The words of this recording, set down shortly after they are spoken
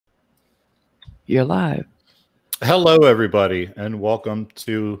You're live. Hello, everybody, and welcome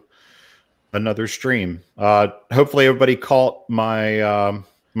to another stream. Hopefully, everybody caught my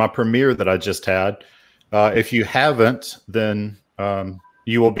my premiere that I just had. If you haven't, then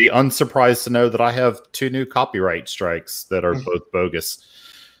you will be unsurprised to know that I have 2 new copyright strikes that are both bogus.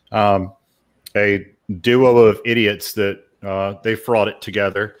 A duo of idiots that they frauded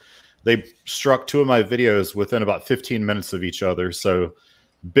together. They struck 2 of my videos within about 15 minutes of each other. So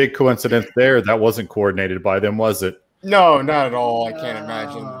big coincidence there. That wasn't coordinated by them, was it? No, not at all. I can't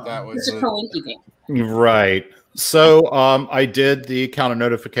imagine that was It's a coincidence. Right. So I did the counter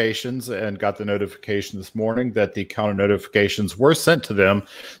notifications and got the notification this morning that the counter notifications were sent to them.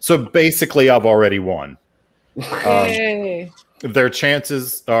 So basically, I've already won. Hey. Their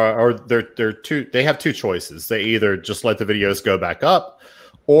chances are they're two. They have 2 choices. They either just let the videos go back up,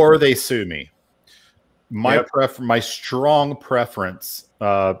 or they sue me. My strong preference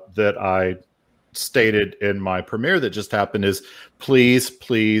that I stated in my premiere that just happened is please,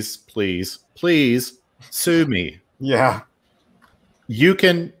 please, please, please sue me. Yeah. You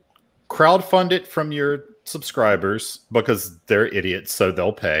can crowdfund it from your subscribers because they're idiots, so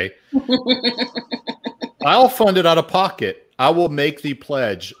they'll pay. I'll fund it out of pocket. I will make the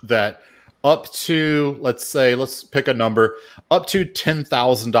pledge that up to, let's pick a number, up to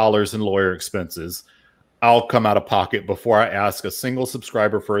 $10,000 in lawyer expenses, I'll come out of pocket before I ask a single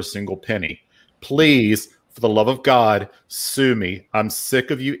subscriber for a single penny. Please, for the love of God, sue me. I'm sick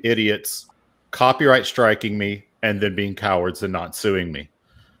of you idiots copyright striking me and then being cowards and not suing me.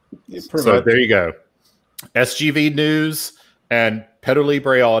 So there you go. SGV News and Pedo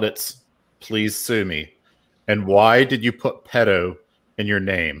Libre Audits, please sue me. And why did you put pedo in your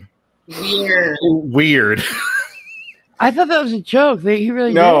name? Weird. I thought that was a joke. He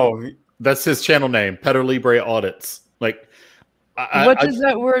really did. That's his channel name, Pedo Libre Audits. Like, what does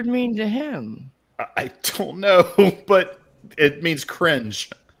that word mean to him? I don't know, but it means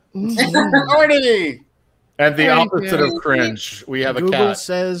cringe. And the opposite of cringe, we have a cat.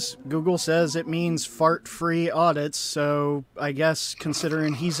 Google says it means fart-free audits, so I guess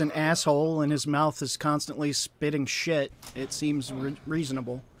considering he's an asshole and his mouth is constantly spitting shit, it seems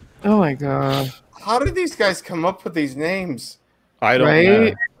reasonable. Oh my god. How did these guys come up with these names? I don't know.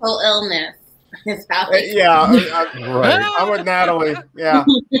 Mental illness. Right. I'm with Natalie. Yeah.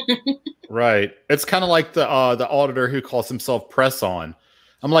 Right. It's kind of like the auditor who calls himself Press On.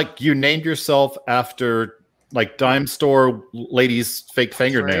 I'm like, you named yourself after like dime store lady's fake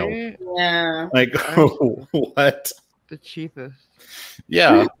fingernail. Right? Yeah. Like, what? The cheapest.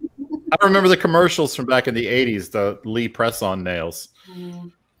 Yeah. I remember the commercials from back in the 80s, the Lee Press On nails.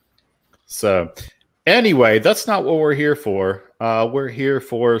 So anyway, that's not what we're here for. We're here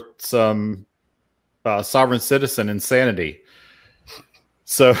for some sovereign citizen insanity.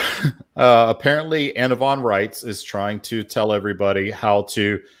 So apparently Anna von Reitz is trying to tell everybody how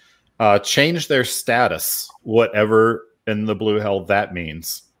to change their status, whatever in the blue hell that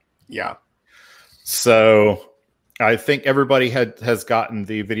means. Yeah. So I think everybody has gotten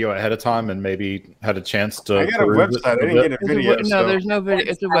the video ahead of time and maybe had a chance to. I got a website. I didn't get a video. No, there's no video.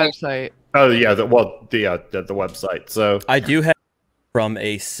 It's a website. Oh yeah, the website. So I do have from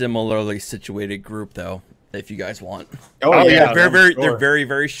a similarly situated group though, if you guys want. Oh yeah, they're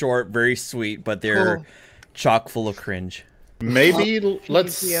very short, very sweet, but they're chock full of cringe. Maybe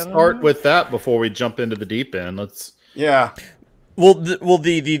let's start with that before we jump into the deep end. Well, the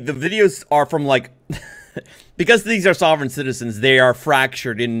videos are from like because these are sovereign citizens, they are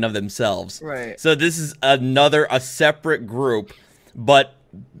fractured in and of themselves. Right. So this is a separate group, but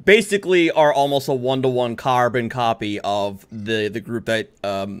basically are almost a one-to-one carbon copy of the group that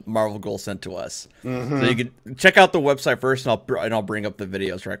Marvel Girl sent to us. So you can check out the website first, and I'll bring up the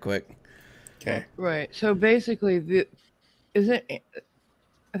videos right quick. Okay. Right. So basically, I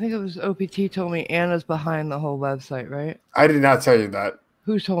think it was OPT told me Anna's behind the whole website, right? I did not tell you that.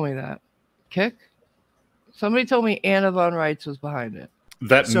 Who told me that? Kick? Somebody told me Anna von Reitz was behind it.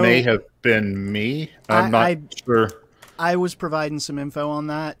 That may have been me. I'm not sure. I was providing some info on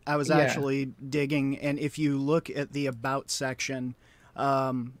that. I was actually digging, and if you look at the About section,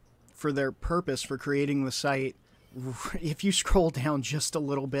 for their purpose for creating the site, if you scroll down just a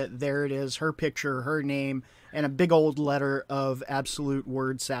little bit, there it is, her picture, her name, and a big old letter of absolute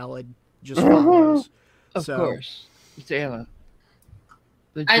word salad just follows. Of course. It's Anna.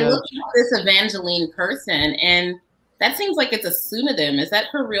 I looked at this Evangeline person, and that seems like it's a pseudonym. Is that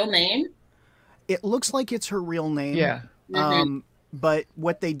her real name? It looks like it's her real name. Yeah. But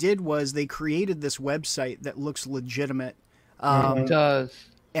what they did was they created this website that looks legitimate. It does.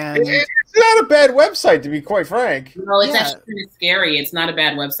 And it's not a bad website, to be quite frank. No, it's Yeah. actually kind of scary. It's not a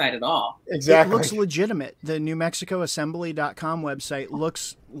bad website at all. Exactly. it looks legitimate. The NewMexicoAssembly.com website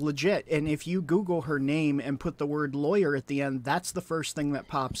looks legit. And if you Google her name and put the word lawyer at the end, that's the first thing that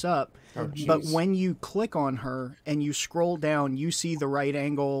pops up. Oh, But jeez. when you click on her and you scroll down, you see the right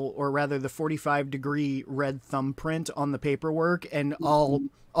angle, or rather the 45-degree red thumbprint on the paperwork, and all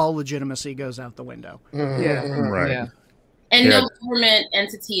legitimacy goes out the window. Yeah. Right. Yeah. And Yeah. no government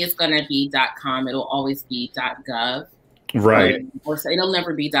entity is going to be .com. It'll always be .gov. Right. Or so it'll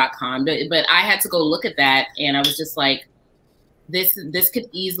never be .com. But I had to go look at that, and I was just like, this could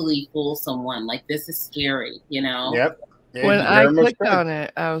easily fool someone. Like, this is scary, you know? Yep. Yeah, When you're I very much clicked right. on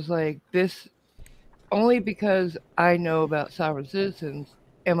it, I was like, this, only because I know about sovereign citizens,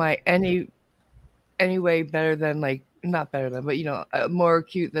 am I any way better than, like, not better than, but, you know, more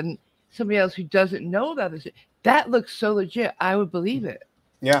acute than somebody else who doesn't know about this? That looks so legit. I would believe it.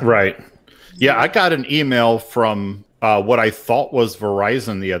 Yeah. Right. Yeah, I got an email from what I thought was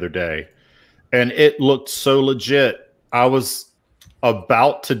Verizon the other day, and it looked so legit. I was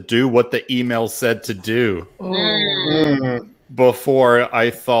about to do what the email said to do Mm. before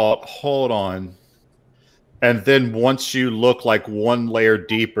I thought, hold on. And then once you look like one layer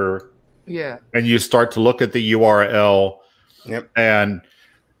deeper Yeah. and you start to look at the URL, Yep. and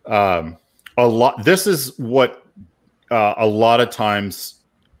this is what a lot of times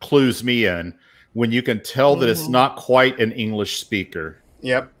clues me in, when you can tell that it's not quite an English speaker.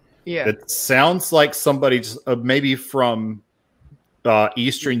 Yep. Yeah. It sounds like somebody maybe from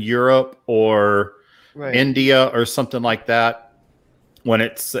Eastern Europe or Right. India or something like that, when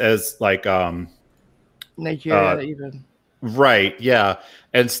it says like Nigeria, even. right, yeah,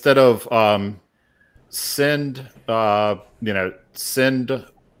 instead of send send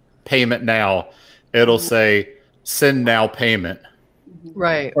payment now, it'll say send now payment.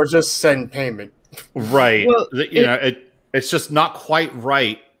 Right. Or just send payment. Right. Well, It's just not quite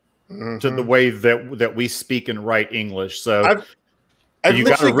right to the way that we speak and write English. So I've you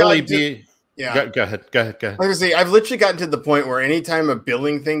got to literally really gotten be. Yeah. Go ahead. Like I say, I've literally gotten to the point where anytime a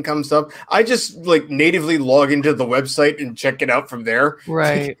billing thing comes up, I just like natively log into the website and check it out from there.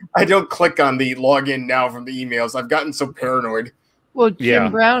 Right. I don't click on the login now from the emails. I've gotten so paranoid. Well, Jim Yeah.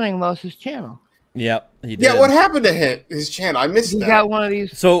 Browning lost his channel. Yep, he did. Yeah, what happened to his channel? I missed He that. got one of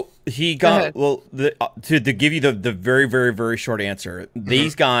these. So he Go got ahead. to give you the very, very, very short answer.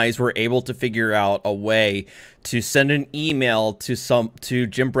 These guys were able to figure out a way to send an email to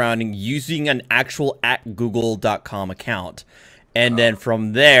Jim Browning using an actual @google.com account, and then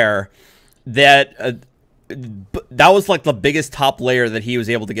from there, that was like the biggest top layer that he was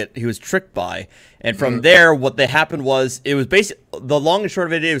able to get. He was tricked by, and from there, what happened was, it was basically, the long and short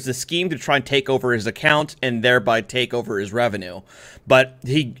of it, it was a scheme to try and take over his account and thereby take over his revenue. But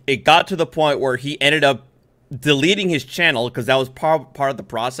it got to the point where he ended up deleting his channel, because that was part of the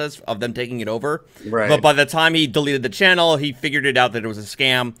process of them taking it over. Right. But by the time he deleted the channel, he figured it out that it was a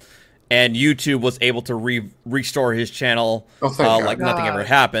scam, and YouTube was able to restore his channel like nothing ever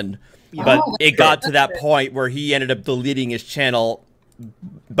happened. But it got to that point where he ended up deleting his channel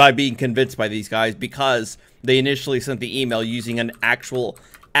by being convinced by these guys, because they initially sent the email using an actual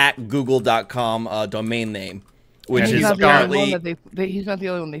 @google.com domain name, which And is he's not the only apparently one that he's not the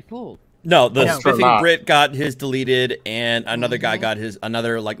only one they fooled. no. The No. Spiffing Not. Brit got his deleted, and another guy got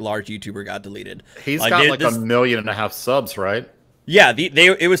another like large YouTuber got deleted. He's Like, got they- like this- 1.5 million subs, right? Yeah,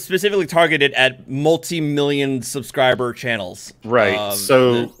 it was specifically targeted at multi-million subscriber channels. Right.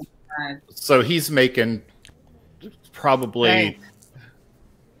 So he's making probably Thanks.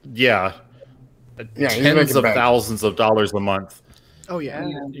 Yeah, he's tens making of bank. thousands of dollars a month. Oh yeah.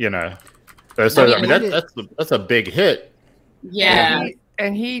 You know, so I mean that's a big hit. Yeah.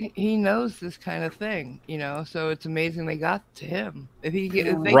 And he knows this kind of thing, you know. So it's amazing they got to him. If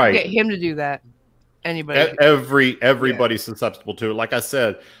they Right. can get him to do that, anybody. Everybody's susceptible to it. Like I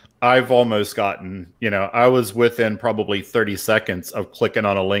said, I've almost gotten, I was within probably 30 seconds of clicking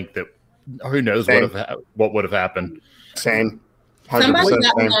on a link that who knows what would have happened. Same. Somebody 100%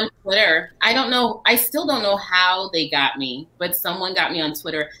 got me same. on Twitter. I don't know. I still don't know how they got me, but someone got me on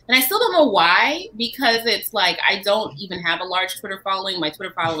Twitter. And I still don't know why, because it's like I don't even have a large Twitter following. My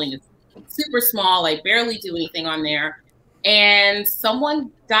Twitter following is super small. I barely do anything on there. And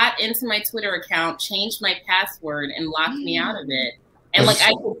someone got into my Twitter account, changed my password, and locked me out of it. And like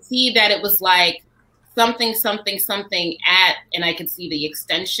I could see that it was like something at, and I could see the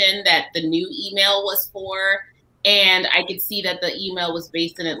extension that the new email was for. And I could see that the email was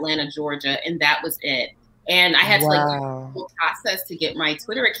based in Atlanta, Georgia, and that was it. And I had to like do the whole process to get my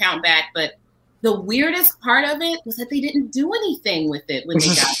Twitter account back. But the weirdest part of it was that they didn't do anything with it when they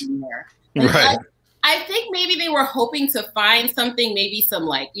got in there. And Right. I think maybe they were hoping to find something, maybe some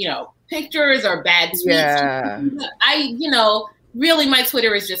like, you know, pictures or bad tweets. Yeah. Really my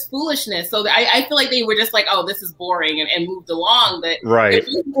Twitter is just foolishness. So I feel like they were just like, oh, this is boring and moved along. But Right. it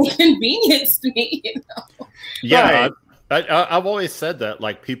inconvenienced me. You know? Yeah. Right. I've always said that,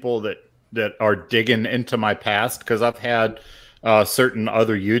 like, people that are digging into my past, because I've had certain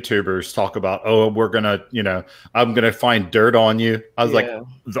other YouTubers talk about, oh, we're gonna, I'm gonna find dirt on you. I was like,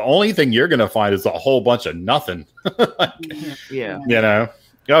 the only thing you're gonna find is a whole bunch of nothing. Yeah.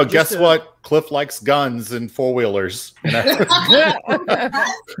 Oh, guess what? Cliff likes guns and four-wheelers.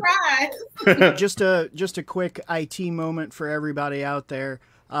 Just a quick IT moment for everybody out there.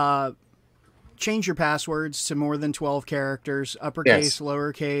 Change your passwords to more than 12 characters, uppercase,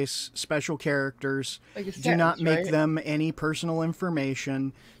 lowercase, special characters. Do not make them any personal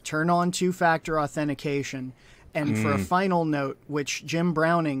information. Turn on two-factor authentication. And for a final note, which Jim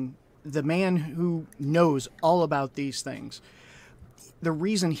Browning, the man who knows all about these things, the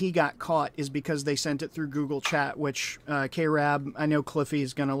reason he got caught is because they sent it through Google Chat, which K-Rab, I know Cliffy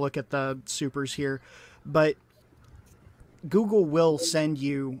is going to look at the supers here, but Google will send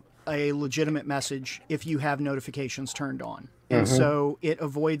you a legitimate message if you have notifications turned on. And so it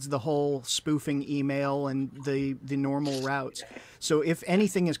avoids the whole spoofing email and the normal routes. So if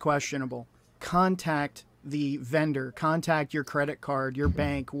anything is questionable, contact the vendor, contact your credit card, your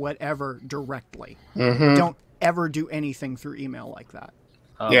bank, whatever, directly. Don't ever do anything through email like that.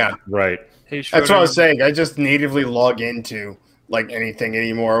 Yeah, right. Hey, that's what I was saying. I just natively log into like anything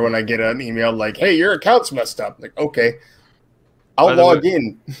anymore when I get an email like, "Hey, your account's messed up." Like, okay, I'll log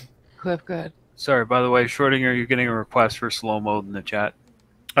in. Cliff, go ahead. Sorry, by the way, Schrodinger, you're getting a request for slow mode in the chat.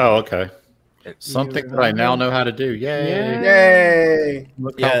 Oh, okay. Something that I now know how to do. Yay! Yay!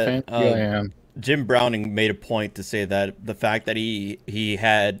 Look how fancy I am. Jim Browning made a point to say that the fact that he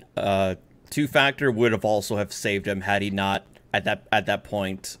had two-factor would have also have saved him had he not at that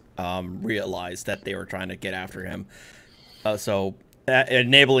point realized that they were trying to get after him. So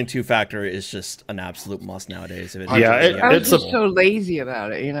enabling two-factor is just an absolute must nowadays. I was just so lazy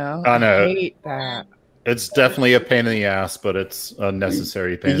about it, I know. I hate that. It's definitely a pain in the ass, but it's a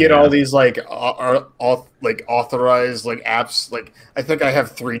necessary pain. You get all these like authorized like apps. Like I think I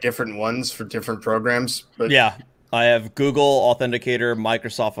have 3 different ones for different programs. But yeah, I have Google Authenticator,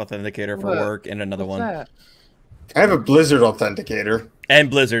 Microsoft Authenticator for work, and another one. That? I have a Blizzard Authenticator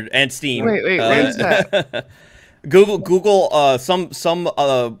and Blizzard and Steam. Wait, what's that? Google. Some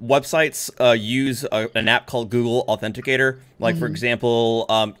websites use an app called Google Authenticator. Like for example,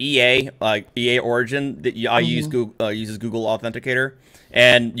 EA Origin that I use uses Google Authenticator,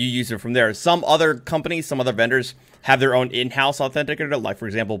 and you use it from there. Some other companies, some other vendors have their own in-house authenticator. Like for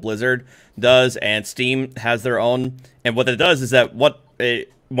example, Blizzard does, and Steam has their own. And what it does is that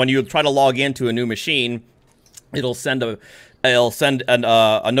when you try to log into a new machine, it'll send a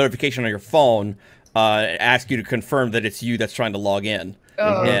notification on your phone. Ask you to confirm that it's you that's trying to log in.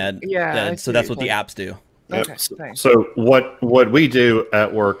 So that's what the apps do. Okay, so what we do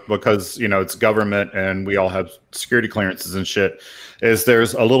at work, because it's government and we all have security clearances and shit, is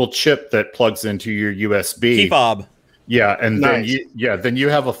there's a little chip that plugs into your USB key fob. Yeah, and then you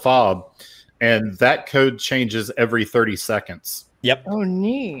have a fob, and that code changes every 30 seconds. Yep. Oh,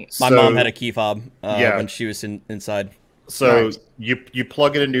 neat. My mom had a key fob when she was inside. So you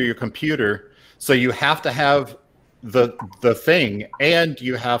plug it into your computer. So you have to have the thing, and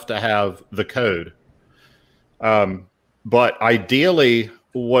you have to have the code. But ideally,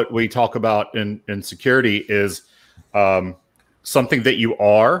 what we talk about in security is something that you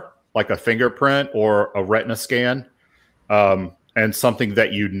are, like a fingerprint or a retina scan, and something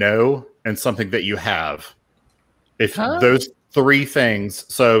that you know, and something that you have. If those 3 things,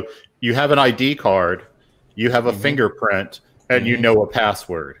 so you have an ID card, you have a fingerprint, and you know a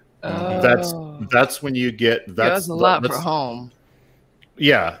password. That's when you get that's a lot for home.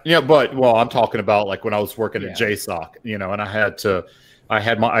 Yeah, but I'm talking about like when I was working at JSOC, and I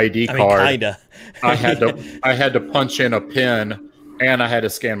had my ID card. Kinda. I had to punch in a PIN, and I had to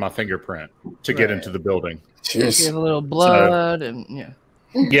scan my fingerprint to get into the building. You have a little blood and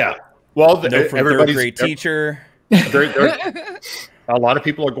yeah. Well, everybody's third-grade teacher. A lot of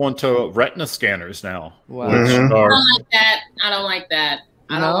people are going to retina scanners now. Wow. I don't like that.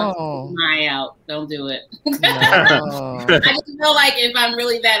 I don't want to keep my eye out. Don't do it. No. I just feel like if I'm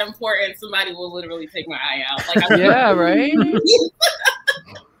really that important, somebody will literally take my eye out. Like, right?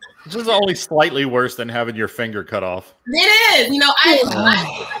 This is only slightly worse than having your finger cut off. It is. I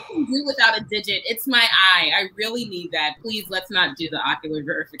can do without a digit. It's my eye. I really need that. Please, let's not do the ocular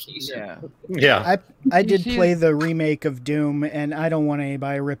verification. Yeah. I did play the remake of Doom, and I don't want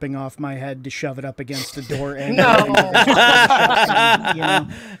anybody ripping off my head to shove it up against the door. And No. you know?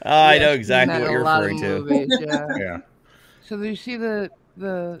 I know exactly what you're A lot of referring to. movies, yeah. Yeah. So do you see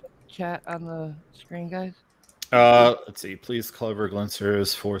the chat on the screen, guys? Let's see. Please, Clover Glen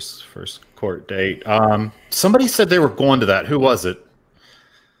Cere's first court date. Somebody said they were going to that. Who was it?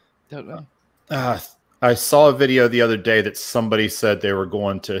 Don't know. I saw a video the other day that somebody said they were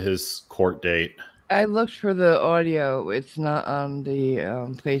going to his court date. I looked for the audio. It's not on the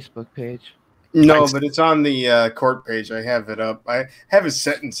Facebook page. No, but it's on the court page. I have it up. I have his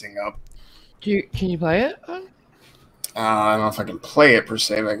sentencing up. Can you play it? I don't know if I can play it per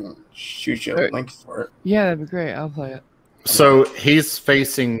se, but I can shoot you a link for it. Yeah, that'd be great. I'll play it. So he's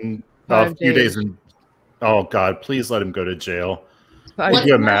facing a 5 few days. days in. Oh God! Please let him go to jail. Five- Could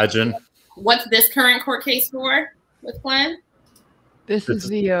you imagine? What's this current court case for with Glenn? This is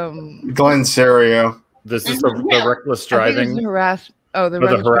the Glenn Serio. This is the reckless I think it's driving. the harassment. Oh, the Or the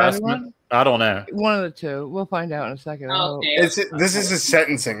reckless driving harassment? one. I don't know. One of the two. We'll find out in a second. I hope. Okay. This is his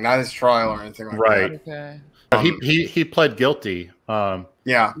sentencing, not his trial or anything like Right. Okay. He pled guilty. that.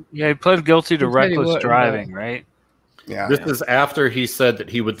 Yeah, Yeah, he pled guilty to He said he reckless wouldn't, driving, right? yeah, This is after he said that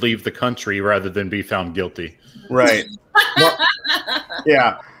he would leave the country rather than be found guilty. right.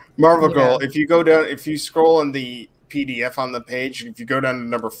 Yeah, Marvel Yeah. Girl. If you go down, if you scroll on the PDF on the page, if you go down to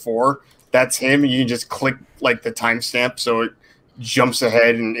number 4, that's him. And you can just click like the timestamp, so it jumps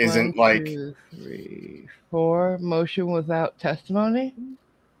ahead and isn't 1, 2, 3, 4. Motion without testimony.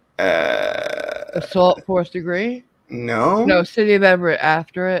 Assault, fourth degree. No, No, City of Everett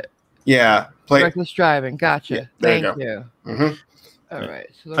after it. yeah, play. Reckless driving. Gotcha. Yeah, there you Thank go. you. Mhm. All right.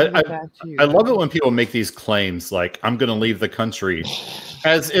 So let me go back to you. I love it when people make these claims like I'm going to leave the country,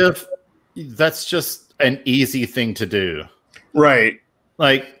 as if that's just an easy thing to do. Right.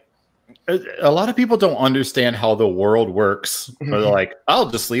 Like a lot of people don't understand how the world works. They're like, I'll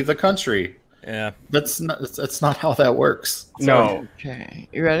just leave the country. Yeah. That's not how that works. No. Okay.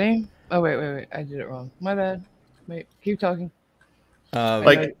 You ready? Oh wait. I did it wrong. My bad. Wait. Keep talking. Like,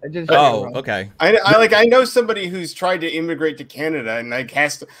 Like, I did it oh, wrong. okay. I know somebody who's tried to immigrate to Canada and like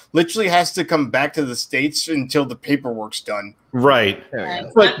literally has to come back to the States until the paperwork's done. Right. There we go.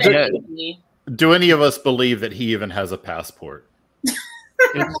 It's But not that easy. Do any of us believe that he even has a passport?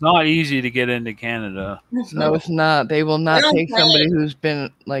 It's not easy to get into Canada. No, it's not. They will not They don't take play somebody it. who's been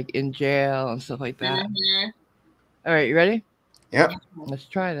like in jail and stuff like that. Mhm. All right, you ready? Yep. Let's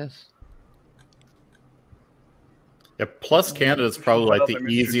try this. Yeah, plus Canada is probably like the Mr.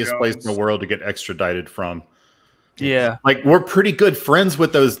 easiest place in Jones. the world to get extradited from. Yeah. Like we're pretty good friends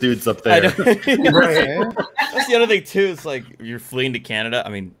with those dudes up I there. know. Okay. That's the other thing too. It's like you're fleeing to Canada. I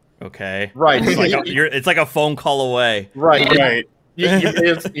mean, okay. Right. It's like it's like a phone call away. Right. Right. You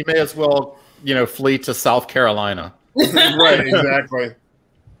may as well, flee to South Carolina. Right. Exactly.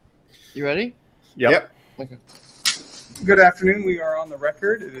 You ready? Yep. Okay. Good afternoon. We are on the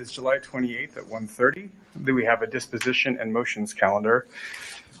record. It is July 28th at 1:30. Then we have a disposition and motions calendar.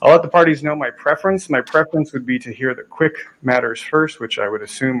 I'll let the parties know my preference. My preference would be to hear the quick matters first, which I would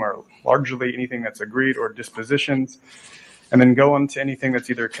assume are largely anything that's agreed or dispositions, and then go on to anything that's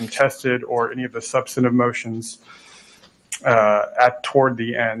either contested or any of the substantive motions toward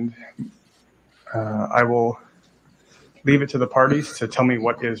the end. I will leave it to the parties to tell me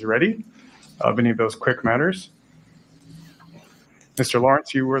what is ready of any of those quick matters. Mr.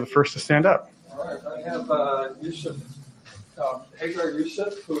 Lawrence, you were the first to stand up. All right, I have Yusuf, Hagar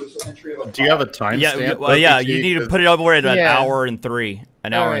Yusuf, who is entry of a. Do you have a time Yeah. stamp? Well, yeah. You need to put it over at an Yeah. hour and 3.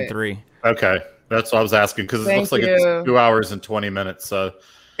 An hour and 3. Okay. That's what I was asking because it Thank looks like you. it's 2 hours and 20 minutes. So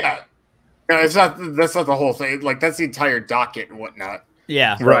Yeah. No, that's not the whole thing. Like that's the entire docket and whatnot.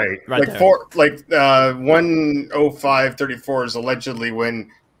 Yeah. Right. Right like there. 105:34 is allegedly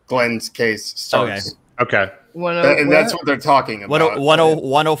when Glenn's case starts. okay. And that's what they're talking about.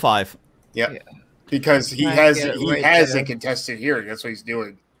 105. Yeah. Because he I has get it he right has there. a contested hearing. That's what he's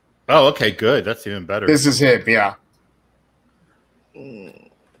doing. Oh, okay, good. That's even better. This is him, yeah.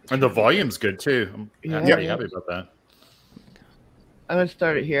 And the volume's good too. I'm Yeah. happy about that. I'm gonna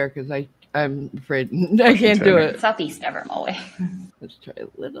start it here because I'm afraid I can't do it. Southeast Evermore. Let's try a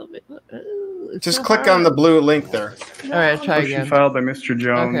little bit. Just click on the blue link there. All right, try Motion again. filed by Mr.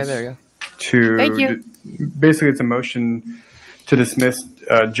 Jones. Okay, there you go. To Thank you. Basically, it's a motion to dismiss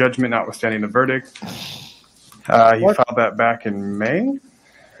judgment notwithstanding the verdict. He filed that back in May.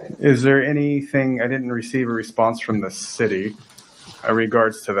 Is there anything? I didn't receive a response from the city in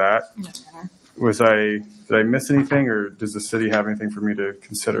regards to that. did I miss anything, or does the city have anything for me to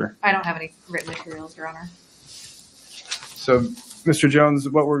consider? I don't have any written materials, Your Honor. So, Mr. Jones,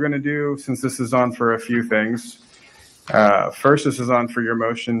 what we're going to do, since this is on for a few things, first, this is on for your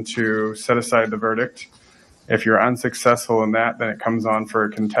motion to set aside the verdict. If you're unsuccessful in that, then it comes on for a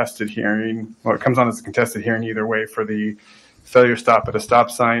contested hearing. Well, it comes on as a contested hearing either way for the failure stop at a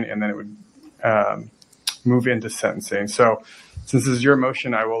stop sign, and then it would move into sentencing. So, since this is your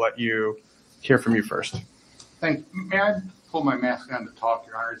motion, I will let you hear from you first. Thank you. May I pull my mask on to talk,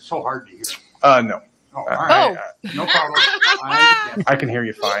 Your Honor? It's so hard to hear. No. Oh, all right. No problem. I can hear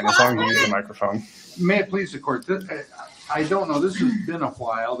you fine as long as you use the microphone. May it please the court. I don't know. This has been a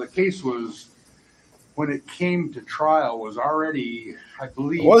while. The case was, when it came to trial, was already, I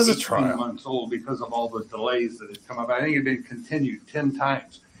believe, 18 months old because of all the delays that had come up. I think it had been continued 10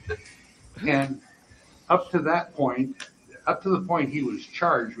 times. And up to that point, up to the point he was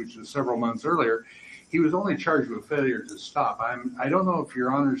charged, which was several months earlier, he was only charged with failure to stop. I don't know if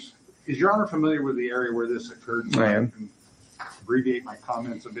Your Honor's, is Your Honor familiar with the area where this occurred? So I can abbreviate my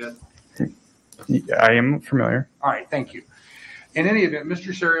comments a bit. I am familiar. All right, thank you. In any event,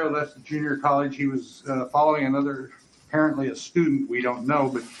 Mr. Serio left the junior college. He was following another, apparently a student, we don't know,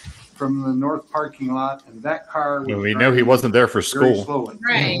 but from the north parking lot, and that car was we know he wasn't there for school. very slowly.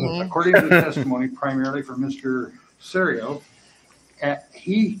 Right. According to the testimony, primarily from Mr. Serio,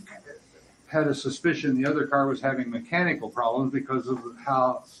 he had a suspicion the other car was having mechanical problems because of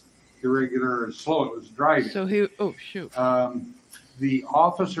how irregular and slow it was driving. So he, oh shoot. The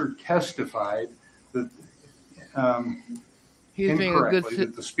officer testified that incorrectly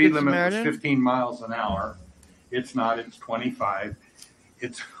that the speed limit was 15 miles an hour. It's not, it's 25.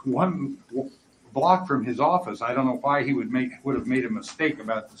 It's one block from his office. I don't know why he would have made a mistake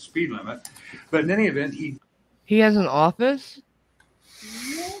about the speed limit, but in any event, he has an office?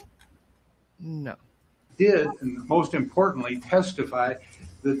 No. Did, and most importantly, testify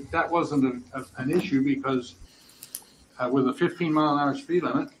that that wasn't an issue because with a 15-mile-an-hour speed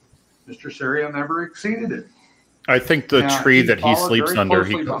limit, Mr. Serio never exceeded it. I think the tree that he sleeps under,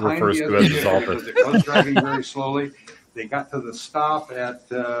 he refers to as his office. It was driving very slowly. They got to the stop at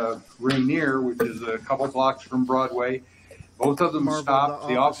Rainier, which is a couple blocks from Broadway. Both of them stopped.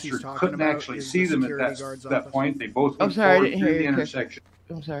 The officer couldn't actually see them at that point. They both went forward through the intersection.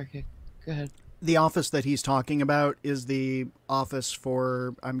 I'm sorry, okay. Go ahead. The office that he's talking about is the office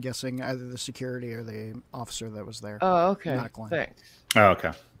for, I'm guessing, either the security or the officer that was there. Oh, okay. Not Glenn. Thanks. Oh,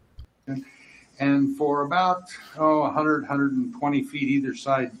 okay. And for about 100, 120 feet either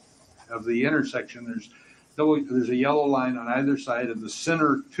side of the intersection, there's a yellow line on either side of the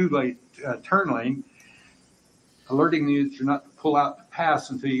center two-lane turn lane, alerting you that you're not to pull out to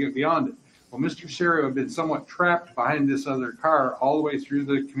pass until you get beyond it. Well, Mr. Serio had been somewhat trapped behind this other car all the way through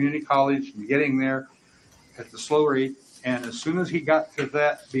the community college and getting there at the slow rate. And as soon as he got to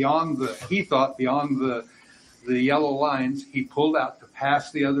that, beyond the yellow lines, he pulled out to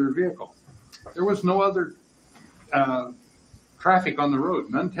pass the other vehicle. There was no other traffic on the road,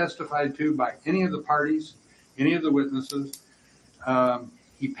 none testified to by any of the parties, any of the witnesses.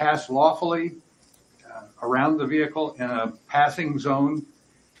 He passed lawfully around the vehicle in a passing zone,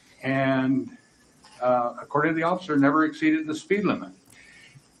 and according to the officer, never exceeded the speed limit.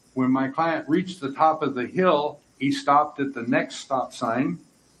 When my client reached the top of the hill, he stopped at the next stop sign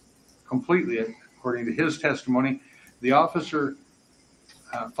completely, according to his testimony. The officer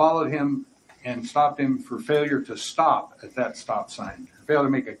followed him and stopped him for failure to stop at that stop sign, failed to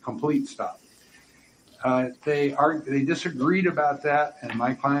make a complete stop. They disagreed about that, and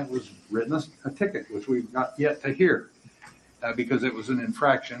my client was written a ticket, which we've not yet to hear, because it was an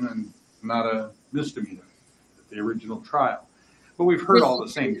infraction and not a misdemeanor at the original trial. But we've heard all the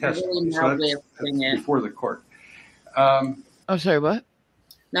same testimony, so that's before the court. I'm sorry, what?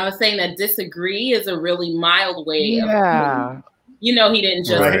 Now I was saying that disagree is a really mild way of, he didn't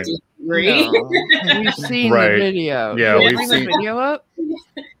just disagree. No. We've seen the video. Yeah, we've seen the video up.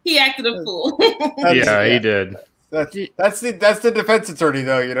 He acted a fool. Yeah, he did. That's the defense attorney,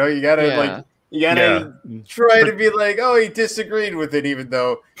 though. You gotta try to be like, oh, he disagreed with it, even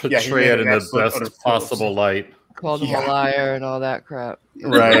though portray it in the best possible light. Called him a liar and all that crap.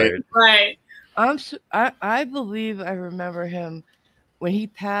 Right. Right. I believe I remember him when he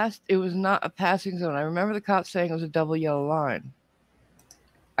passed. It was not a passing zone. I remember the cop saying it was a double yellow line.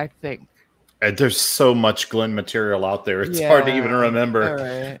 I think. And there's so much Glenn material out there. It's hard to even remember. All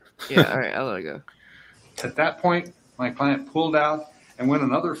right. Yeah. All right. I'll let it go. At that point, my client pulled out and went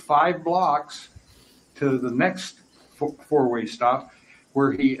another 5 blocks to the next four-way stop,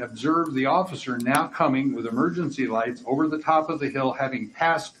 where he observed the officer now coming with emergency lights over the top of the hill, having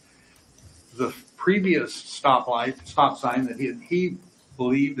passed the previous stop sign that he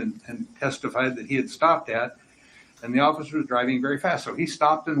believed and testified that he had stopped at, and the officer was driving very fast. So he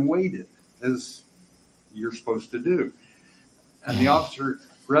stopped and waited, as you're supposed to do. And the officer,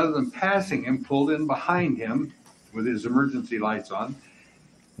 rather than passing him, pulled in behind him with his emergency lights on.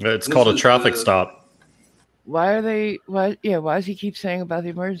 It's called a traffic stop. Why does he keep saying about the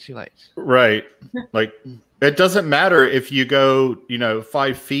emergency lights? Right. Like, it doesn't matter if you go,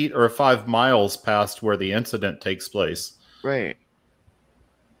 5 feet or 5 miles past where the incident takes place. Right.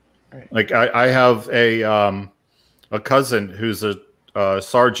 Like, I have a cousin who's a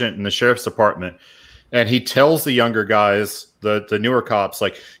sergeant in the sheriff's department, and he tells the younger guys, the newer cops,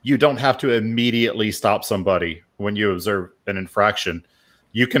 like, you don't have to immediately stop somebody when you observe an infraction.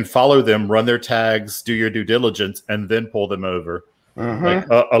 You can follow them, run their tags, do your due diligence, and then pull them over. Like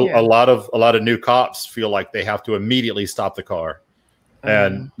a lot of new cops feel like they have to immediately stop the car,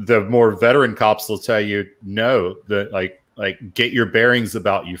 and the more veteran cops will tell you no, that like get your bearings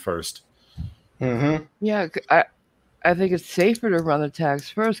about you first. Yeah, I think it's safer to run the tags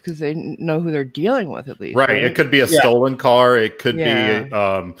first because they know who they're dealing with at least. Right. It could be a stolen car. It could be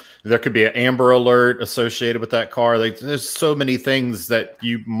there could be an Amber Alert associated with that car. Like, there's so many things that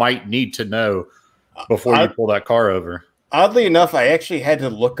you might need to know before you pull that car over. Oddly enough, I actually had to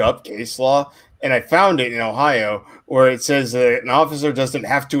look up case law, and I found it in Ohio where it says that an officer doesn't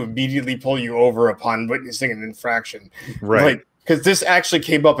have to immediately pull you over upon witnessing an infraction. Right. Like, because this actually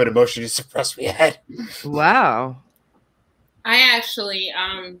came up in a motion to suppress we had. Wow. I actually,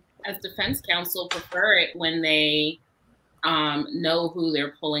 as defense counsel, prefer it when they know who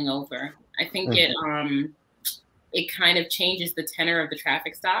they're pulling over. I think it kind of changes the tenor of the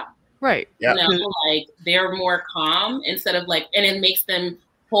traffic stop. Right. Yeah. Like, they're more calm instead of like, and it makes them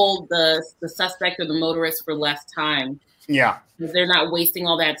hold the suspect or the motorist for less time. Yeah. Because they're not wasting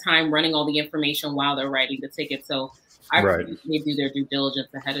all that time running all the information while they're writing the ticket. So I think they do their due diligence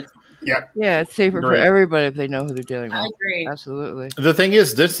ahead of time. Yeah. Yeah, it's safer for everybody if they know who they're dealing with. I agree. Absolutely. The thing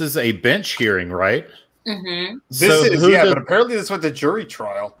is, this is a bench hearing, right? But apparently that's what the jury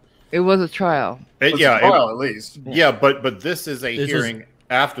trial. It was a trial. At least. Yeah, but this is a hearing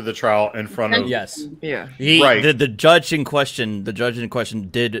after the trial in front of. Yes. Yeah. The judge in question. The judge in question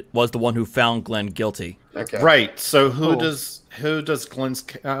was the one who found Glenn guilty. Okay. Right. So who does Glenn's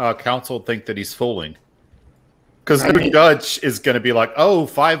counsel think that he's fooling? Because the judge is going to be like,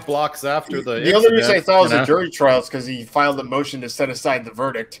 5 blocks after the only reason I thought it was a jury trial is because he filed a motion to set aside the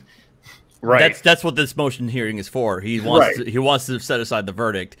verdict. Right. That's what this motion hearing is for. He wants to set aside the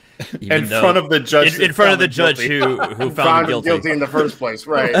verdict in front of the judge. In front of the judge who found him guilty in the first place.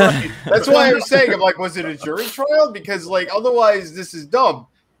 Right. That's why I was saying, I'm like, was it a jury trial? Because otherwise this is dumb.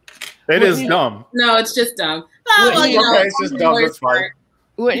 It is dumb. No, it's just dumb. It's just dumb. That's fine.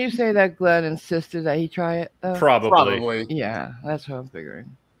 Wouldn't you say that Glenn insisted that he try it, though? Probably. Yeah, that's what I'm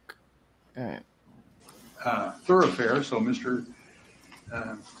figuring. All right. Thoroughfare. So Mr.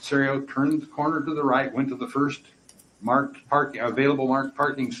 Serio turned the corner to the right, went to the first available marked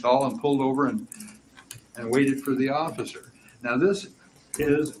parking stall, and pulled over and waited for the officer. Now this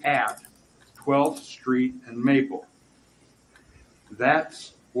is at 12th Street and Maple.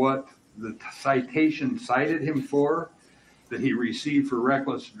 That's what the citation cited him for, that he received for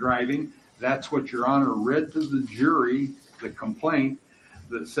reckless driving. That's what Your Honor read to the jury, the complaint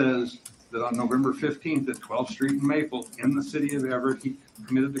that says that on November 15th at 12th Street and Maple in the city of Everett, he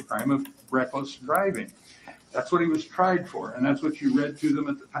committed the crime of reckless driving. That's what he was tried for, and that's what you read to them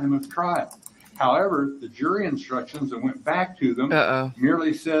at the time of trial. However, the jury instructions that went back to them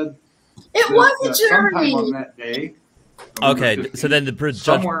merely said it was a jury sometime on that day. Okay, 15th, so then the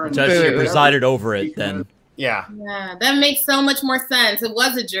judge presided over it then. Yeah, that makes so much more sense. It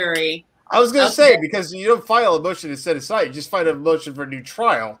was a jury. I was going to say, because you don't file a motion to set aside, you just file a motion for a new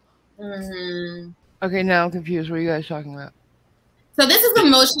trial. Okay, now I'm confused. What are you guys talking about? So this is a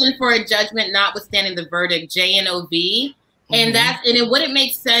motion for a judgment notwithstanding the verdict, JNOV, and it wouldn't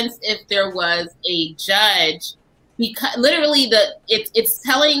make sense if there was a judge, because literally it's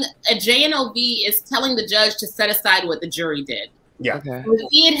telling a JNOV is telling the judge to set aside what the jury did. Yeah. Okay.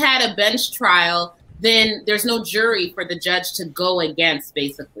 If he had a bench trial, then there's no jury for the judge to go against,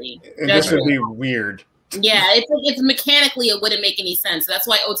 basically. And this would be weird. Yeah, it's mechanically, it wouldn't make any sense. That's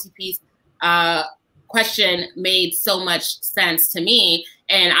why OTP's question made so much sense to me,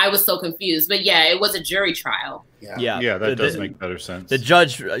 and I was so confused. But yeah, it was a jury trial. Yeah, that does make better sense. The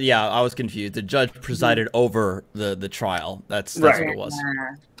judge, I was confused. The judge presided over the trial. That's what it was.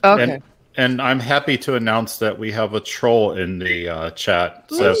 Okay. And I'm happy to announce that we have a troll in the chat.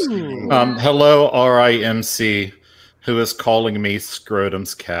 So, hello, RIMC. who is calling me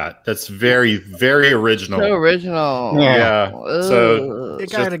Scrotum's cat. That's very, very original. So original. Yeah. So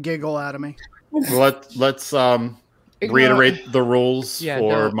it got a giggle out of me. Let's reiterate the rules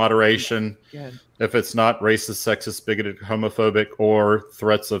for moderation. Yeah. If it's not racist, sexist, bigoted, homophobic, or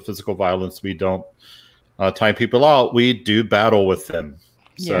threats of physical violence, we don't time people out. We do battle with them.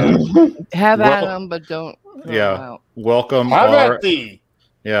 So have at them, but don't. Throw them out. Welcome. Have at thee.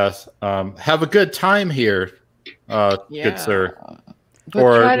 Yes. Have a good time here, good sir. But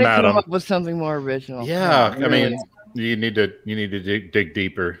or try to madam. come up with something more original. Yeah, Really. I mean, you need to dig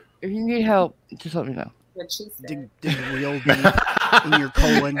deeper. If you need help, just let me know. Dig real deep in your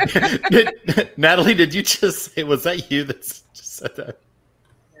colon. Natalie, did you just say? Was that you that just said that?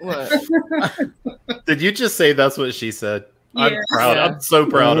 What? Did you just say that's what she said? Yeah. I'm proud. I'm so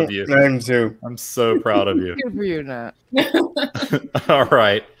proud of you. I'm too. I'm so proud of you. Good for you, Nat. All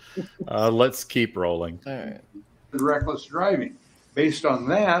right. Let's keep rolling. All right. Reckless driving. Based on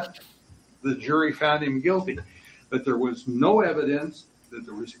that, the jury found him guilty. But there was no evidence that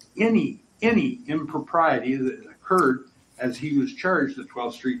there was any impropriety that occurred as he was charged at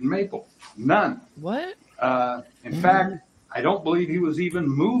 12th Street and Maple. None. What? In fact, I don't believe he was even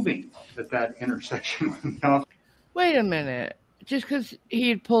moving at that intersection. Wait a minute. Just because he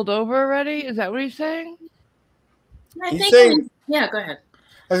had pulled over already? Is that what he's saying? I think saying- yeah, go ahead.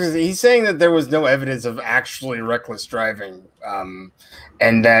 I was gonna say, he's saying that there was no evidence of actually reckless driving,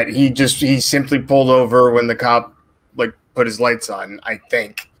 and that he simply pulled over when the cop put his lights on. I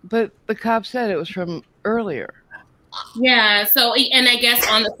think. But the cop said it was from earlier. Yeah, so, and I guess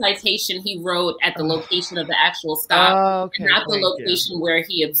on the citation, he wrote at the location of the actual stop, and not the location where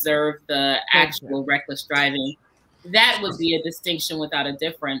he observed the actual reckless driving. That would be a distinction without a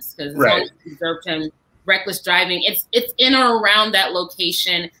difference, because as long as you observed him reckless driving, it's in or around that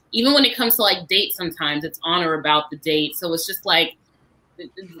location. Even when it comes to date, sometimes it's on or about the date. So it's just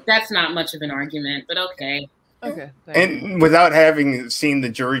that's not much of an argument, but okay. Okay. And without having seen the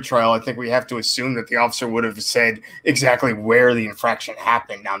jury trial, I think we have to assume that the officer would have said exactly where the infraction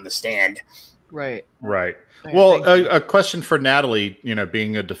happened on the stand. Right. Right. Well, a question for Natalie,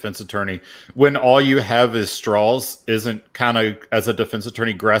 being a defense attorney, when all you have is straws, isn't kind of, as a defense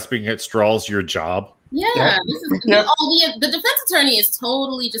attorney, grasping at straws your job? Yeah. The defense attorney is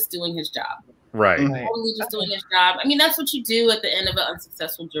totally just doing his job. Right. Totally just doing his job. I mean, that's what you do at the end of an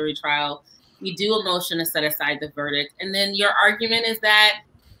unsuccessful jury trial. You do a motion to set aside the verdict. And then your argument is that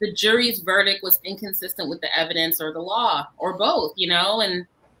the jury's verdict was inconsistent with the evidence or the law, or both, and a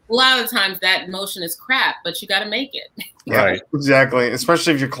lot of the times that motion is crap, but you got to make it. Right. Exactly.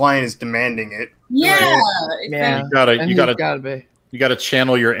 Especially if your client is demanding it. Yeah. Right. Exactly. You gotta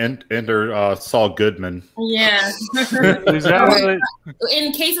channel your inner Saul Goodman. Yeah. Is that what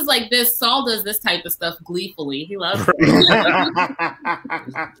In cases like this, Saul does this type of stuff gleefully. He loves it.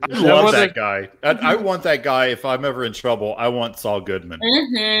 I love that guy. I want that guy. If I'm ever in trouble, I want Saul Goodman.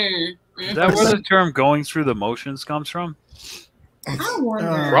 Is that where the term "going through the motions" comes from? I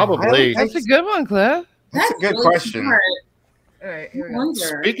wonder. Probably. That's a good one, Cliff. That's a good question. Smart. All right, here we go.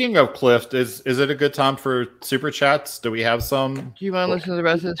 Speaking of Cliff, is it a good time for super chats? Do we have some? Do you want to listen to the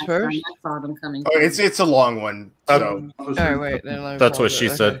rest of this first? I saw them coming. Oh, it's a long one. So. All right, wait. Then let me That's pause what it. she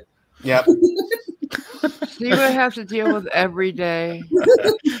said. Yep. See what I have to deal with every day.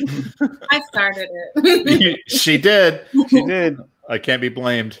 I started it. She did. She did. I can't be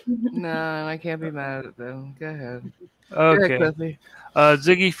blamed. No, and I can't be mad at it though. Go ahead. Okay. Go ahead, Cliffy.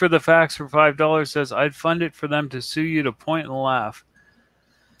 Ziggy for the facts for $5 says, "I'd fund it for them to sue you to point and laugh."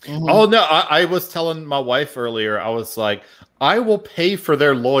 Oh no, I was telling my wife earlier, I was like, I will pay for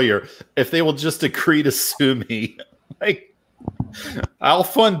their lawyer if they will just agree to sue me. I'll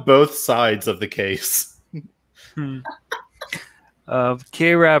fund both sides of the case.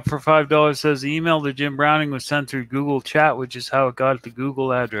 K-Rap for $5 says, "The email to Jim Browning was sent through Google Chat, which is how it got the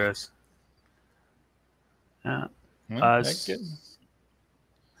Google address."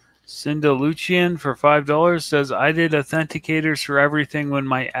 Cinda Lucian for $5 says, "I did authenticators for everything when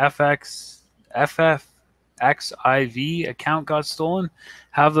my FFXIV account got stolen.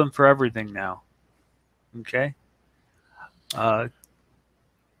 Have them for everything now." Okay. I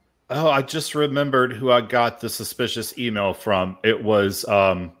just remembered who I got the suspicious email from. It was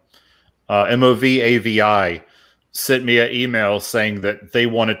MOVAVI sent me an email saying that they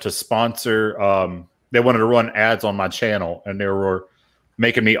wanted to sponsor, they wanted to run ads on my channel, and they were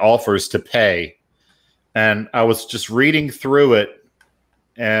making me offers to pay. And I was just reading through it,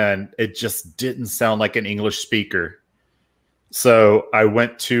 and it just didn't sound like an English speaker. So I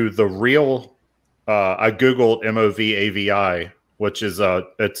went to the real, I Googled MOVAVI, which is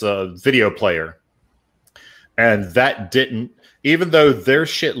it's a video player. And that didn't, even though their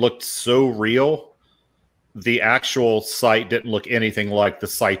shit looked so real, the actual site didn't look anything like the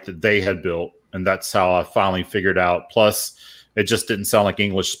site that they had built. And that's how I finally figured out. Plus, it just didn't sound like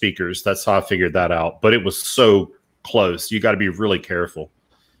English speakers. That's how I figured that out. But it was so close. You got to be really careful.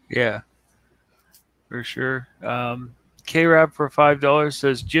 Yeah, for sure. K-Rap for $5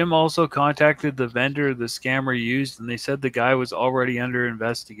 says, Jim also contacted the vendor the scammer used, and they said the guy was already under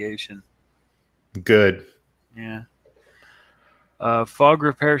investigation. Good. Yeah. Fog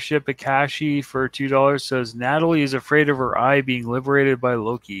Repair Ship Akashi for $2 says, Natalie is afraid of her eye being liberated by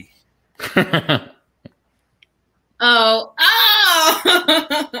Loki. Oh.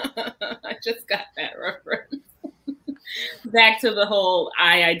 I just got that reference. Back to the whole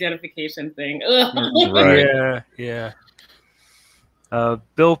eye identification thing. Right. Yeah.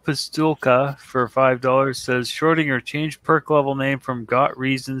 Bill Pastulka for $5 says, Schrodinger, change perk level name from Got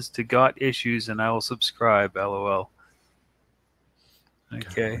Reasons to Got Issues, and I will subscribe. LOL.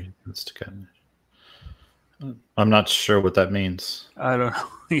 Okay. I'm not sure what that means. I don't know.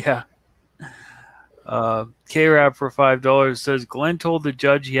 Yeah. K-Rap for $5 says, Glenn told the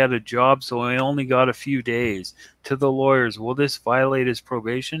judge he had a job, so he only got a few days. To the lawyers, will this violate his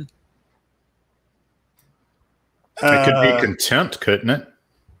probation? It could be contempt, couldn't it?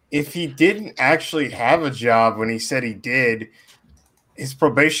 If he didn't actually have a job when he said he did, his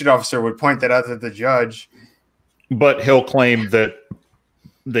probation officer would point that out to the judge. But he'll claim that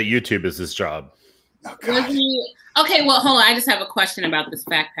YouTube is his job. Oh, God. Okay, well, hold on. I just have a question about this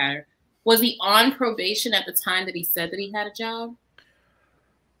fact pattern. Was he on probation at the time that he said that he had a job?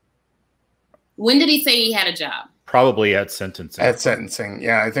 When did he say he had a job? Probably at sentencing. At sentencing,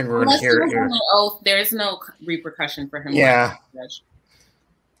 yeah. I think we're going to hear it here. Oath, there's no repercussion for him. Yeah. There's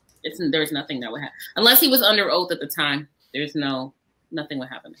nothing that would happen. Unless he was under oath at the time, nothing would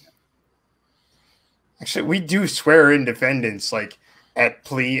happen to him. Actually, we do swear in defendants, like, at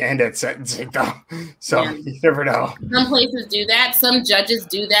plea and at sentencing, though. So yeah. You never know. Some places do that. Some judges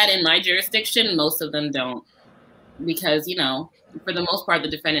do that in my jurisdiction. Most of them don't. Because, for the most part, the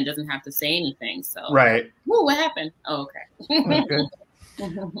defendant doesn't have to say anything. So right. Whoa, what happened? Oh, okay.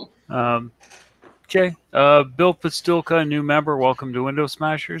 Okay. Bill Pastulka, new member. Welcome to Window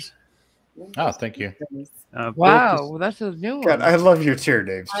Smashers. Oh, thank you. Wow, that's a new one. God, I love your tier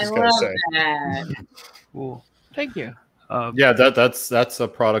names. I love that. Cool. Thank you. Yeah, that's a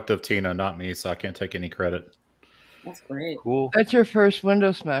product of Tina, not me, so I can't take any credit. That's great. Cool. That's your first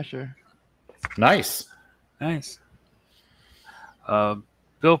window smasher. Nice. Bill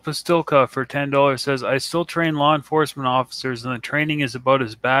Pastulka for $10 says, I still train law enforcement officers, and the training is about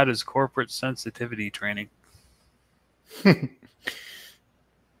as bad as corporate sensitivity training.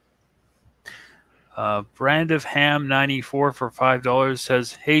 Brand of Ham 94 for $5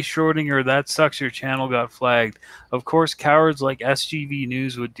 says, hey Schrodinger, that sucks your channel got flagged. Of course cowards like SGV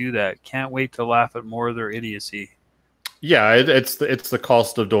News would do that. Can't wait to laugh at more of their idiocy. Yeah, it's the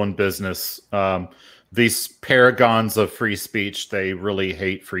cost of doing business. These paragons of free speech, they really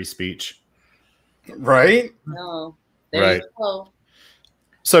hate free speech. Right? No. Right.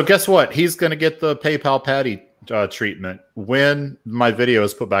 So guess what? He's going to get the PayPal Patty treatment when my video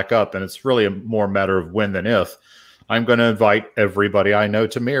is put back up, and it's really a more matter of when than if. I'm going to invite everybody I know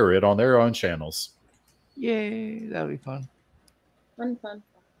to mirror it on their own channels. Yay, that'll be fun. Fun.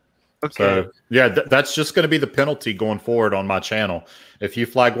 Okay. So yeah, that's just going to be the penalty going forward on my channel. If you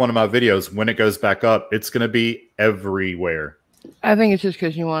flag one of my videos, when it goes back up, it's going to be everywhere. I think it's just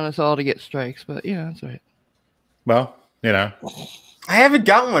because you want us all to get strikes, but that's right. Well, I haven't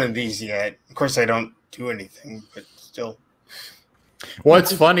got one of these yet. Of course, I don't do anything, but still. Well,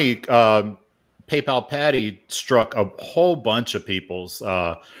 it's funny. PayPal Patty struck a whole bunch of people's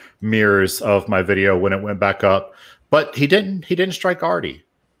mirrors of my video when it went back up, but he didn't strike Artie.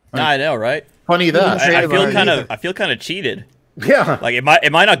 I know, right? Funny that. I feel kind of cheated. Yeah. Like,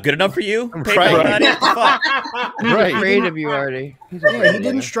 am I not good enough for you? Right. Right. Afraid of you, Artie. He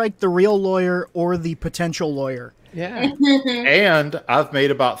didn't strike the real lawyer or the potential lawyer. Yeah. And I've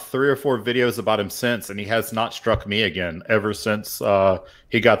made about 3 or 4 videos about him since, and he has not struck me again ever since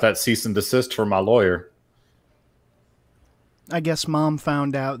he got that cease and desist from my lawyer. I guess Mom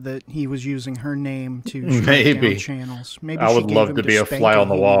found out that he was using her name to Maybe down channels. Maybe I would love to be a fly on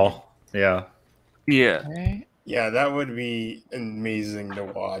the wall. Yeah. Yeah. Right. Yeah, that would be amazing to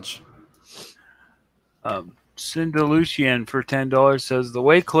watch. Cinda Lucian for $10 says, the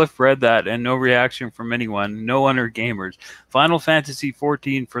way Cliff read that and no reaction from anyone, no one or gamers. Final Fantasy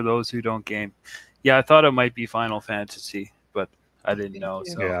 14 for those who don't game. Yeah, I thought it might be Final Fantasy, but I didn't know.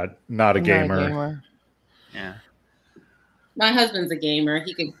 So. Yeah, not a gamer. Yeah. My husband's a gamer.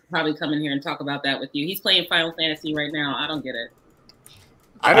 He could probably come in here and talk about that with you. He's playing Final Fantasy right now. I don't get it.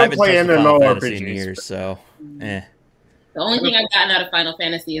 I don't haven't play touched a Final Fantasy MMORPGs. in years, so eh. The only thing I've gotten out of Final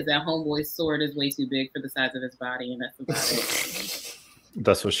Fantasy is that Homeboy's sword is way too big for the size of his body, and that's about it.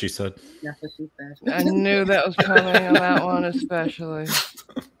 That's what she said. That's what she said. I knew that was coming on that one, especially.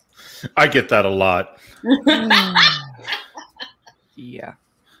 I get that a lot. Yeah.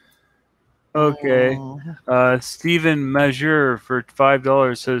 Okay. Stephen Measure for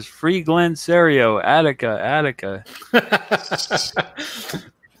 $5 says, free Glenn Serio, Attica.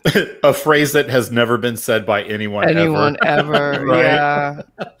 A phrase that has never been said by anyone ever. Right? Yeah.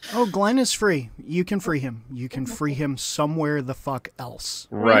 Oh, Glenn is free. You can free him. You can free him somewhere the fuck else.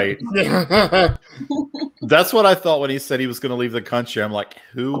 Right. That's what I thought when he said he was going to leave the country. I'm like,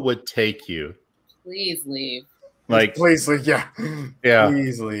 who would take you? Please leave. Like, please leave. Yeah. Yeah.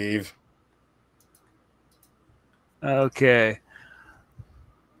 Please leave. Okay.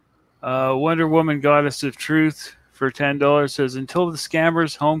 Wonder Woman Goddess of Truth for $10 says, until the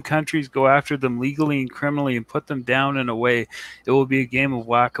scammers' home countries go after them legally and criminally and put them down in a way, it will be a game of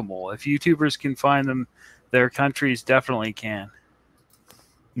whack-a-mole. If YouTubers can find them, their countries definitely can.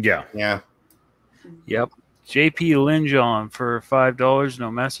 Yeah. Yeah. Yep. JP Linjon for $5. No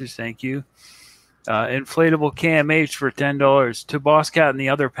message. Thank you. Inflatable KMH for $10. To Boss Cat and the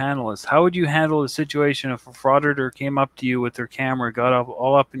other panelists, how would you handle the situation if a frauditor came up to you with their camera, got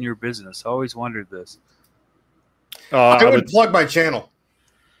all up in your business? Always wondered this. I would plug my channel.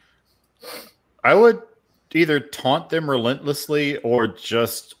 I would either taunt them relentlessly or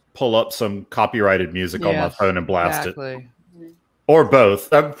just pull up some copyrighted music on my phone and blast it. Or both.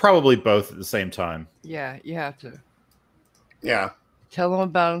 Probably both at the same time. Yeah, you have to. Yeah. Tell him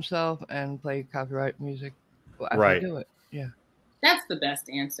about himself and play copyright music. Right. Do it. Yeah. That's the best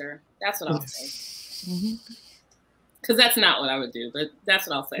answer. That's what I'll say. Because that's not what I would do, but that's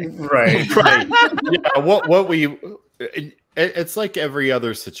what I'll say. Right. Right. Yeah. What we. It's like every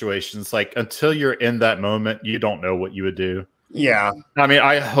other situation. It's like until you're in that moment, you don't know what you would do. Yeah. I mean,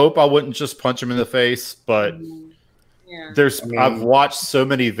 I hope I wouldn't just punch him in the face, but I've watched so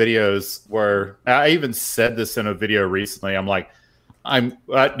many videos where I even said this in a video recently. I'm like,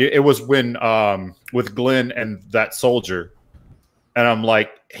 it was when with Glenn and that soldier, and I'm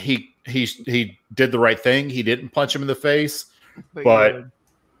like, he did the right thing. He didn't punch him in the face, but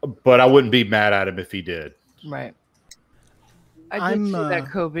I wouldn't be mad at him if he did. Right. I did see that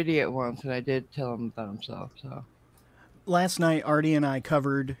COVID idiot once, and I did tell him about himself. So last night, Artie and I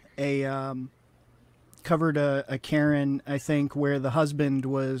covered a Karen, I think, where the husband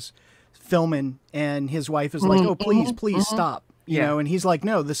was filming, and his wife is like, "Oh, please, please stop," you know, and he's like,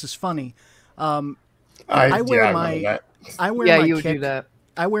 "No, this is funny." I wear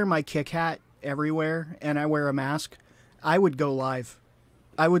my kick hat everywhere, and I wear a mask. I would go live.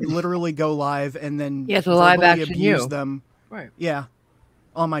 I would literally go live and then live action abuse you. them. Right. Yeah,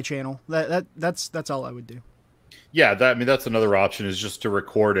 on my channel. That's all I would do. Yeah, that's another option is just to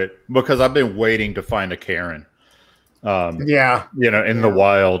record it, because I've been waiting to find a Karen. In the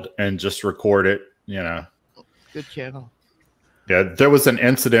wild and just record it. Good channel. Yeah, there was an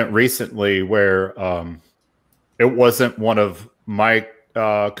incident recently where it wasn't one of my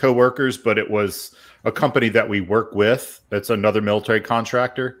coworkers, but it was a company that we work with. That's another military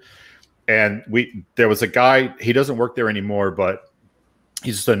contractor. And there was a guy, he doesn't work there anymore, but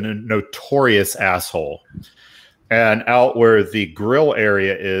he's just a notorious asshole. And out where the grill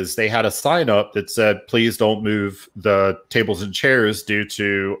area is, they had a sign up that said, please don't move the tables and chairs due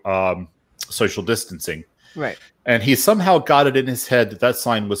to social distancing. Right. And he somehow got it in his head that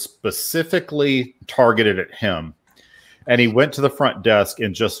sign was specifically targeted at him. And he went to the front desk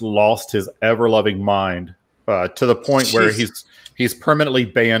and just lost his ever-loving mind to the point where he's permanently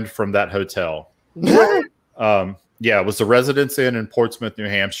banned from that hotel. What? It was a Residence Inn in Portsmouth, New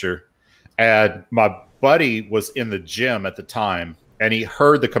Hampshire. And my buddy was in the gym at the time, and he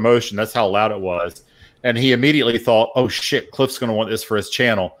heard the commotion. That's how loud it was. And he immediately thought, oh, shit, Cliff's going to want this for his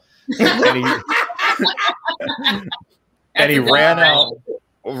channel. And he ran out.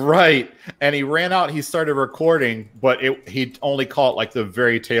 Right. And he ran out. He started recording, but he only caught like the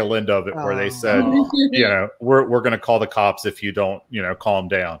very tail end of it where they said, we're going to call the cops if you don't, calm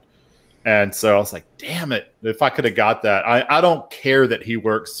down. And so I was like, damn it. If I could have got that, I don't care that he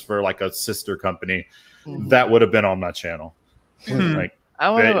works for like a sister company. That would have been on my channel. Like, I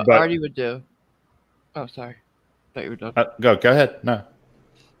wonder what Artie would do. Oh, sorry. Thought you were done. Go ahead. No.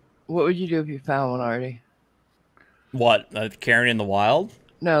 What would you do if you found one, Artie? What? Karen in the wild?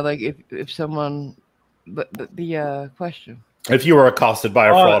 No, like if someone, the question. If you were accosted by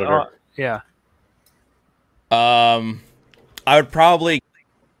a frauditor. Yeah. I'd probably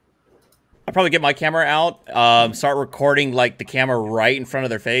get my camera out, start recording like the camera right in front of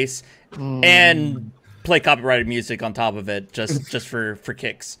their face, and play copyrighted music on top of it, just for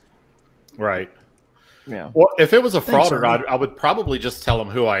kicks. Right. Yeah. Well, if it was a Thanks, frauder, Ernie. I would probably just tell them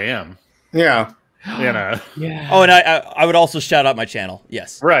who I am. Yeah. You know. Yeah. Oh, and I would also shout out my channel.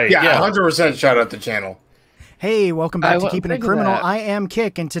 Yes. Right. Yeah, Yeah. 100% shout out the channel. Hey, welcome back to wasn't Keeping It thinking Criminal. that. I am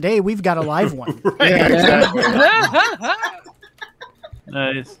Kick, and today we've got a live one. Yeah, exactly.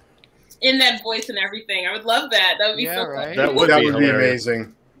 Nice. In that voice and everything. I would love that. That would be Yeah, so right. cool. That would That be would be hilarious.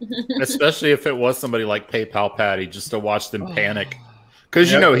 amazing. Especially if it was somebody like PayPal Patty, just to watch them panic.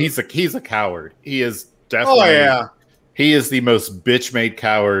 Because you know he's a coward. He is definitely. Oh, yeah. He is the most bitch-made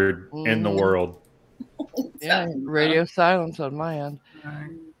coward in the world. Yeah, radio silence on my end.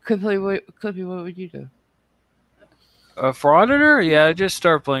 Clippy, what would you do? For auditor, yeah, just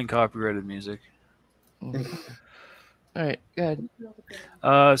start playing copyrighted music. All right, good.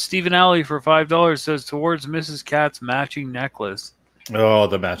 Stephen Alley for $5 says towards Mrs. Cat's matching necklace. Oh,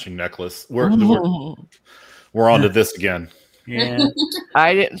 the matching necklace. We're on to this again. Yeah.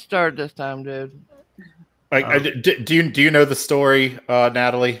 I didn't start this time, dude. Do you know the story,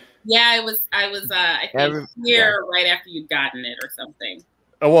 Natalie? Yeah, I was I think here right after you'd gotten it or something.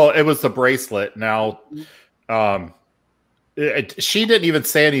 Oh, well, it was the bracelet. Now, she didn't even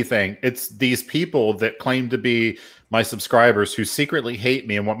say anything. It's these people that claim to be my subscribers who secretly hate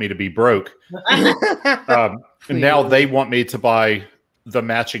me and want me to be broke. And now they want me to buy the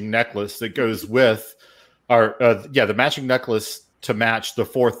matching necklace that goes with, the matching necklace to match the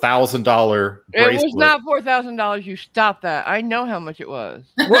 $4,000 bracelet. It was not $4,000. You stop that. I know how much it was.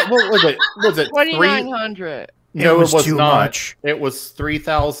 What was it? Was it $2,900? No, was it was too not. much. It was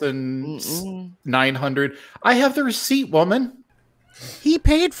 3,900. I have the receipt, woman. He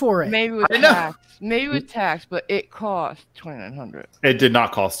paid for it. Maybe with I know. tax. Maybe with tax, but it cost $2,900. It did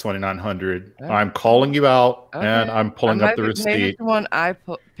not cost 2,900. Okay. I'm calling you out, Okay. and I'm pulling up the Maybe receipt. the one I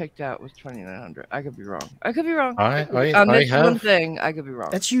picked out was $2,900. I could be wrong. On I this one have. thing, I could be wrong.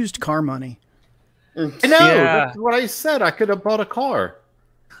 That's used car money. I know. Yeah. That's what I said. I could have bought a car.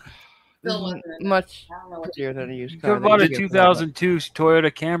 This Still is wasn't enough. much I don't know what prettier than a used You car. could have bought a You get 2002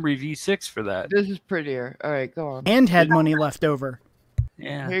 Toyota Camry V6 for that. This is prettier. All right, go on. And had money left over.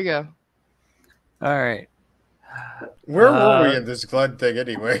 Yeah. Here you go. All right. Where were we in this Glad thing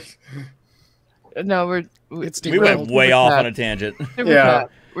anyway? No, It's We went way off on a tangent. Super Yeah.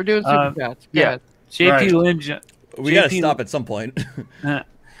 chats. We're doing super chats. Go yeah. ahead. JP Right. Linja. We gotta stop at some point.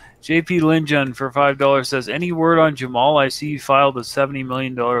 JP Linjun for $5 says, any word on Jamal? I see you filed a $70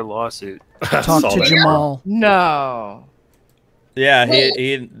 million lawsuit. I Talk saw to that. Jamal. No. Yeah,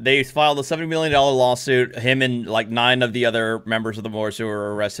 they filed a $70 million lawsuit, him and like 9 of the other members of the Moors who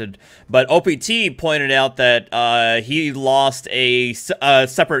were arrested. But OPT pointed out that he lost a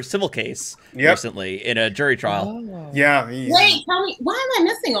separate civil case recently in a jury trial. Oh. Yeah. Wait, tell me, why am I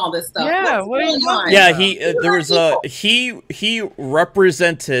missing all this stuff? Yeah, What's what are you going on? Yeah, there was he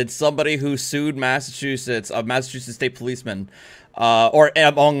represented somebody who sued Massachusetts, a Massachusetts state policeman, or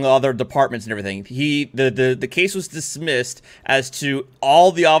among other departments and everything. The case was dismissed as to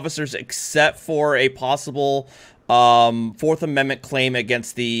all the officers except for a possible Fourth Amendment claim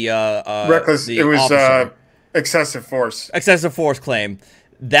against the Reckless. the It was officer. excessive force. Excessive force claim.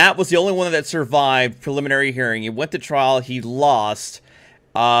 That was the only one that survived preliminary hearing. He went to trial. He lost.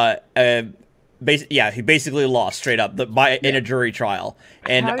 He basically lost straight up in a jury trial.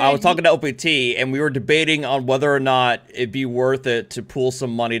 And I was talking to OPT, and we were debating on whether or not it'd be worth it to pool some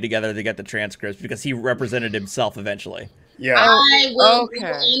money together to get the transcripts because he represented himself eventually. Yeah. I will Okay. go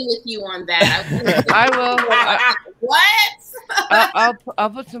in with you on that. I will. What? I'll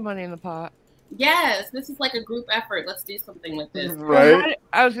put some money in the pot. Yes, this is like a group effort. Let's do something with this. Right.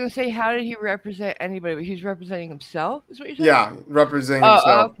 I was gonna say, how did he represent anybody? But he's representing himself. Is what you're saying? Yeah. Representing Oh,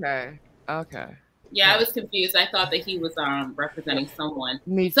 himself. okay. Okay. Yeah, I was confused. I thought that he was representing someone.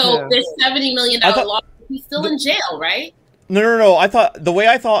 Me So too. this $70 million I thought- lawsuit, he's still in jail, right? No. I thought the way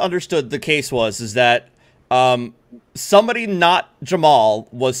I understood the case is that somebody not Jamal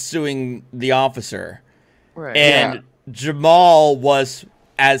was suing the officer, Right. and Jamal was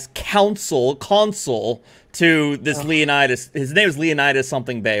as consul to this Leonidas. His name is Leonidas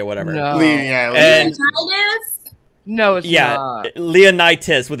something Bay or whatever. No. And Leonidas? No, it's not.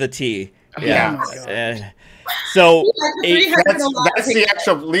 Leonidas with a T. Yeah. Oh my God. So That's the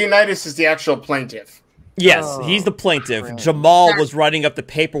actual Leonidas is the actual plaintiff. yes, Oh, he's the plaintiff. crap. Jamal was writing up the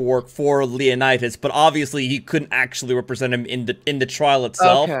paperwork for Leonidas, but obviously he couldn't actually represent him in the trial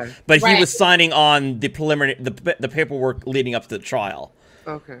itself. Okay. But he Right. was signing on the preliminary the paperwork leading up to the trial.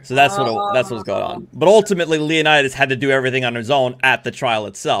 Okay. So that's what's going on. But ultimately, Leonidas had to do everything on his own at the trial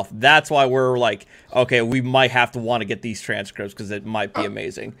itself. That's why we're like, okay, we might have to want to get these transcripts because it might be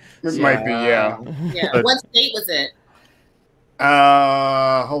amazing. It might be, yeah. Yeah. What state was it?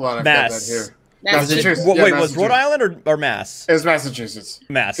 Hold on, I've got that Mass. here. Massachusetts. Wait, was Rhode Island or Mass? It was Massachusetts.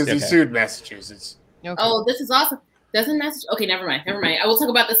 Mass. Because Okay. he sued Massachusetts. Okay. Oh, this is awesome. Doesn't Massachusetts? Okay, never mind. I will talk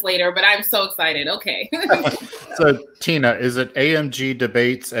about this later, but I'm so excited. Okay. So, Tina, is it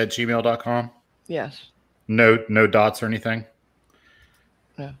amgdebates@gmail.com? Yes. No dots or anything?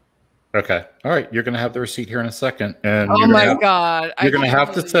 No. Okay. All right. You're going to have the receipt here in a second. And Oh my God. You're going to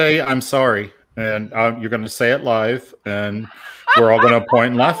have to say, I'm sorry. And you're going to say it live. And we're all going to point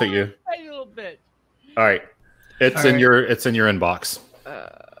and laugh at you. A little bit. All right. It's in your inbox.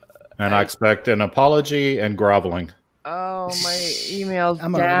 And I expect an apology and groveling. Oh, my email's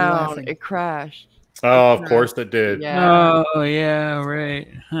I'm already down. laughing. It crashed. Oh, of course it did. Yeah. Oh, yeah, right.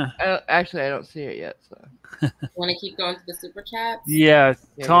 Huh. Actually, I don't see it yet. So. Want to keep going to the super chats? Yeah,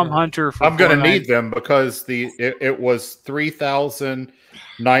 Yeah, Tom yeah. Hunter. For I'm going to $4.99. need them because it was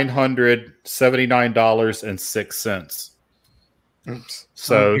 $3,979.06. Oops.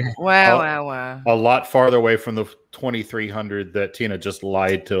 So Wow. a lot farther away from the 2,300 that Tina just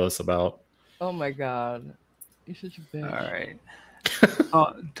lied to us about. Oh my God. You're such a bitch. All right.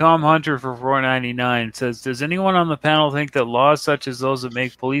 Tom Hunter for $4.99 says, does anyone on the panel think that laws such as those that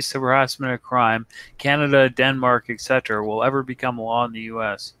make police harassment a crime, Canada, Denmark, etc., will ever become law in the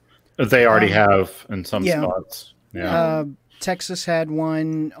U.S.? They already have in some yeah. spots. Yeah. Texas had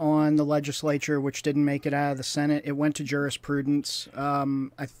one on the legislature, which didn't make it out of the Senate. It went to jurisprudence.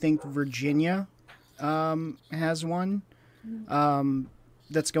 I think Virginia has one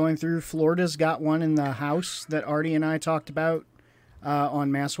that's going through. Florida's got one in the House that Artie and I talked about on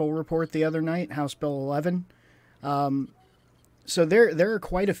Masshole Report the other night, House Bill 11. So there are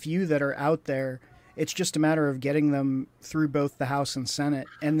quite a few that are out there. It's just a matter of getting them through both the House and Senate,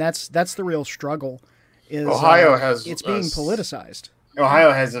 and that's the real struggle. Is Ohio has it's being politicized.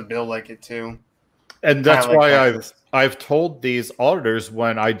 Ohio has a bill like it too, and that's like why Texas. I've told these auditors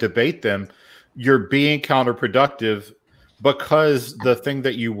when I debate them, you're being counterproductive because the thing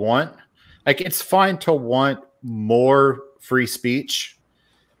that you want, like, it's fine to want more free speech,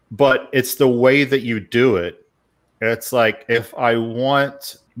 but it's the way that you do it. It's like, if I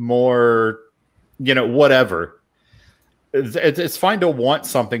want more, whatever, it's fine to want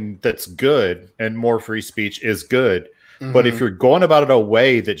something that's good, and more free speech is good. Mm-hmm. But if you're going about it a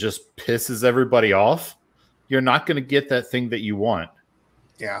way that just pisses everybody off, you're not going to get that thing that you want.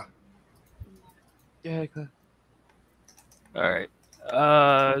 Yeah. Yeah. Good. All right.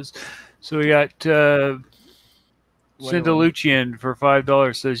 So we got Cindelucian for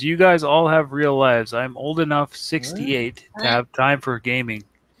 $5 says, you guys all have real lives. I'm old enough, 68, to have time for gaming.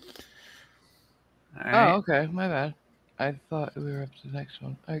 All right. Oh, okay. My bad. I thought we were up to the next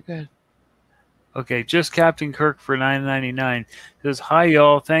one. All right, good. Okay, just Captain Kirk for $9.99 says, hi,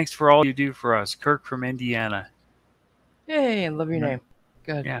 y'all. Thanks for all you do for us. Kirk from Indiana. Yay, love your name.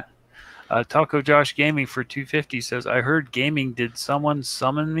 Good. Yeah. Taco Josh Gaming for $2.50 says, I heard gaming. Did someone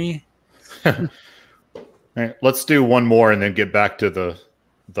summon me? Right, let's do one more and then get back to the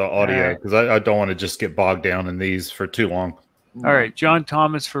audio, because I don't want to just get bogged down in these for too long. All right, John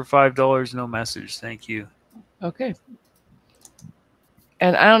Thomas for $5. No message. Thank you. Okay.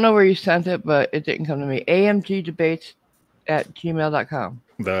 And I don't know where you sent it, but it didn't come to me. amgdebates@gmail.com.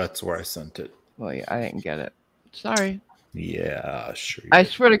 That's where I sent it. Well, yeah, I didn't get it. Sorry. Yeah, sure. I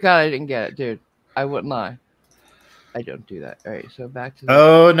swear to God, I didn't get it, dude. I wouldn't lie. I don't do that. All right, so back to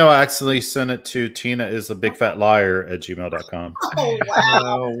Oh, no, I actually sent it to Tina is a big fat liar @gmail.com. Oh, wow.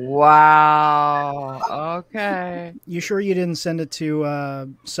 Oh, wow. Okay. You sure you didn't send it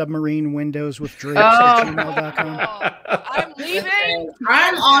to submarine windows with drapes @gmail.com? I'm leaving.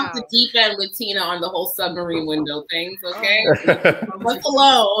 I'm off the deep end with Tina on the whole submarine window things, okay? Left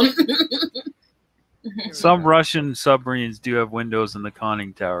alone. Some Russian submarines do have windows in the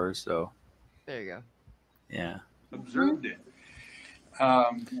conning towers, so. There you go. Yeah. Observed it.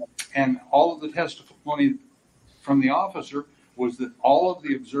 And all of the testimony from the officer was that all of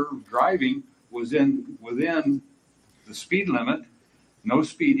the observed driving was within the speed limit, no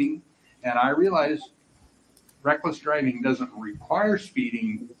speeding. And I realized reckless driving doesn't require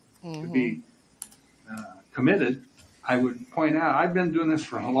speeding to be committed. I would point out, I've been doing this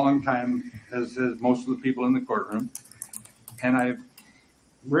for a long time, as most of the people in the courtroom, and I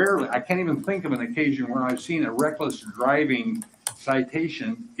can't even think of an occasion where I've seen a reckless driving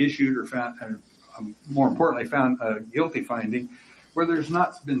citation issued or found, more importantly, found a guilty finding, where there's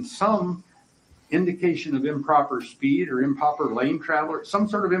not been some indication of improper speed or improper lane travel or some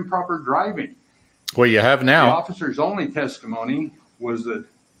sort of improper driving. Well, you have The now. officer's only testimony was that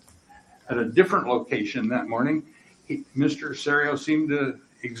at a different location that morning, Mr. Serio seemed to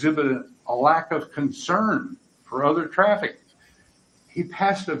exhibit a lack of concern for other traffic. He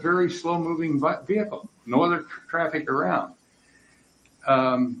passed a very slow-moving vehicle, no other traffic around.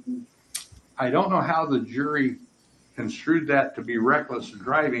 I don't know how the jury construed that to be reckless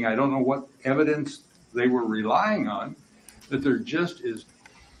driving. I don't know what evidence they were relying on, that there just is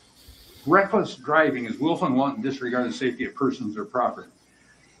reckless driving is willful and wanton disregard of the safety of persons or property.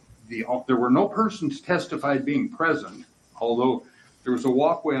 There were no persons testified being present, although there was a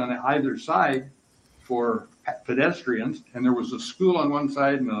walkway on either side for pedestrians, and there was a school on one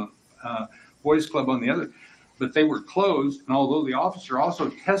side and a boys club on the other, but they were closed. And although the officer also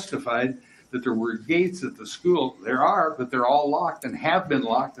testified that there were gates at the school, there are, but they're all locked and have been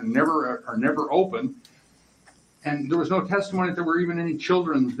locked and are never open. And there was no testimony that there were even any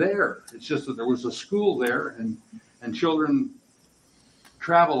children there. It's just that there was a school there and children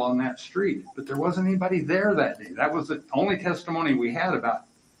travel on that street, but there wasn't anybody there that day. That was the only testimony we had about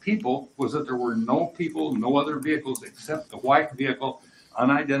people, was that there were no people, no other vehicles except the white vehicle,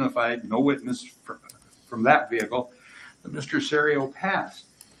 unidentified, no witness from that vehicle that Mr. Serio passed.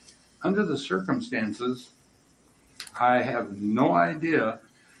 Under the circumstances, I have no idea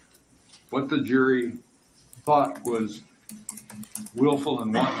what the jury thought was willful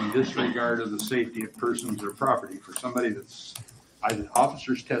and wanton disregard of the safety of persons or property for somebody that's by the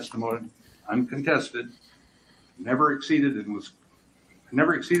officer's testimony, uncontested, never exceeded the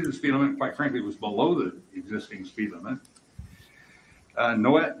speed limit. Quite frankly, was below the existing speed limit.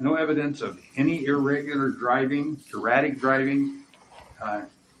 No evidence of any irregular driving, erratic driving,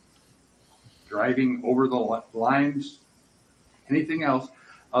 driving over the lines, anything else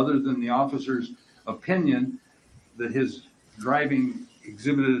other than the officer's opinion that his driving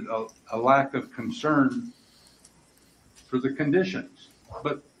exhibited a lack of concern for the conditions.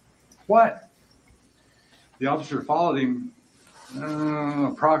 But what? The officer followed him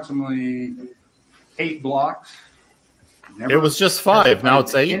approximately 8 blocks. It was just 5. Now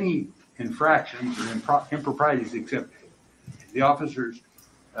it's 8. Any infractions or improprieties except the officer's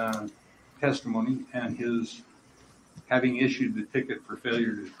testimony and his having issued the ticket for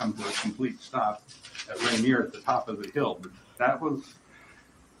failure to come to a complete stop at Rainier at the top of the hill. But that was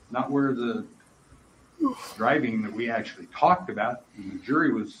not where the driving that we actually talked about and the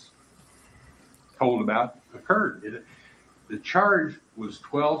jury was told about occurred. The charge was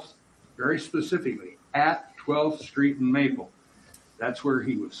 12th, very specifically, at 12th Street and Maple. That's where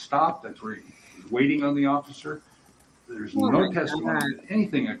he was stopped. That's where he was waiting on the officer. There's no testimony that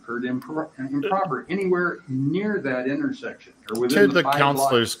anything occurred improper anywhere near that intersection or within to the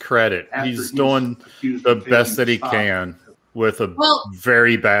counselor's credit, he's doing the best that he can with a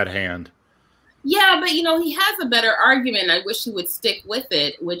very bad hand. Yeah, but you know, he has a better argument. I wish he would stick with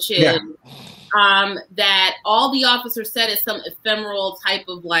it, which is that all the officer said is some ephemeral type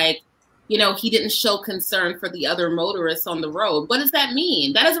of like, you know, he didn't show concern for the other motorists on the road. What does that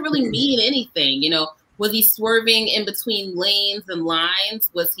mean? That doesn't really mean anything. You know, was he swerving in between lanes and lines?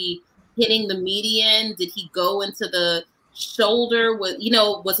 Was he hitting the median? Did he go into the shoulder? Was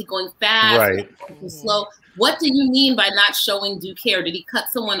he going fast? Right. Slow? What do you mean by not showing due care? Did he cut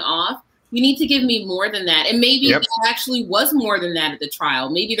someone off? You need to give me more than that. And maybe there actually was more than that at the trial.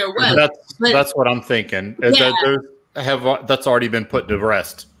 Maybe there was. That's what I'm thinking. Yeah. That's already been put to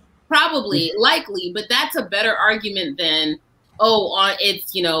rest. Probably, likely, but that's a better argument than,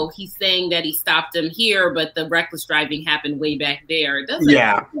 it's, you know, he's saying that he stopped him here, but the reckless driving happened way back there. It doesn't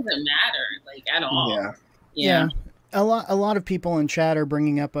matter, like, at all. Yeah. A lot of people in chat are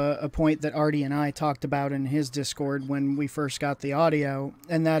bringing up a point that Artie and I talked about in his Discord when we first got the audio,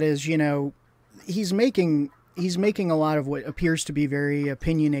 and that is, you know, he's making a lot of what appears to be very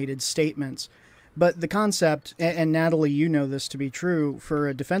opinionated statements. But the concept, and Natalie, you know this to be true, for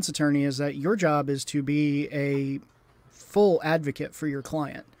a defense attorney is that your job is to be a full advocate for your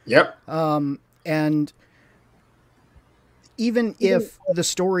client. Yep. And even if the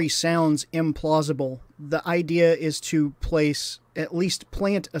story sounds implausible, the idea is to at least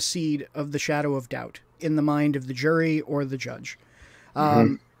plant a seed of the shadow of doubt in the mind of the jury or the judge.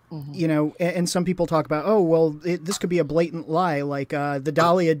 You know, and some people talk about, this could be a blatant lie, like the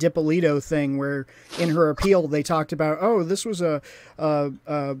Dahlia Dippolito thing, where in her appeal they talked about, this was the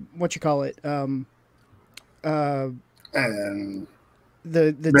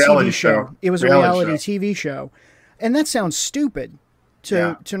TV show. It was a reality TV show. And that sounds stupid.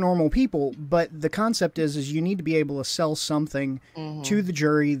 to normal people. But the concept is you need to be able to sell something to the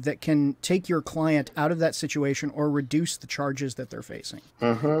jury that can take your client out of that situation or reduce the charges that they're facing.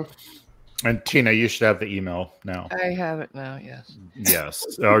 And Tina, you should have the email now. I have it now. Yes.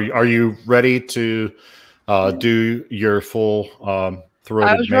 Yes. Are you ready to do your full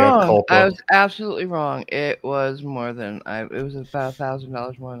I was wrong. I was absolutely wrong. It was more than it was about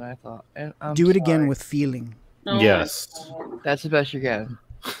 $1,000 more than I thought. And I'm do it sorry. again with feeling. Yes. That's the best you're getting.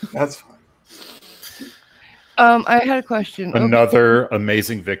 That's fine. I had a question. Another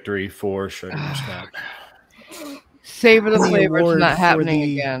amazing victory for Schrodinger's cat. Savor the flavor. It's not happening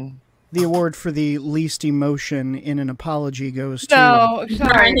again. The award for the least emotion in an apology goes to... No,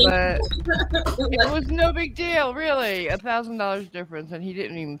 sorry, but it was no big deal, really. $1,000 difference, and he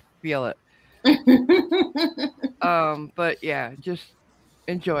didn't even feel it. But yeah, just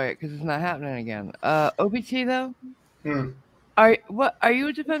enjoy it because it's not happening again. OPT though, are you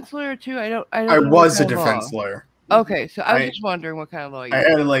a defense lawyer too? I was a defense lawyer. Okay, so I was just wondering what kind of law you. I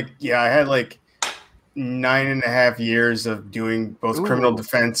had like 9.5 years of doing both criminal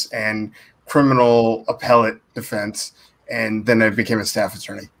defense and criminal appellate defense, and then I became a staff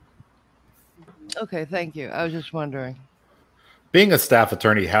attorney. Okay, thank you. I was just wondering. Being a staff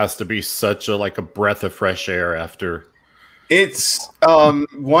attorney has to be such a breath of fresh air after. It's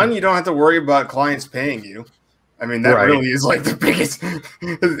one, you don't have to worry about clients paying you. I mean, that really is like the biggest.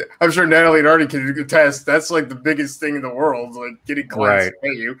 I'm sure Natalie and Artie can attest. That's like the biggest thing in the world, like getting clients to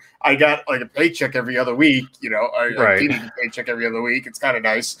pay you. I got like a paycheck every other week. I get a paycheck every other week. It's kind of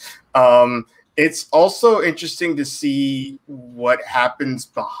nice. It's also interesting to see what happens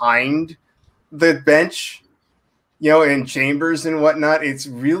behind the bench, in chambers and whatnot. It's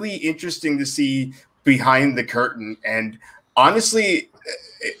really interesting to see behind the curtain. And honestly,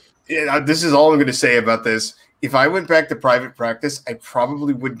 this is all I'm going to say about this. If I went back to private practice, I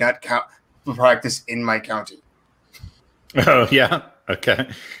probably would not practice in my county. Oh, yeah. Okay.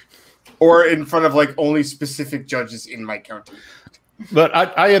 Or in front of only specific judges in my county. But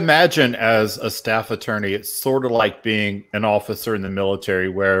I imagine as a staff attorney, it's sort of like being an officer in the military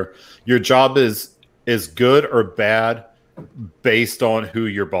where your job is good or bad based on who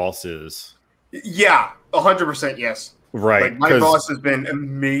your boss is. Yeah, 100% yes. Right. My boss has been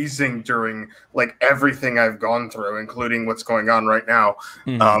amazing during everything I've gone through, including what's going on right now.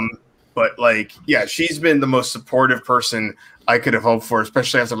 But she's been the most supportive person I could have hoped for,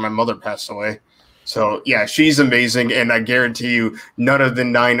 especially after my mother passed away. So yeah, she's amazing. And I guarantee you none of the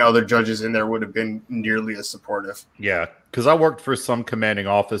 9 other judges in there would have been nearly as supportive. Yeah. Because I worked for some commanding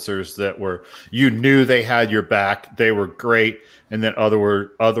officers that you knew they had your back. They were great. And then other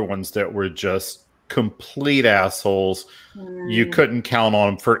ones that were just complete assholes. You couldn't count on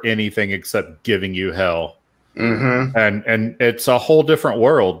them for anything except giving you hell. And it's a whole different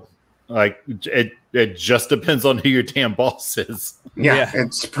world. It just depends on who your damn boss is. Yeah.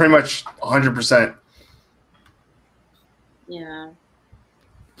 It's pretty much 100%. Yeah.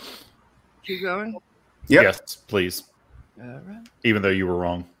 Keep going. Yep. Yes, please. All right. Even though you were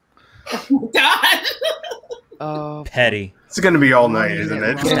wrong. God. Oh, petty. It's going to be all night, isn't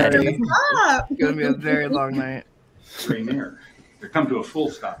it? It's going to be a very long night. Rainier. To come to a full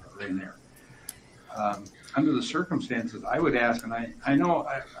stop at Rainier. Under the circumstances, I would ask, and I know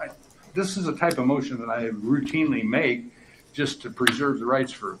this is a type of motion that I routinely make just to preserve the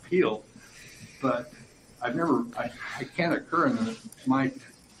rights for appeal, but I can't occur in my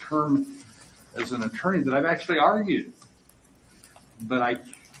term as an attorney that I've actually argued. But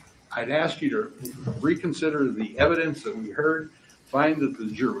I'd ask you to reconsider the evidence that we heard, find that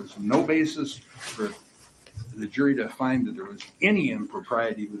there was no basis for the jury to find that there was any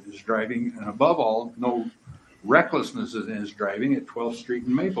impropriety with his driving, and above all, no recklessness in his driving at 12th Street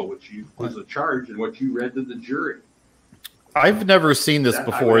and Maple, which was a charge and what you read to the jury. I've never seen this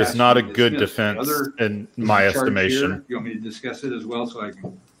before. It's not a good defense in my estimation. You want me to discuss it as well so I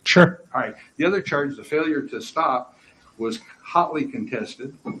can? Sure. All right. The other charge, the failure to stop, was hotly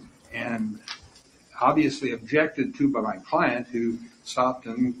contested and obviously objected to by my client, who stopped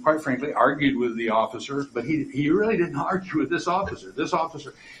and, quite frankly, argued with the officer. But he really didn't argue with this officer. This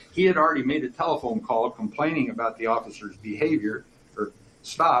officer, he had already made a telephone call complaining about the officer's behavior or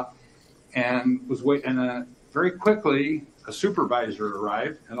stop, and was waiting. And very quickly, a supervisor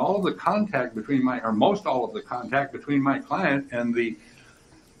arrived, and all of the contact between most all of the contact between my client and the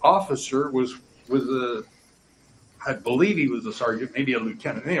officer was with I believe he was a sergeant, maybe a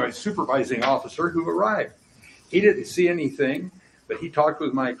lieutenant, anyway, supervising officer who arrived. He didn't see anything, but he talked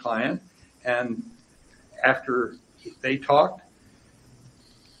with my client, and after they talked,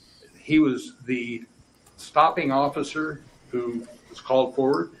 he was the stopping officer who was called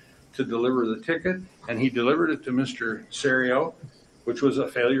forward to deliver the ticket, and he delivered it to Mr. Serio, which was a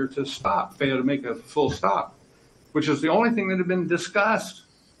failure to make a full stop, which is the only thing that had been discussed,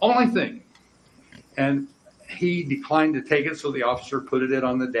 only thing. And he declined to take it, so the officer put it in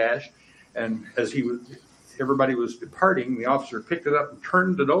on the dash, and as everybody was departing, the officer picked it up and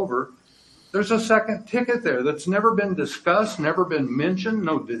turned it over. There's a second ticket there that's never been discussed, never been mentioned,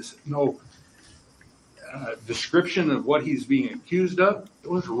 no description of what he's being accused of. It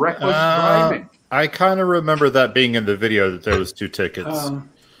was reckless driving. I kind of remember that being in the video that there was 2 tickets.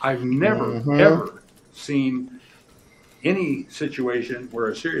 I've never, ever seen any situation where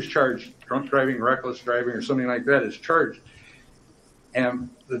a serious charge, drunk driving, reckless driving, or something like that is charged, and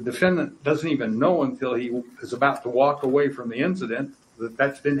the defendant doesn't even know until he is about to walk away from the incident that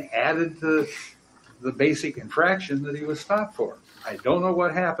that's been added to the basic infraction that he was stopped for. I don't know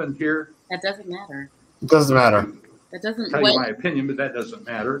what happened here. That doesn't matter. It doesn't matter. That doesn't tell you my opinion, but that doesn't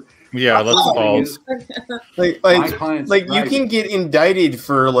matter. Yeah, let's pause. Like you can get indicted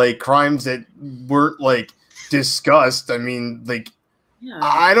for like crimes that weren't like discussed. I mean, like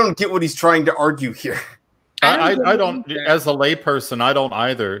I don't get what he's trying to argue here. I don't, as a layperson, I don't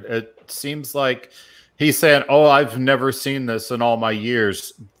either. It seems like he's saying, "Oh, I've never seen this in all my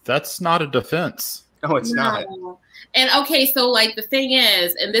years." That's not a defense. No, it's not. And okay, so like the thing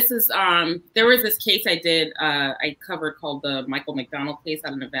is, and this is there was this case I covered called the Michael McDonald case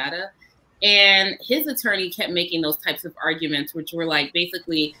out of Nevada, and his attorney kept making those types of arguments, which were like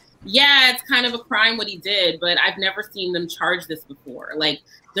basically, yeah, it's kind of a crime what he did, but I've never seen them charge this before. Like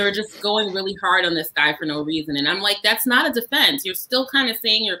they're just going really hard on this guy for no reason, and I'm like, that's not a defense. You're still kind of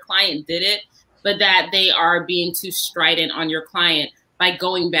saying your client did it, but that they are being too strident on your client by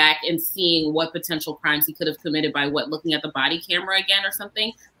going back and seeing what potential crimes he could have committed by looking at the body camera again or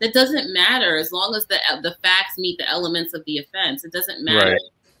something. That doesn't matter as long as the facts meet the elements of the offense. It doesn't matter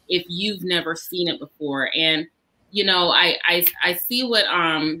if you've never seen it before. And, you know, I see what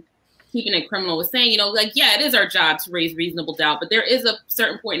Keeping It Criminal was saying, you know, like, yeah, it is our job to raise reasonable doubt, but there is a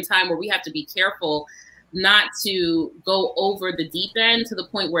certain point in time where we have to be careful not to go over the deep end to the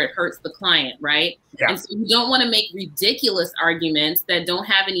point where it hurts the client, right? Yeah. And so you don't want to make ridiculous arguments that don't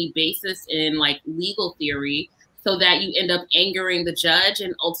have any basis in like legal theory so that you end up angering the judge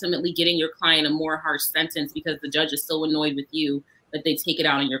and ultimately getting your client a more harsh sentence because the judge is so annoyed with you that they take it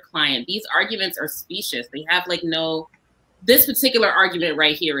out on your client. These arguments are specious. They have like this particular argument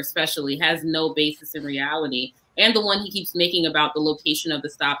right here especially has no basis in reality. And the one he keeps making about the location of the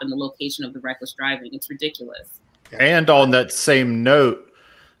stop and the location of the reckless driving. It's ridiculous. And on that same note,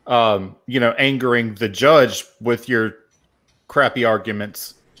 you know, angering the judge with your crappy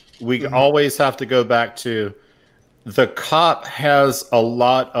arguments, we always have to go back to the cop has a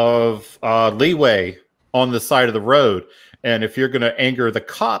lot of leeway on the side of the road. And if you're going to anger the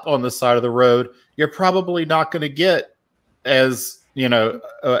cop on the side of the road, you're probably not going to get as, you know,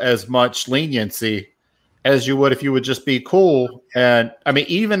 as much leniency as you would if you would just be cool. And I mean,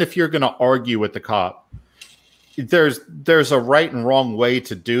 even if you're going to argue with the cop, there's a right and wrong way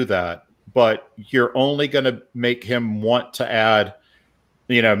to do that, but you're only going to make him want to add,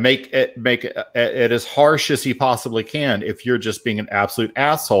 you know, make it as harsh as he possibly can if you're just being an absolute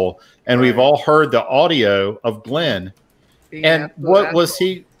asshole. And we've all heard the audio of Glenn. And what was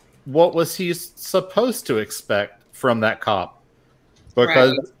he supposed to expect from that cop?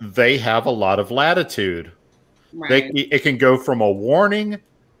 Because they have a lot of latitude. It can go from a warning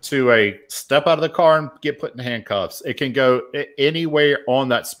to a step out of the car and get put in handcuffs. It can go anywhere on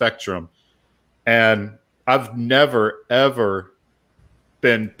that spectrum. And I've never, ever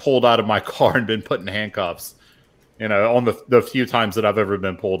been pulled out of my car and been put in handcuffs, you know, on the few times that I've ever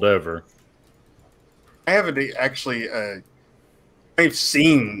been pulled over. I haven't actually, I've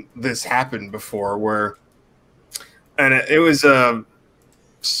seen this happen before and it was a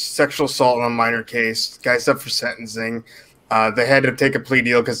sexual assault on a minor case. Guy's up for sentencing. They had to take a plea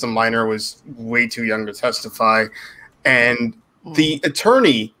deal because the minor was way too young to testify. And the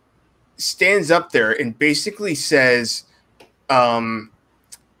attorney stands up there and basically says,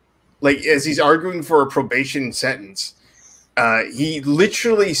 like, as he's arguing for a probation sentence, he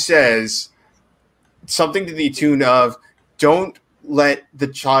literally says something to the tune of, don't let the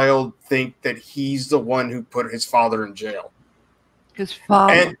child think that he's the one who put his father in jail. His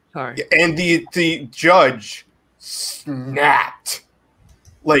father. And the judge snapped.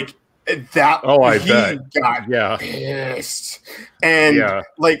 Like that. Oh, I he bet. got pissed. And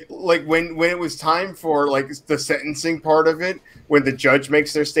like when it was time for like the sentencing part of it, when the judge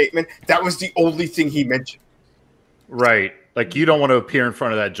makes their statement, that was the only thing he mentioned. Right. Like you don't want to appear in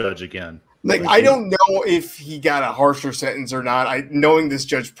front of that judge again. Like, I don't know if he got a harsher sentence or not. Knowing this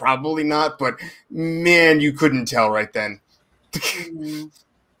judge, probably not. But man, you couldn't tell right then. It's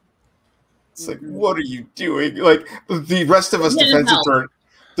like, what are you doing? Like the rest of us defense attorneys,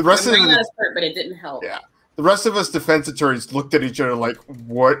 the rest of us, but it didn't help. Yeah, the rest of us defense attorneys looked at each other like,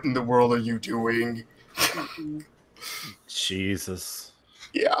 "What in the world are you doing?" Jesus.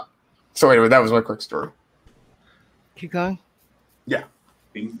 Yeah. So anyway, that was my quick story. Keep going. Yeah.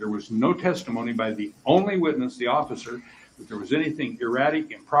 There was no testimony by the only witness, the officer, that there was anything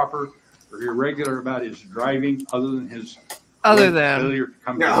erratic, improper, or irregular about his driving, other than his failure to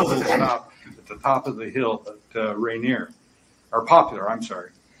come to a full stop at the top of the hill at Rainier, or Popular. I'm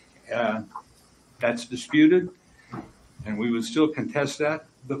sorry. That's disputed, and we would still contest that.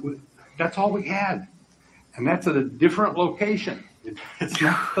 But that's all we had, and that's at a different location. It's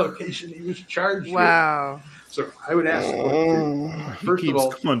not the location he was charged with. Wow. So I would ask, first of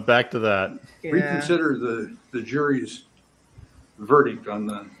all, coming back to that, reconsider the jury's verdict on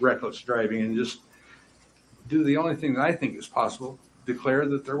the reckless driving and just do the only thing that I think is possible: declare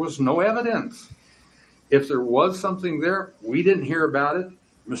that there was no evidence. If there was something there, we didn't hear about it.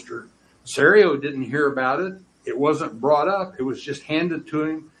 Mr. Serio didn't hear about it. It wasn't brought up. It was just handed to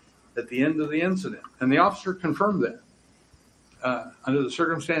him at the end of the incident, and the officer confirmed that. Under the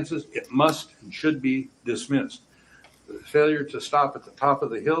circumstances, it must and should be dismissed. The failure to stop at the top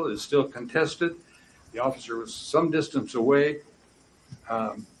of the hill is still contested. The officer was some distance away.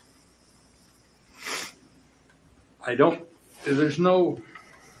 There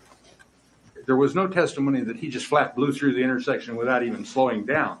was no testimony that he just flat blew through the intersection without even slowing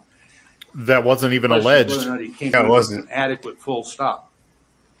down. That wasn't even alleged. Whether or not he came to an adequate full stop.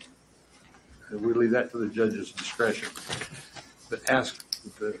 We leave that to the judge's discretion. But ask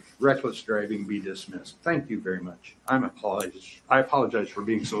that the reckless driving be dismissed. Thank you very much. I apologize for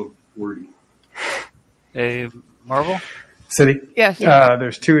being so wordy. Hey, Marvel? City? Yes.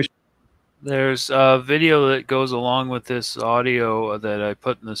 There's two issues. There's a video that goes along with this audio that I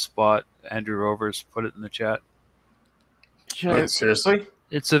put in the spot. Andrew Rovers put it in the chat. Seriously?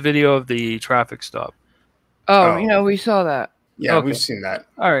 It's a video of the traffic stop. Oh, we saw that. Yeah, we've seen that.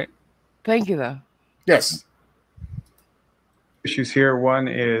 All right. Thank you, though. Yes. Issues here. One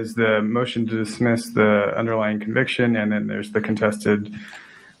is the motion to dismiss the underlying conviction, and then there's the contested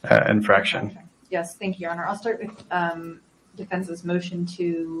infraction. Yes, thank you, Your Honor. I'll start with defense's motion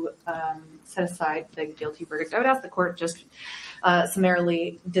to set aside the guilty verdict. I would ask the court just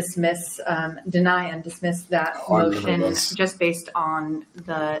summarily deny and dismiss that motion just based on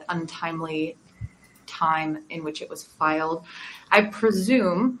the untimely time in which it was filed. I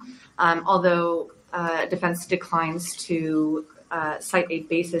presume, although defense declines to cite a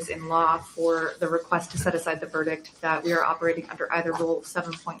basis in law for the request to set aside the verdict, that we are operating under either Rule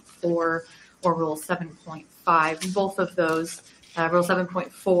 7.4 or Rule 7.5. Both of those, Rule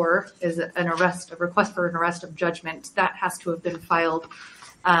 7.4 is a request for an arrest of judgment. That has to have been filed,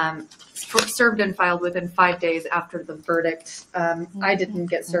 served and filed within 5 days after the verdict. I didn't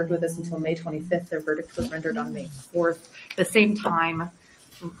get served with this until May 25th. Their verdict was rendered on May 4th. The same time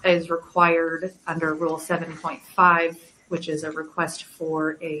is required under Rule 7.5, which is a request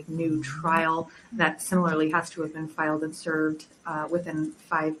for a new trial that similarly has to have been filed and served within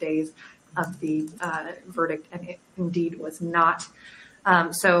 5 days of the verdict, and it indeed was not.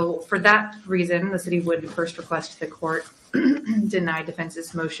 So for that reason, the city would first request the court deny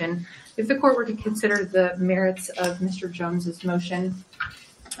defense's motion. If the court were to consider the merits of Mr. Jones's motion,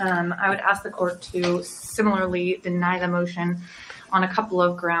 I would ask the court to similarly deny the motion on a couple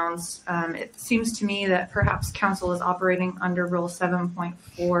of grounds. It seems to me that perhaps counsel is operating under Rule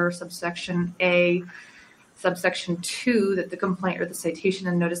 7.4, subsection A, subsection 2, that the complaint or the citation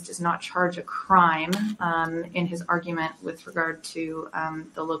and notice does not charge a crime in his argument with regard to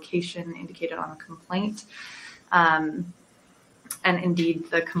the location indicated on the complaint. And indeed,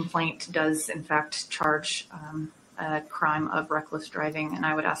 the complaint does in fact charge a crime of reckless driving, and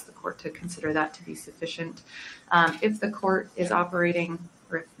I would ask the court to consider that to be sufficient. If the court is operating,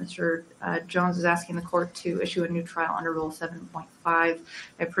 or if Mr. Jones is asking the court to issue a new trial under Rule 7.5,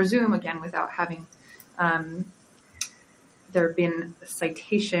 I presume, again, without having there been a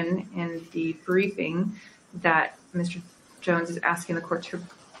citation in the briefing, that Mr. Jones is asking the court to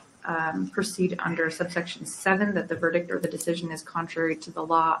proceed under subsection 7, that the verdict or the decision is contrary to the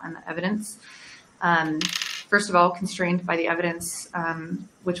law and the evidence. First of all, constrained by the evidence,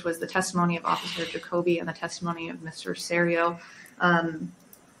 which was the testimony of Officer Jacoby and the testimony of Mr. Serio. I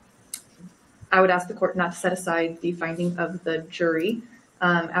would ask the court not to set aside the finding of the jury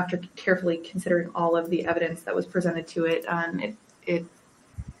after carefully considering all of the evidence that was presented to it.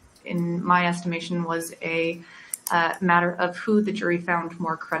 in my estimation, was a matter of who the jury found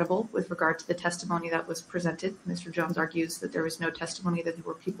more credible with regard to the testimony that was presented. Mr. Jones argues that there was no testimony that there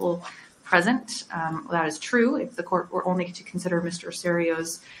were people present. That is true if the court were only to consider Mr.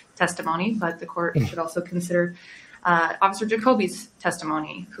 Serio's testimony, but the court should also consider Officer Jacoby's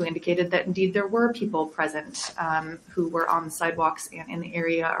testimony, who indicated that indeed there were people present who were on the sidewalks and in the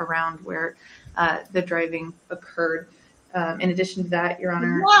area around where the driving occurred. In addition to that, Your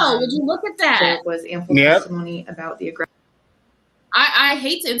Honor, wow, would you look at that? There was ample testimony about the aggressive. I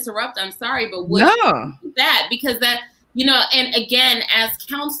hate to interrupt. I'm sorry, but would you look at that, because that, you know, and again, as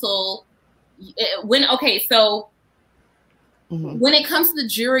counsel, when when it comes to the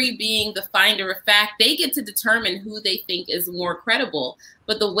jury being the finder of fact, they get to determine who they think is more credible.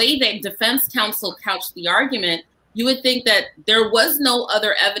 But the way that defense counsel couched the argument, you would think that there was no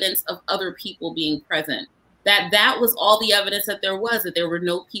other evidence of other people being present. That was all the evidence that there was, that there were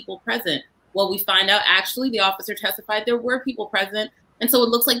no people present. Well, we find out actually the officer testified there were people present. And so it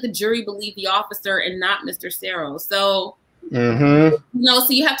looks like the jury believed the officer and not Mr. Serro. So, you know, so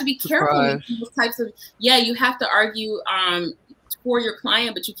you have to be careful with these types of, you have to argue for your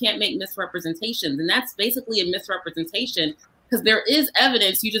client, but you can't make misrepresentations. And that's basically a misrepresentation, because there is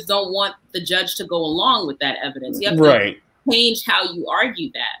evidence. You just don't want the judge to go along with that evidence. You have to change how you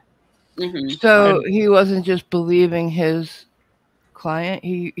argue that. So he wasn't just believing his client.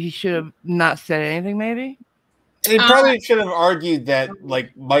 He should have not said anything, maybe? He probably should have argued that,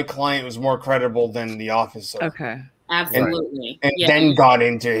 like, my client was more credible than the officer. Okay. Absolutely. And then got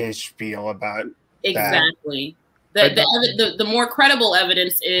into his spiel about exactly. The more credible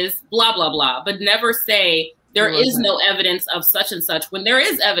evidence is blah, blah, blah, but never say there is no evidence of such and such. When there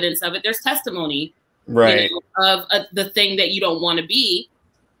is evidence of it, there's testimony of the thing that you don't want to be.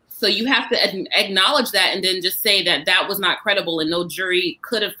 So you have to acknowledge that, and then just say that that was not credible, and no jury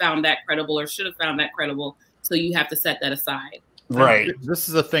could have found that credible or should have found that credible. So you have to set that aside. Right. This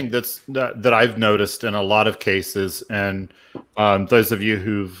is a thing that I've noticed in a lot of cases, and those of you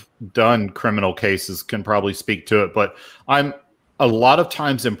who've done criminal cases can probably speak to it. But I'm a lot of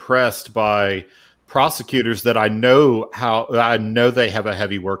times impressed by prosecutors that I know they have a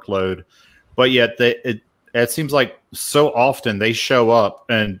heavy workload, but yet it seems like so often they show up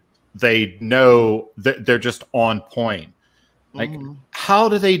and they know that they're just on point. Like, how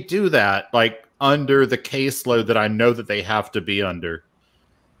do they do that? Like, under the caseload that I know that they have to be under?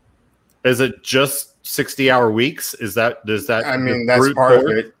 Is it just 60-hour weeks? Does that? I mean, that's part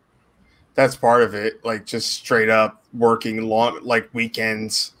of it. That's part of it. Like, just straight up working long, like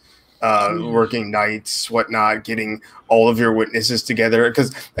weekends, working nights, whatnot, getting all of your witnesses together.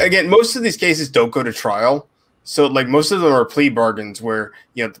 Because again, most of these cases don't go to trial. So, like, most of them are plea bargains where,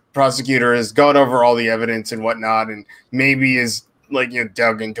 you know, the prosecutor has gone over all the evidence and whatnot, and maybe is, like, you know,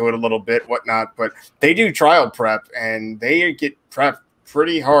 dug into it a little bit, whatnot. But they do trial prep, and they get prepped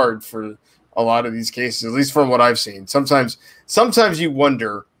pretty hard for a lot of these cases, at least from what I've seen. Sometimes you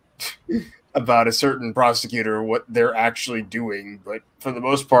wonder about a certain prosecutor, what they're actually doing. But for the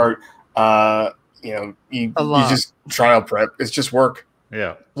most part, you know, you just trial prep. It's just work.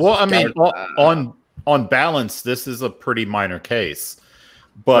 Yeah. Well, I mean, on balance, this is a pretty minor case,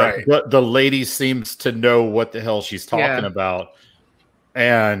 but the lady seems to know what the hell she's talking about,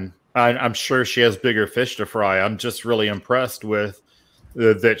 and I'm sure she has bigger fish to fry. I'm just really impressed with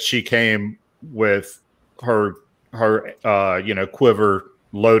that she came with her you know, quiver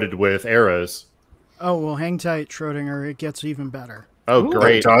loaded with arrows. Oh, well, hang tight, Schrodinger. It gets even better. Oh,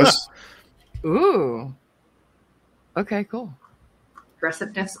 great. It does. Ooh. Okay, cool.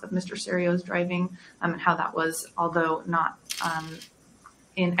 Aggressiveness of Mr. Serio's driving, and how that was, although not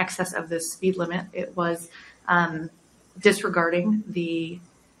in excess of the speed limit, it was disregarding the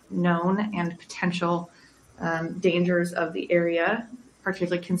known and potential dangers of the area,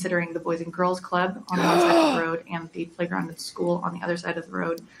 particularly considering the Boys and Girls Club on one side of the road and the playground at the school on the other side of the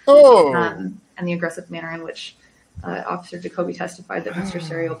road, and the aggressive manner in which Officer Jacoby testified that Mr.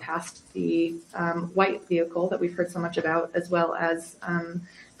 Serio passed the white vehicle that we've heard so much about, as well as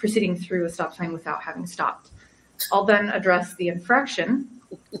proceeding through a stop sign without having stopped. I'll then address the infraction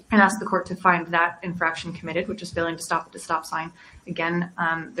and ask the court to find that infraction committed, which is failing to stop at the stop sign. Again,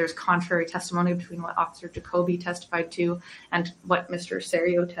 there's contrary testimony between what Officer Jacoby testified to and what Mr.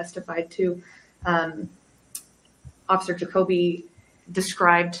 Serio testified to. Officer Jacoby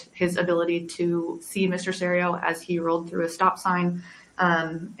described his ability to see Mr. Serio as he rolled through a stop sign,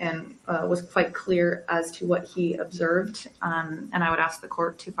 and was quite clear as to what he observed. And I would ask the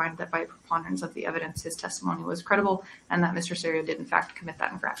court to find that by preponderance of the evidence, his testimony was credible and that Mr. Serio did in fact commit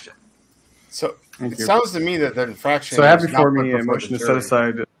that infraction. So it sounds to me that infraction. So I have before me a motion to set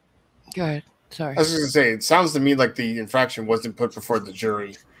aside. Go ahead. Sorry. I was just going to say, it sounds to me like the infraction wasn't put before the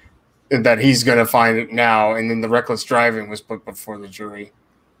jury, and that he's going to find it now, and then the reckless driving was put before the jury.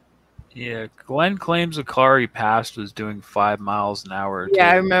 Yeah, Glenn claims the car he passed was doing 5 miles an hour. Yeah,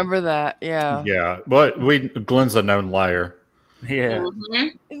 I remember that. Yeah. Yeah, but Glenn's a known liar. Yeah.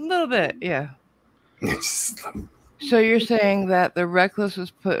 A little bit, yeah. So you're saying that the reckless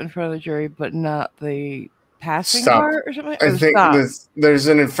was put in front of the jury, but not the passing part or something? I think there's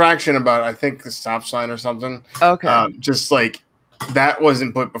an infraction about, I think, the stop sign or something. Okay. Just like that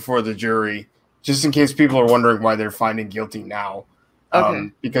wasn't put before the jury, just in case people are wondering why they're finding guilty now.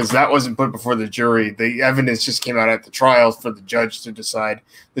 Okay. Because that wasn't put before the jury. The evidence just came out at the trial for the judge to decide.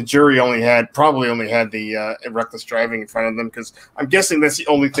 The jury probably only had the reckless driving in front of them, because I'm guessing that's the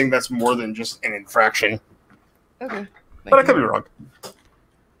only thing that's more than just an infraction. Okay. But I could be wrong.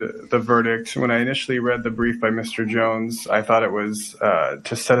 The verdict, when I initially read the brief by Mr. Jones, I thought it was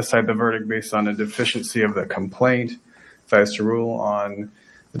to set aside the verdict based on a deficiency of the complaint, if I was to rule on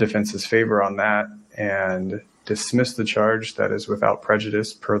the defense's favor on that, and dismiss the charge that is without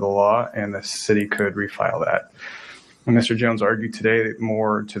prejudice per the law, and the city could refile that. And Mr. Jones argued today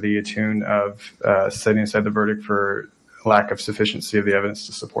more to the tune of setting aside the verdict for lack of sufficiency of the evidence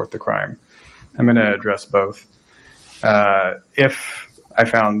to support the crime. I'm going to address both. If I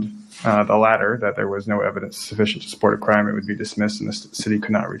found the latter, that there was no evidence sufficient to support a crime, it would be dismissed and the city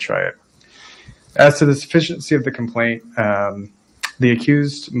could not retry it. As to the sufficiency of the complaint, the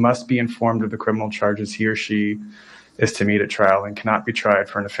accused must be informed of the criminal charges he or she is to meet at trial and cannot be tried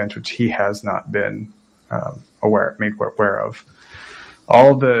for an offense which he has not been made aware of.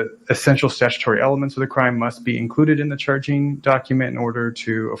 All the essential statutory elements of the crime must be included in the charging document in order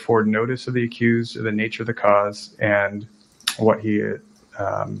to afford notice of the accused, of the nature of the cause, and what he is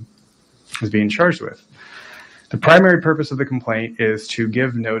being charged with. The primary purpose of the complaint is to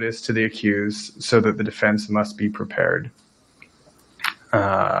give notice to the accused so that the defense must be prepared.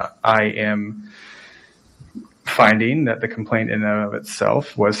 I am finding that the complaint in and of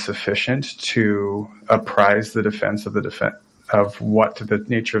itself was sufficient to apprise the defense of what the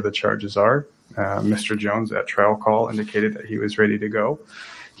nature of the charges are. Mr. Jones at trial call indicated that he was ready to go.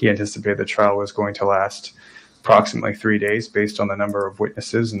 He anticipated the trial was going to last approximately 3 days based on the number of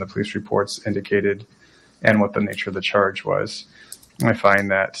witnesses and the police reports indicated and what the nature of the charge was. I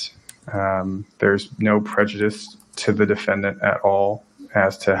find that there's no prejudice to the defendant at all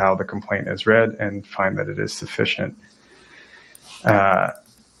as to how the complaint is read, and find that it is sufficient. As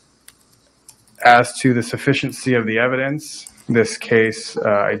to the sufficiency of the evidence, this case,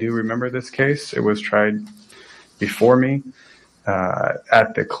 I do remember this case. It was tried before me.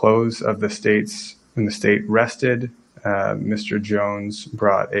 At the close of when the state rested, Mr. Jones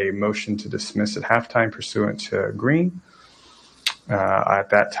brought a motion to dismiss at halftime pursuant to Green. At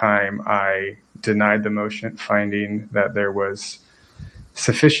that time, I denied the motion, finding that there was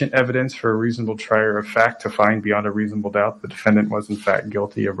sufficient evidence for a reasonable trier of fact to find beyond a reasonable doubt the defendant was in fact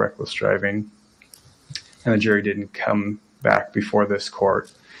guilty of reckless driving. And the jury didn't come back before this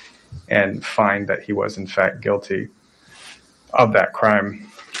court and find that he was in fact guilty of that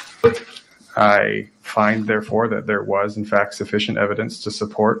crime. I find, therefore, that there was in fact sufficient evidence to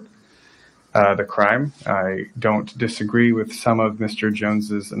support the crime. I don't disagree with some of Mr.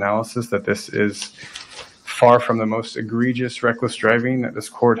 Jones's analysis that this is far from the most egregious reckless driving that this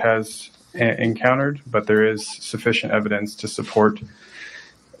court has encountered, but there is sufficient evidence to support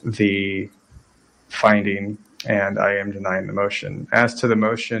the finding, and I am denying the motion. As to the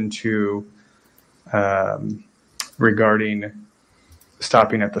motion regarding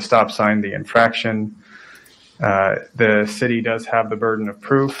stopping at the stop sign, the infraction, the city does have the burden of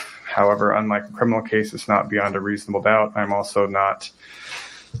proof. However, unlike a criminal case, it's not beyond a reasonable doubt. I'm also not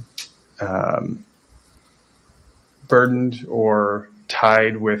burdened or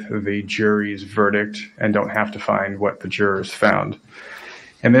tied with the jury's verdict and don't have to find what the jurors found.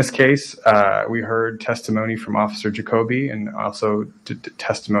 In this case, we heard testimony from Officer Jacoby and also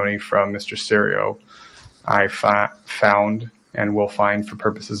testimony from Mr. Serio. I found and will find for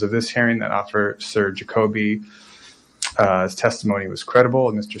purposes of this hearing that Officer Jacoby's testimony was credible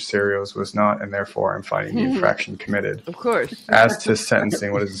and Mr. Serio's was not, and therefore I'm finding the infraction committed. Of course. As to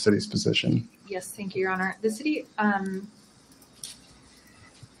sentencing, what is the city's position? Yes, thank you, Your Honor. The city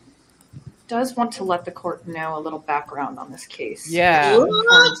does want to let the court know a little background on this case. Yeah. Which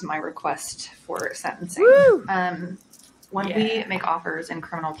informs my request for sentencing. When we make offers in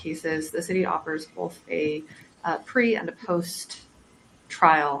criminal cases, the city offers both a pre and a post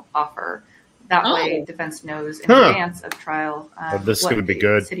trial offer. That way, defense knows in advance of trial this what would be the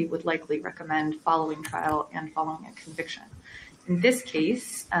good. city would likely recommend following trial and following a conviction. In this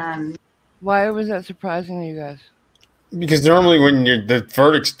case, why was that surprising to you guys? Because normally when the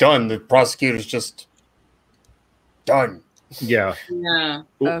verdict's done, the prosecutor's just done. Yeah. Yeah.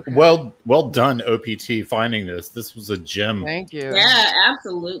 Okay. Well done, OPT, finding this. This was a gem. Thank you. Yeah,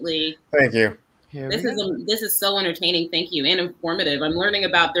 absolutely. Thank you. This is so entertaining. Thank you, and informative. I'm learning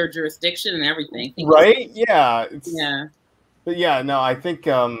about their jurisdiction and everything. Right? Yeah. Yeah. But yeah, no, I think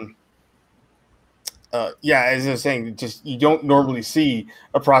yeah, as I was saying, just you don't normally see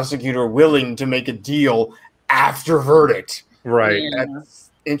a prosecutor willing to make a deal after verdict. Right. Yeah. That's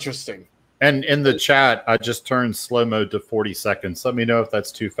interesting. And in the chat, I just turned slow mode to 40 seconds. Let me know if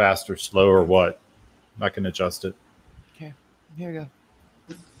that's too fast or slow or what. I can adjust it. Okay, here we go.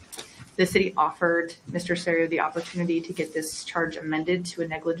 the city offered Mr. Serio the opportunity to get this charge amended to a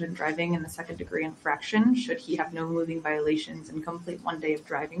negligent driving in the second degree infraction should he have no moving violations and complete 1 day of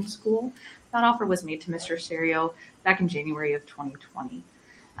driving school. That offer was made to Mr. Serio back in January of 2020.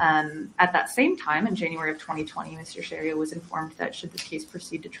 At that same time, in January of 2020, Mr. Serio was informed that should this case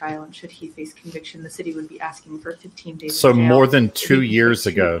proceed to trial and should he face conviction, the city would be asking for 15 days so of jail. more than 2 years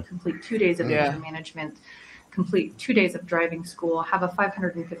ago. Complete 2 days of danger management, complete 2 days of driving school, have a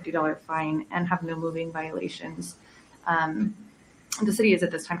 $550 fine, and have no moving violations. The city is at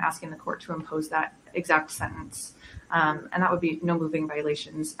this time asking the court to impose that exact sentence. And that would be no moving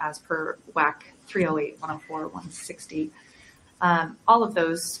violations as per WAC 308, 104, 160. All of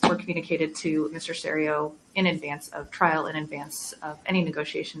those were communicated to Mr. Serio in advance of trial, in advance of any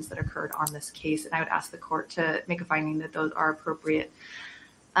negotiations that occurred on this case. And I would ask the court to make a finding that those are appropriate.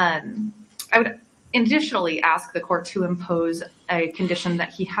 I would additionally ask the court to impose a condition that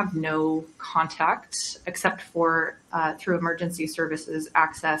he have no contact except for through emergency services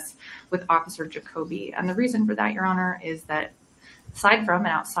access with Officer Jacoby. And the reason for that, Your Honor, is that aside from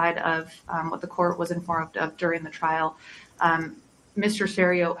and outside of what the court was informed of during the trial, Mr.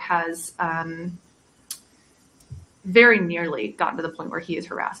 Serio has very nearly gotten to the point where he is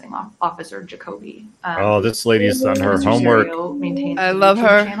harassing Officer Jacoby. This lady's done her homework. Serio maintains I a love YouTube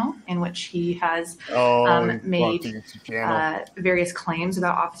her channel in which he has made various claims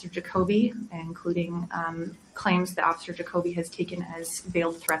about Officer Jacoby, including claims that Officer Jacoby has taken as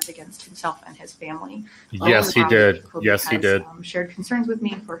veiled threats against himself and his family. Yes, he did. Yes, he did. Shared concerns with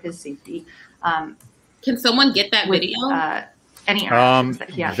me for his safety. Can someone get that video? Any interactions that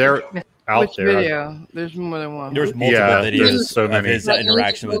he has with out Which there. video? There's more than one. There's multiple videos there's so of many. his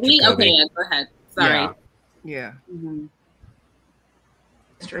interaction with Jacoby. Okay, yeah, go ahead. Sorry. Yeah.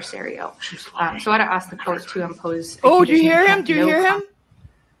 Mr. Serio. So I'd ask the court to impose. Oh, do you hear him? Do you hear him?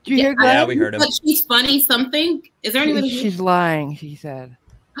 Do you hear Glenn? Yeah, we heard him. But she's funny something. Is there anybody? She's lying, she said.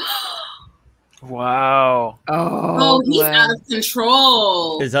 Wow. Oh, he's Glenn. out of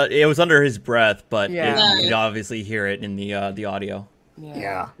control. It was under his breath, but Yeah. you could obviously hear it in the audio.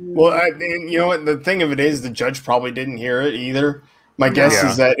 Yeah. Well, and you know what? The thing of it is, the judge probably didn't hear it either. My guess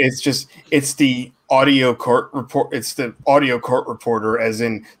is that it's the audio court report. It's the audio court reporter, as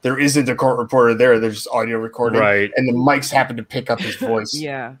in there isn't a court reporter there. There's just audio recording, Right. And the mics happen to pick up his voice.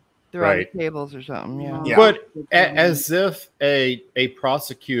 Yeah. They're Right. on the tables or something. Yeah. Yeah. But as if a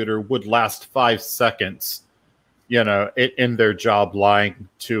prosecutor would last 5 seconds, in their job lying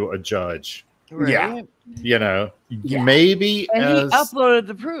to a judge. Right. Yeah. Maybe And as he uploaded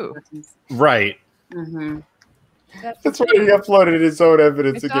the proof. right. Mm-hmm. That's why he uploaded his own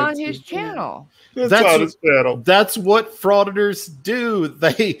evidence It's on against his him. channel. That's on his channel. That's what frauditors do.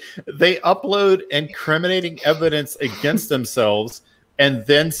 They upload incriminating evidence against themselves and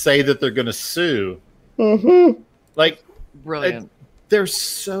then say that they're going to sue. Mm-hmm. Like, Brilliant. they're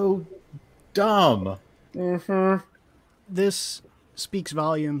so dumb. Mm-hmm. This speaks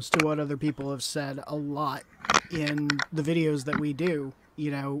volumes to what other people have said a lot in the videos that we do.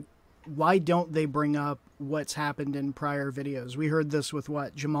 Why don't they bring up what's happened in prior videos? We heard this with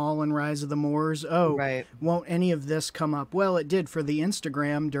Jamal and Rise of the Moors. Right. Won't any of this come up? Well, it did for the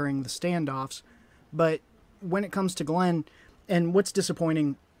Instagram during the standoffs, but when it comes to Glenn, and what's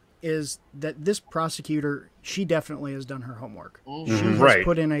disappointing is that this prosecutor, she definitely has done her homework. She has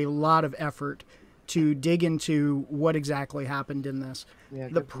put in a lot of effort to dig into what exactly happened in this. Yeah,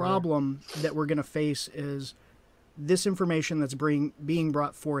 the problem that we're going to face is this information that's being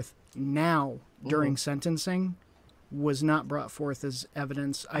brought forth now during sentencing was not brought forth as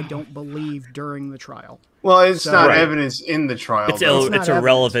evidence, I don't believe, during the trial. Well, it's not evidence in the trial. It's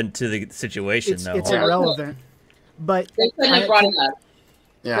irrelevant to the situation, though. It's irrelevant. But they couldn't have brought it up.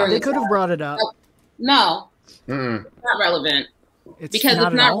 Yeah, they could have brought it up. No, Mm-mm. not relevant. It's Because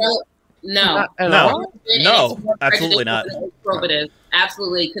not it's not relevant. No, No, absolutely not. Probative.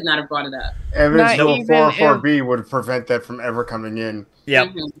 absolutely could not have brought it up. Evidence Rule 404B would prevent that from ever coming in. Yep.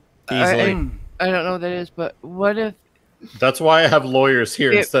 Easily. I don't know what that is, but what if? That's why I have lawyers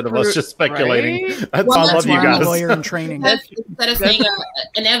here instead of us just speculating. Right? I love you guys. Lawyer in training. Instead of saying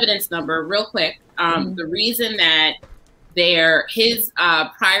an evidence number, real quick, the reason that his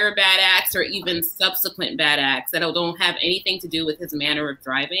prior bad acts or even subsequent bad acts that don't have anything to do with his manner of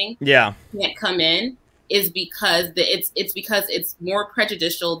driving, can't come in, is because it's more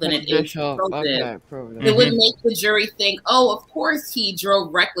prejudicial than it is probative. It would make the jury think, oh, of course he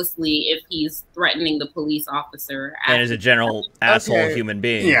drove recklessly if he's threatening the police officer and is a general asshole human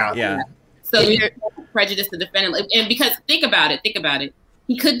being. Yeah. So you prejudice the defendant, and because think about it.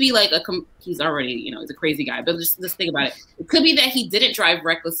 He could be like he's already, he's a crazy guy, but just think about it. It could be that he didn't drive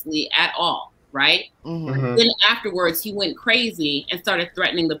recklessly at all, right? Then afterwards he went crazy and started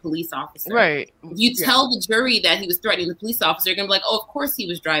threatening the police officer. Right. If you tell the jury that he was threatening the police officer, you're gonna be like, oh, of course he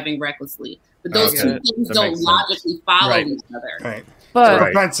was driving recklessly. But those two things don't logically follow each other. Right. But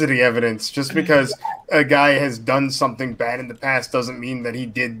propensity evidence, just because a guy has done something bad in the past doesn't mean that he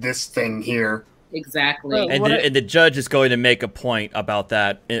did this thing here. Exactly. And the judge is going to make a point about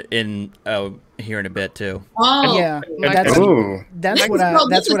that in here in a bit too. Oh, yeah. That's what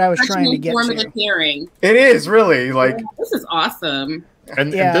I was trying to get to. Hearing. It is really like this is awesome.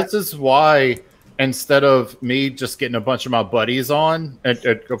 And this is why instead of me just getting a bunch of my buddies on, and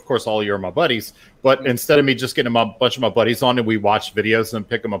of course all of you are my buddies, but instead of me just getting a bunch of my buddies on and we watch videos and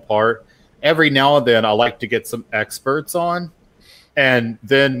pick them apart, every now and then I like to get some experts on, and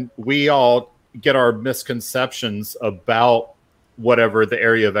then we all get our misconceptions about whatever the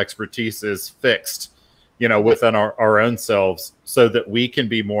area of expertise is fixed, within our own selves, so that we can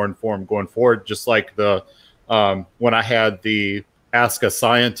be more informed going forward. Just like the when I had the Ask a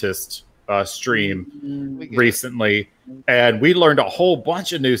Scientist stream recently, and we learned a whole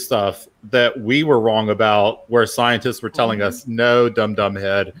bunch of new stuff that we were wrong about, where scientists were telling us, no, dumb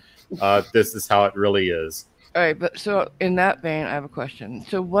head, this is how it really is. All right, but so in that vein, I have a question.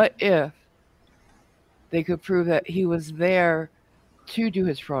 So what if they could prove that he was there to do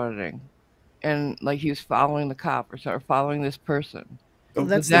his frauding, and like he was following the cop or following this person? Well,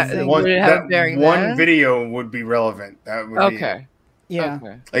 that's one video would be relevant. That would be, yeah.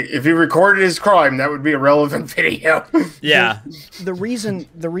 Okay. Like if he recorded his crime, that would be a relevant video. Yeah. The reason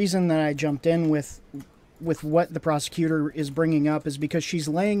that I jumped in with what the prosecutor is bringing up is because she's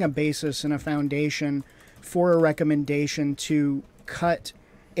laying a basis and a foundation for a recommendation to cut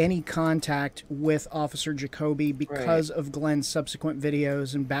any contact with Officer Jacoby because of Glenn's subsequent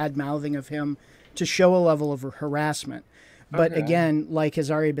videos and bad mouthing of him to show a level of harassment. But again, like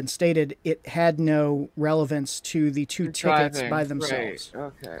has already been stated, it had no relevance to the two tickets by themselves.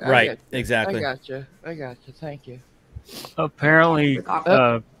 Right. Okay. Right. Exactly. I gotcha. Thank you. Apparently,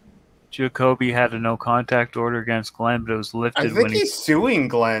 Jacoby had a no contact order against Glenn, but it was lifted. I think he's suing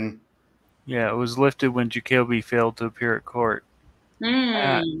Glenn. Yeah, it was lifted when Jacoby failed to appear at court.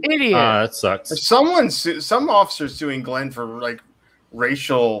 Idiot. That sucks. Some officers suing Glenn for like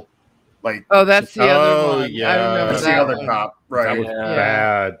racial, like. Oh, that's the other one. Yeah, I remember that's that the other one. cop. Right. That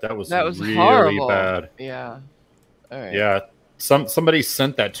was bad. That was really horrible. bad. Yeah. All right. Yeah. Somebody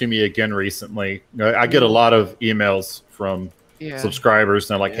sent that to me again recently. I get a lot of emails from subscribers,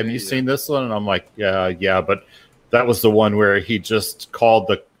 and they're like, "Have you seen this one?" And I'm like, "Yeah." But that was the one where he just called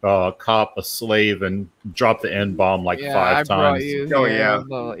the cop a slave and dropped the N-bomb like 5 times. Oh yeah.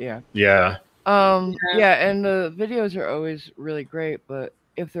 Well, yeah. Yeah. Yeah, and the videos are always really great, but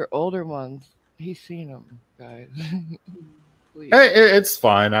if they're older ones, he's seen them, guys. Hey, it's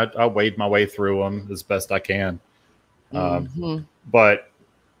fine. I wade my way through them as best I can. But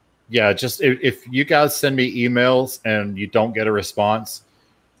yeah, just if you guys send me emails and you don't get a response,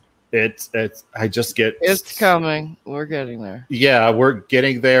 it's coming. We're getting there. Yeah, we're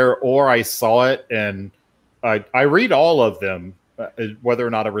getting there. Or I saw it and I read all of them, whether or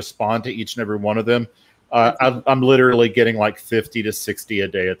not I respond to each and every one of them. I'm literally getting like 50 to 60 a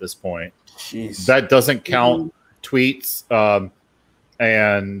day at this point. Jeez. That doesn't count tweets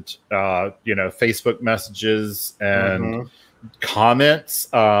and Facebook messages and comments.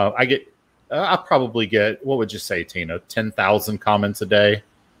 I probably get, what would you say, Tina, 10,000 comments a day.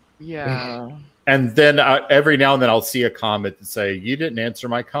 Yeah. And then every now and then I'll see a comment that say, "You didn't answer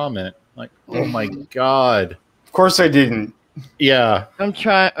my comment." Like, oh my God. Of course I didn't. Yeah. I'm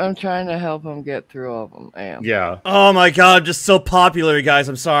trying to help him get through all of them. I am. Yeah. Oh my God, just so popular, guys.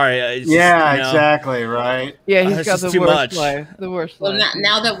 I'm sorry. Exactly, right. Yeah, he's got the too worst much. life. The worst Well, life.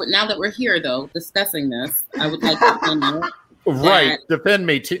 now that we're here though discussing this, I would like to know. Right. Defend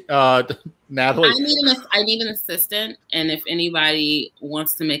me. Natalie. I need an assistant, and if anybody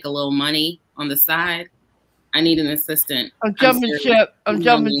wants to make a little money on the side, I need an assistant. I'm jumping ship. I'm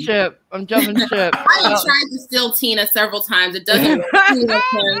jumping ship. I have tried to steal Tina several times. It doesn't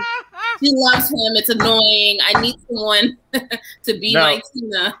work. She loves him. It's annoying. I need someone to be my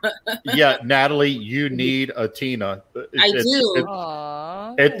Tina. Yeah, Natalie, you need a Tina. I do.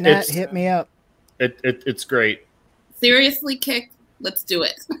 Nat, hit me up. It's great. Seriously, Kick. Let's do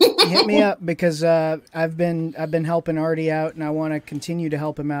it. Hit me up because I've been helping Artie out, and I want to continue to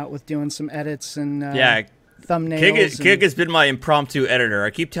help him out with doing some edits and thumbnails. Kick has been my impromptu editor. I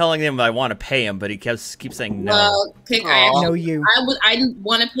keep telling him I want to pay him, but he keeps saying no. Well, Kick, I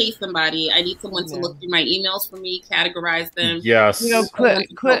want to pay somebody. I need someone to look through my emails for me, categorize them. Yes.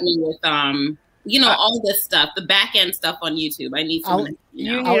 Clip me with all this stuff, the back end stuff on YouTube. I need someone.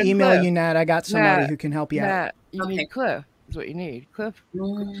 I'll email you, Nat. I got somebody who can help you out. You need Cliff. Is what you need. Cliff's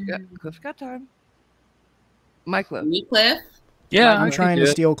got time. My Cliff. Me, Cliff? Yeah, I'm trying to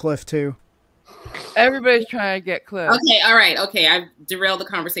steal Cliff too. Everybody's trying to get Cliff. Okay, all right. Okay, I've derailed the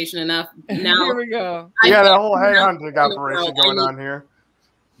conversation enough. Now here we go. Yeah, that whole headhunting operation going on here.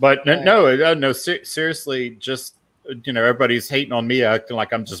 But no, seriously, just everybody's hating on me, acting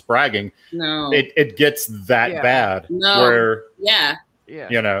like I'm just bragging. No, it gets that bad. No, where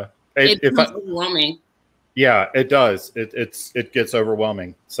it's overwhelming. Yeah, it does. It gets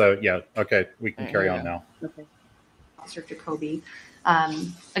overwhelming. So yeah, okay, we can carry on now. Okay. Officer Jacoby,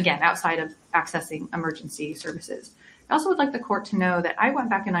 again, outside of accessing emergency services. I also would like the court to know that I went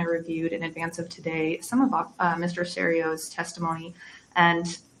back and I reviewed in advance of today some of Mr. Serio's testimony,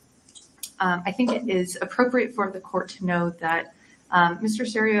 and I think it is appropriate for the court to know that Mr.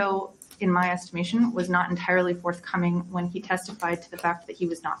 Serio, in my estimation, was not entirely forthcoming when he testified to the fact that he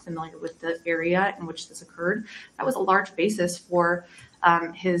was not familiar with the area in which this occurred. That was a large basis for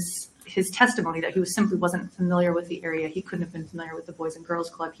his testimony, that he simply wasn't familiar with the area. He couldn't have been familiar with the Boys and Girls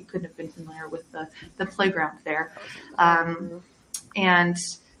Club. He couldn't have been familiar with the playground there. And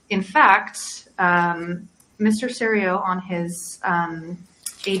in fact, Mr. Serio on his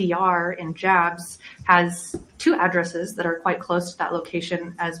ADR in Jabs has 2 addresses that are quite close to that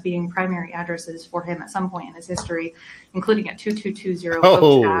location as being primary addresses for him at some point in his history, including at 2220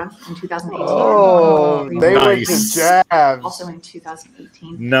 Oak Ave in 2018. Oh, they went to Jabs. Also in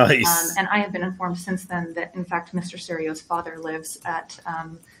 2018. Nice. And I have been informed since then that, in fact, Mr. Serio's father lives at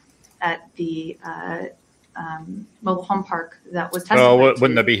the mobile home park that was testified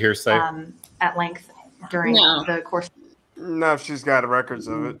wouldn't that be hearsay? At length during the course. No, she's got records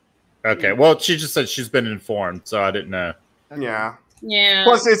of it. Okay, well, she just said she's been informed, so I didn't know. Yeah. Yeah.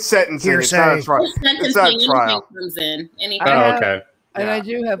 Plus, it's sentencing. It's not a trial. It's not a trial. Comes in. Okay. And I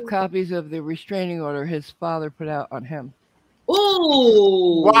do have copies of the restraining order his father put out on him.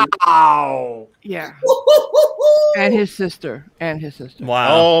 Ooh! Wow! Yeah. And his sister. Wow!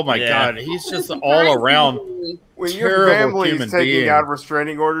 Oh my God! He's just all around. When your family is taking out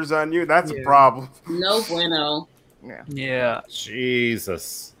restraining orders on you, that's a problem. No bueno. Yeah.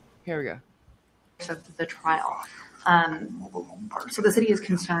 Jesus. Here we go. Of the trial. So the city is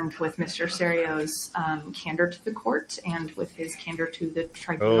concerned with Mr. Serio's candor to the court and with his candor to the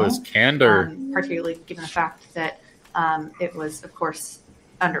tribunal. Oh, his candor. Particularly given the fact that it was, of course,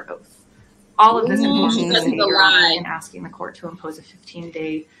 under oath. All of this informs the city in asking the court to impose a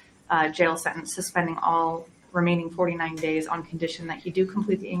 15-day jail sentence, suspending all remaining 49 days on condition that he do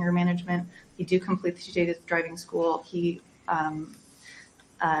complete the anger management, he do complete the 2 days of driving school, he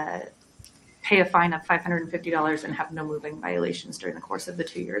pay a fine of $550 and have no moving violations during the course of the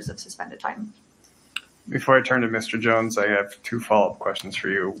 2 years of suspended time. Before I turn to Mr. Jones, I have 2 follow-up questions for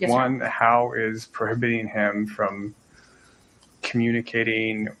you. Yes, one, how is prohibiting him from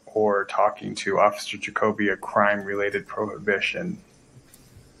communicating or talking to Officer Jacoby a crime-related prohibition?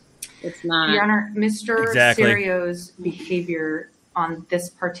 It's not. Your Honor, Mr. Serio's behavior on this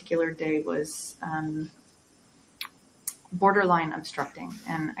particular day was borderline obstructing.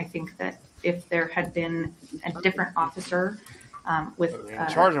 And I think that if there had been a different officer with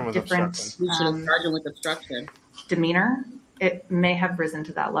different demeanor, it may have risen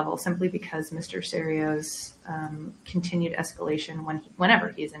to that level simply because Mr. Serio's continued escalation whenever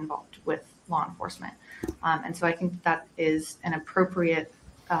he is involved with law enforcement. And so I think that is an appropriate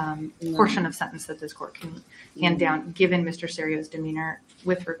portion of sentence that this court can hand down, given Mr. Serio's demeanor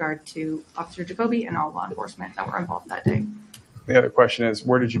with regard to Officer Jacoby and all law enforcement that were involved that day. The other question is,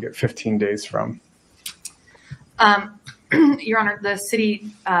 where did you get 15 days from? Your Honor, the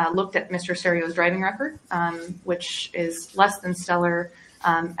city looked at Mr. Serio's driving record, which is less than stellar,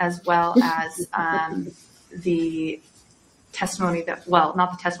 as well as the testimony that, well,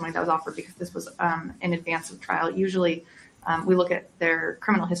 not the testimony that was offered because this was in advance of trial. Usually we look at their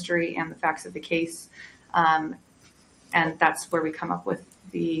criminal history and the facts of the case, and that's where we come up with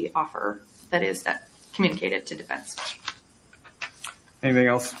the offer that communicated to defense. Anything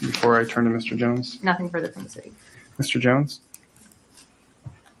else before I turn to Mr. Jones? Nothing further from the city. Mr. Jones?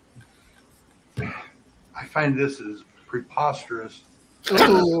 I find this is preposterous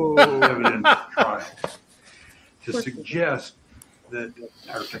evidence at trial to suggest that,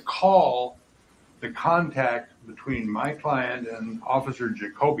 or to call the contact between my client and Officer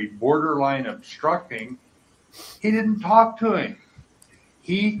Jacoby borderline obstructing. He didn't talk to him.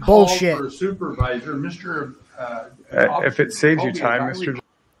 He called for a supervisor, Mr. If it saves you time, Mr.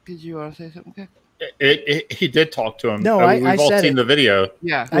 Did you want to say something? He did talk to him. No, we've I all said seen it. the video.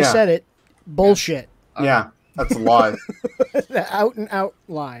 Yeah, I said it. Bullshit. Yeah, that's a lie. The out and out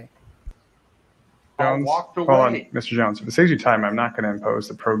lie. Jones, walked hold on, away. Mr. Jones. If it saves you time, I'm not going to impose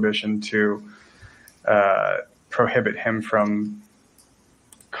the prohibition to prohibit him from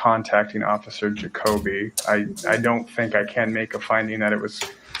contacting Officer Jacoby. I don't think I can make a finding that it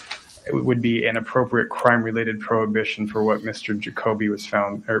would be an appropriate crime-related prohibition for what Mr. Jacoby was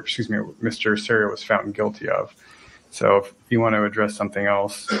found, or excuse me, Mr. Serio was found guilty of. So if you want to address something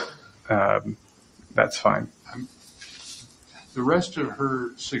else, that's fine. The rest of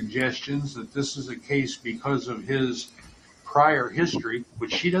her suggestions that this is a case because of his prior history,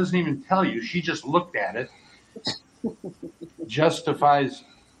 which she doesn't even tell you, she just looked at it, justifies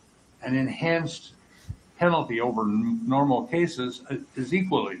an enhanced penalty over normal cases is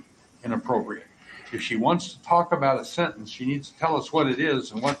equally inappropriate. If she wants to talk about a sentence, she needs to tell us what it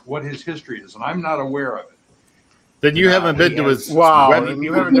is and what his history is, and I'm not aware of it. Then you haven't been to his then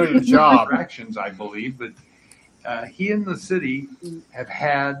you haven't done your job. Actions, I believe, but he and the city have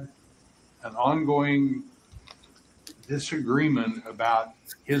had an ongoing disagreement about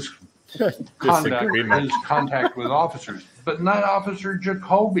his contact with officers, but not Officer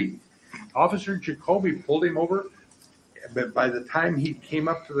Jacoby. Officer Jacoby pulled him over, but by the time he came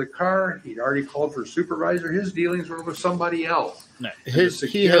up to the car, he'd already called for a supervisor. His dealings were with somebody else. No,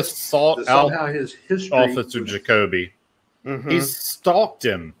 he has sought out his history Officer Jacoby. He stalked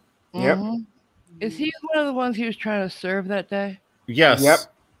him. Yep. Is he one of the ones he was trying to serve that day? Yes. Yep.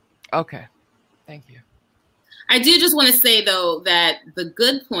 Okay. Thank you. I do just want to say, though, that the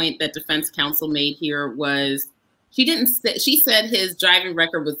good point that defense counsel made here was she said his driving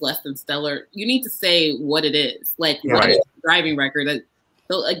record was less than stellar. You need to say what it is. Like, what is the driving record?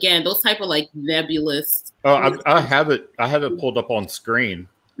 Again, those type of like nebulous. Oh, I have it pulled up on screen,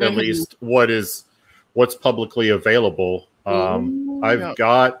 at least what's publicly available. I've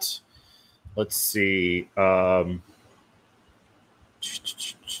got, let's see,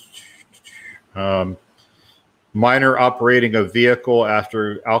 minor operating a vehicle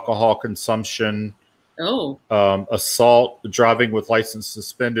after alcohol consumption. Assault, driving with license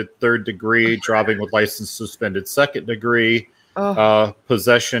suspended 3rd degree, driving with license suspended 2nd degree,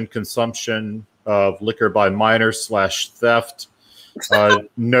 possession, consumption of liquor by minor / theft,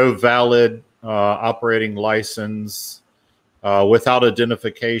 no valid operating license, without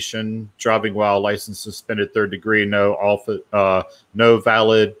identification, driving while license suspended 3rd degree, no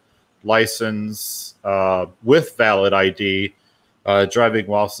valid license with valid ID, driving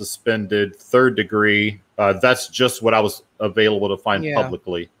while suspended 3rd degree. That's just what I was available to find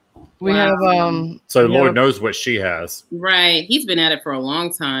publicly. We have so Lord knows what she has. Right. He's been at it for a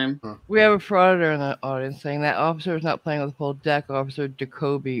long time. We have a frauditor in the audience saying that officer is not playing with the full deck, Officer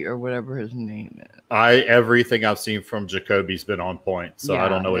Jacoby or whatever his name is. Everything I've seen from Jacoby's been on point, so I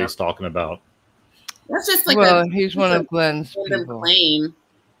don't know what he's talking about. That's just like he's one of Glenn's people. Claim.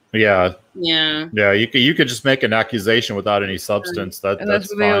 Yeah. Yeah. You could just make an accusation without any substance. That's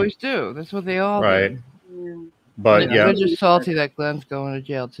what they always do. That's what they all do. But they're just salty that Glenn's going to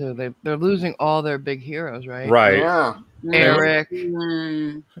jail too. They're losing all their big heroes, right? Right. Yeah. Eric.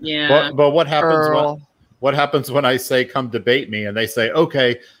 Yeah. But what happens what happens when I say come debate me and they say,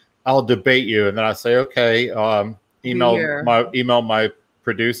 okay, I'll debate you, and then I say, okay, email my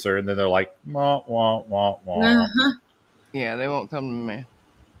producer, and then they're like, wah, wah, wah, wah. Yeah, they won't come to me.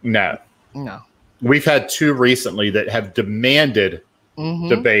 No. We've had 2 recently that have demanded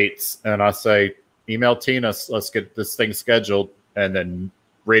debates, and I say, email Tina, let's get this thing scheduled, and then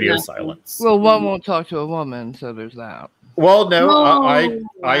radio silence. Well, one won't talk to a woman, so there's that. Well, no, I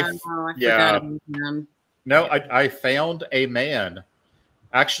found a man,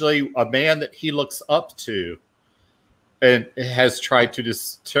 actually a man that he looks up to, and has tried to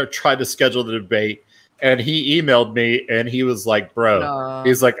schedule the debate, And he emailed me and he was like, bro,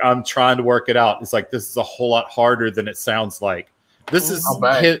 he's like, I'm trying to work it out. It's like, this is a whole lot harder than it sounds like. This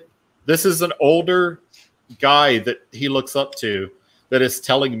is an older guy that he looks up to that is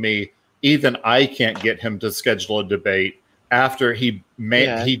telling me even I can't get him to schedule a debate after he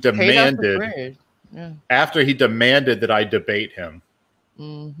demanded after he demanded that I debate him.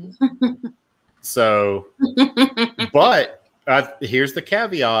 Mm-hmm. So, but here's the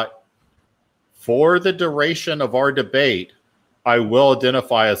caveat. For the duration of our debate, I will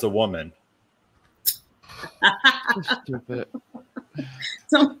identify as a woman. Stupid.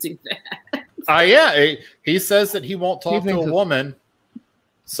 Don't do that. He says that he won't talk to a woman.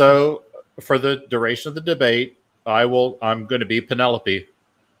 So for the duration of the debate, I'm going to be Penelope.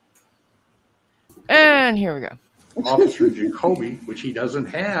 And here we go. Officer Jacoby, which he doesn't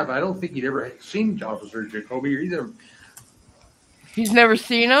have. I don't think he'd ever seen Officer Jacoby either. He's never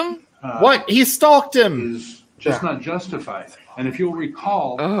seen him? What? He stalked him. Is just not justified. And if you'll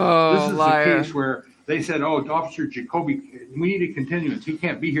recall, this is liar. the case where they said, Officer Jacoby, we need a continuance. He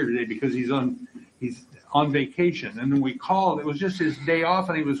can't be here today because he's on vacation. And then we called. It was just his day off,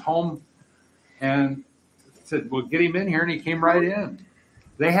 and he was home and said, well, get him in here, and he came right in.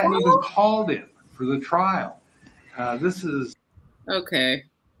 They hadn't even called him for the trial. This is... Okay.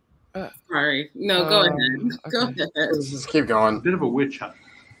 Sorry. No, go ahead. Okay. Go ahead. Let's just keep going. A bit of a witch hunt.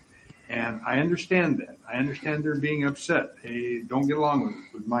 And I understand that. I understand they're being upset. They don't get along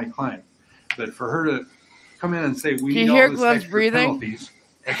with my client. But for her to come in and say, we need all this extra penalties,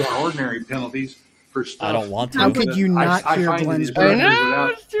 extraordinary penalties for stuff. I don't want to. How could you not hear Glenn's breathing?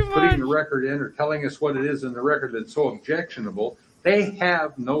 Without putting the record in or telling us what it is in the record that's so objectionable, they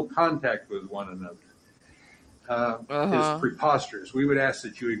have no contact with one another. It's preposterous. We would ask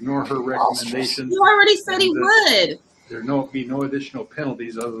that you ignore her recommendation. You already said he would. There be no additional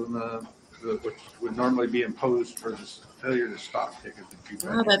penalties other than which would normally be imposed for this failure to stop ticket.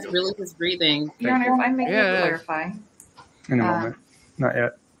 Oh, that's really his breathing. Your Honor, if I may clarify. In a moment. Not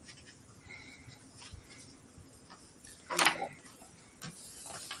yet.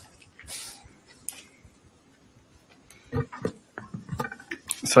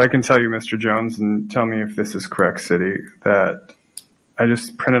 So I can tell you, Mr. Jones, and tell me if this is correct, City, that I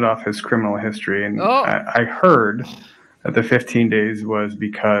just printed off his criminal history, and I heard that the 15 days was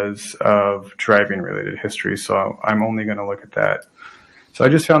because of driving-related history, so I'm only going to look at that. So I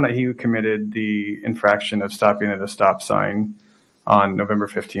just found that he committed the infraction of stopping at a stop sign on November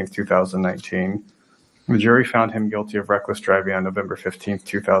 15th, 2019. The jury found him guilty of reckless driving on November 15th,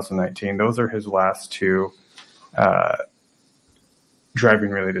 2019. Those are his last two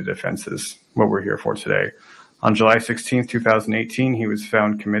driving-related offenses, what we're here for today. On July 16th, 2018, he was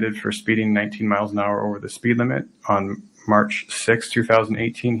found committed for speeding 19 miles an hour over the speed limit. On March 6,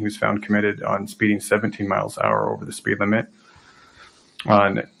 2018, he was found committed on speeding 17 miles an hour over the speed limit.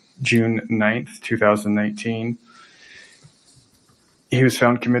 On June 9th, 2019, he was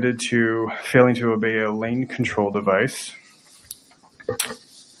found committed to failing to obey a lane control device.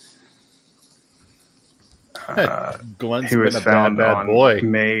 He was found on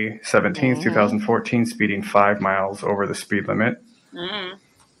May 17th, 2014, speeding 5 miles over the speed limit.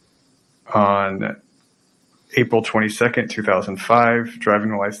 On April 22nd, 2005,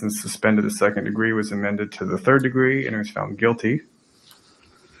 driving license suspended the second degree was amended to the third degree, and he was found guilty.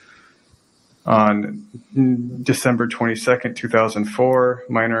 On December 22nd, 2004,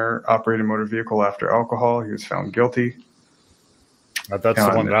 minor operated motor vehicle after alcohol, he was found guilty. That's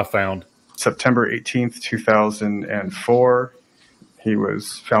the one that I found. September 18th, 2004, he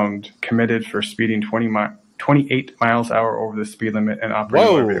was found committed for speeding 28 miles an hour over the speed limit and operating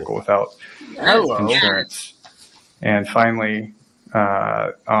a motor vehicle without insurance. And finally,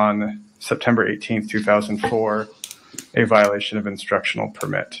 on September 18th, 2004, a violation of instructional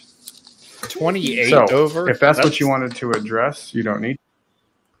permit. 28 over? If that's what you wanted to address, you don't need.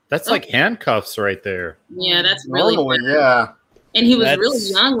 That's like handcuffs right there. Yeah, that's really yeah. And he was really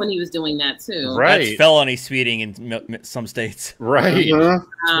young when he was doing that too. Right. That's felony speeding in some states. Right.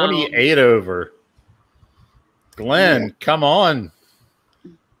 28 over. Glenn, come on.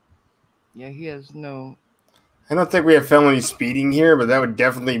 Yeah, he has no. I don't think we have felony speeding here, but that would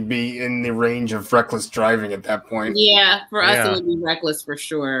definitely be in the range of reckless driving at that point. Yeah, for us it would be reckless for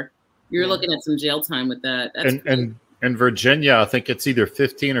sure. You're looking at some jail time with that. That's and in Virginia, I think it's either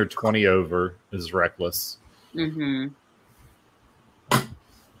 15 or 20 over is reckless. Mm-hmm.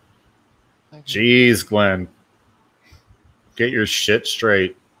 Jeez, Glenn. Get your shit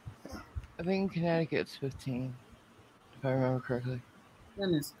straight. I think in Connecticut it's 15, if I remember correctly.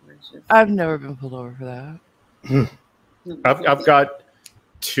 Goodness gracious. I've never been pulled over for that. I've got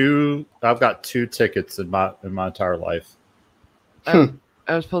two tickets in my entire life. I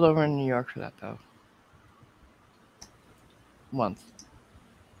was pulled over in New York for that though. Once.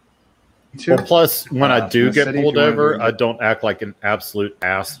 Well, plus when I do get pulled over, I don't act like an absolute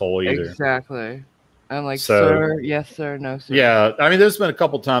asshole either. Exactly. I'm like, sir, yes, sir, no, sir. Yeah, I mean, there's been a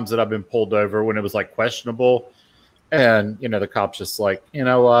couple times that I've been pulled over when it was like questionable, and the cop's just like, you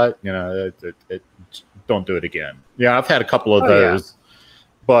know what, don't do it again. Yeah, I've had a couple of those,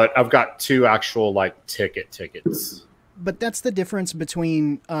 but I've got 2 actual like tickets. But that's the difference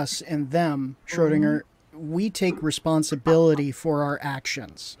between us and them, Schrodinger. We take responsibility for our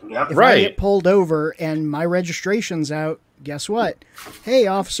actions. Yep. If I get pulled over and my registration's out, guess what? Hey,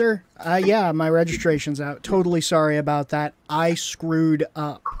 officer. Yeah, my registration's out. Totally sorry about that. I screwed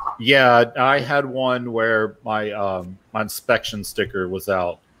up. Yeah, I had one where my inspection sticker was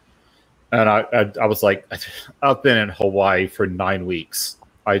out, and I was like, I've been in Hawaii for 9 weeks.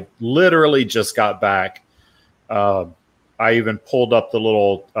 I literally just got back. I even pulled up the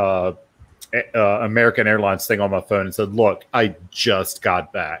little American Airlines thing on my phone and said, look, I just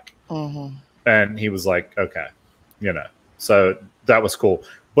got back. And he was like, okay, so that was cool.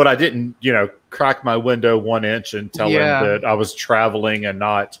 But I didn't, crack my window 1 inch and tell him that I was traveling and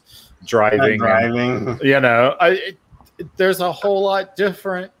not driving. There's a whole lot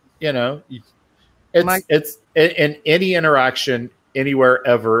different, it's in any interaction anywhere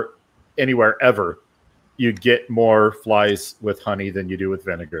ever, you get more flies with honey than you do with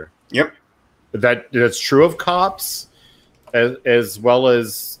vinegar. Yep. That's true of cops as well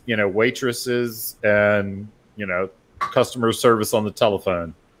as, waitresses and, customer service on the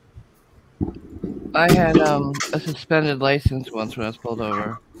telephone. I had a suspended license once when I was pulled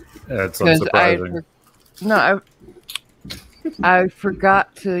over. That's unsurprising. I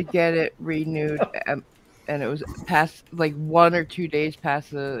forgot to get it renewed, and it was past like 1 or 2 days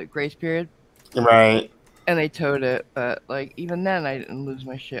past the grace period. Right. And they towed it, but like even then, I didn't lose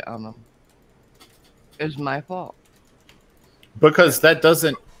my shit on them. It was my fault. Because that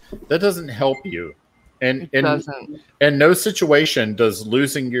doesn't help you. And in no situation does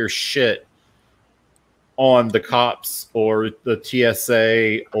losing your shit on the cops or the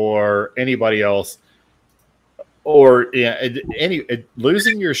TSA or anybody else or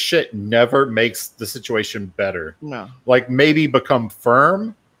losing your shit never makes the situation better. No. Like maybe become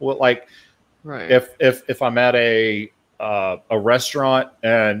firm. Like right. If I'm at a restaurant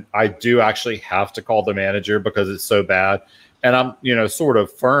and I do actually have to call the manager because it's so bad, and I'm sort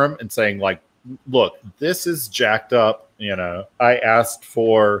of firm and saying like, look, this is jacked up. I asked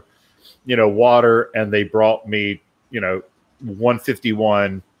for water and they brought me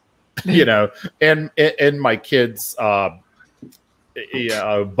 151 and in my kid's bottle,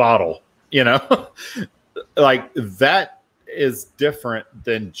 like that is different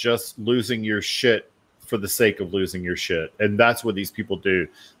than just losing your shit for the sake of losing your shit. And that's what these people do.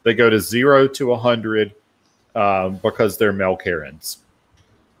 They go to 0 to 100 because they're Mel Karens.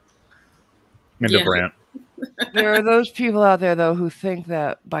 Brant. There are those people out there though who think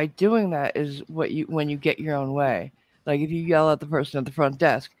that by doing that is when you get your own way. Like if you yell at the person at the front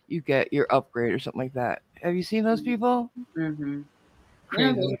desk, you get your upgrade or something like that. Have you seen those people? Mm-hmm.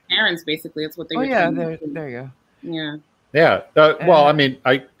 Yeah, those parents basically. That's what they. Oh yeah, there you go. Yeah. Yeah. Well, I mean,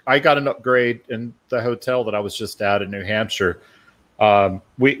 I got an upgrade in the hotel that I was just at in New Hampshire.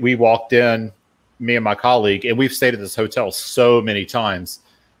 We walked in, me and my colleague, and we've stayed at this hotel so many times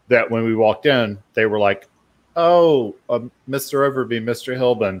that when we walked in, they were like, "Oh, Mr. Overby, Mr.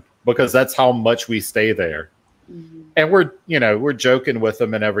 Hilbin," because that's how much we stay there. Mm-hmm. And we're joking with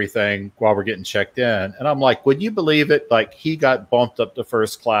them and everything while we're getting checked in. And I'm like, would you believe it? Like he got bumped up to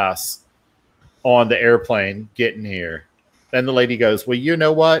first class on the airplane getting here. Then the lady goes, well, you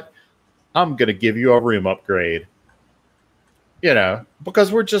know what? I'm going to give you a room upgrade.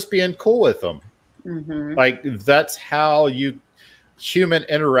 Because we're just being cool with them. Mm-hmm. Like that's how human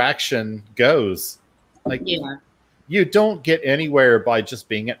interaction goes. Like you don't get anywhere by just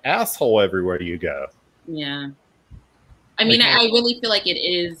being an asshole everywhere you go. Yeah. I mean, I really feel like it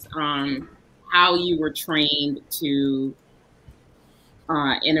is how you were trained to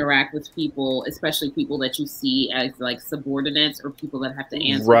interact with people, especially people that you see as like subordinates or people that have to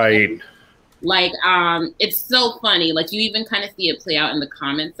answer. Right. Like, it's so funny. Like you even kind of see it play out in the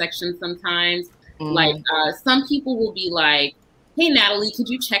comment section sometimes. Mm. Like some people will be like, hey, Natalie, could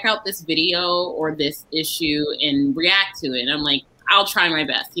you check out this video or this issue and react to it? And I'm like, I'll try my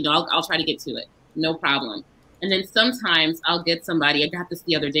best. I'll try to get to it. No problem. And then sometimes I'll get somebody, I got this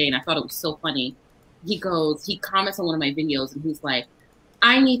the other day and I thought it was so funny. He comments on one of my videos and he's like,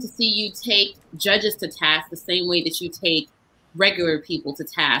 I need to see you take judges to task the same way that you take regular people to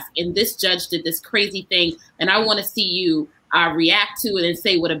task. And this judge did this crazy thing, and I want to see you react to it and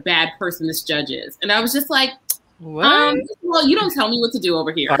say what a bad person this judge is. And I was just like, well, you don't tell me what to do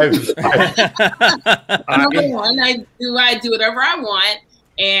over here. Number one, I do whatever I want.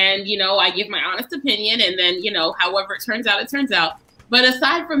 And, you know, I give my honest opinion. And then, you know, however it turns out, it turns out. But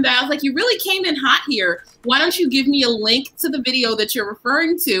aside from that, I was like, you really came in hot here. Why don't you give me a link to the video that you're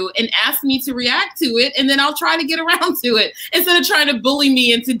referring to and ask me to react to it, and then I'll try to get around to it instead of trying to bully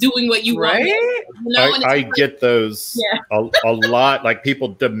me into doing what you want. You know? I get those a lot, like people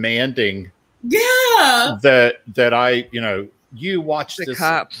demanding that I, you know, you watch this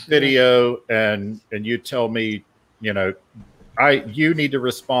video and you tell me, you know, you need to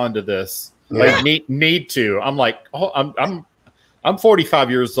respond to this. Like need to. I'm like, oh, I'm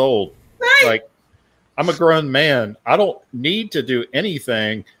 45 years old. Right. Like, I'm a grown man. I don't need to do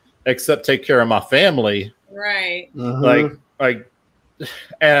anything except take care of my family. Right. Like,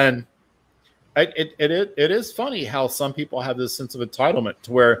 and it is funny how some people have this sense of entitlement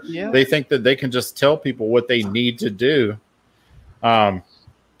to where they think that they can just tell people what they need to do. I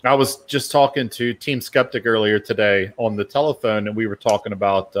was just talking to Team Skeptic earlier today on the telephone, and we were talking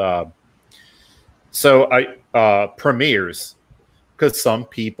about premieres. Because some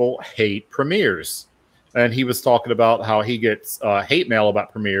people hate premieres. And he was talking about how he gets hate mail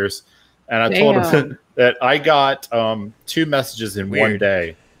about premieres. And I told him that I got 2 messages in one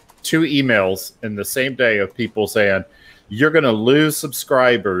day, 2 emails in the same day of people saying, you're going to lose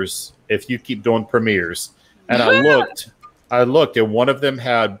subscribers if you keep doing premieres. And I looked, and one of them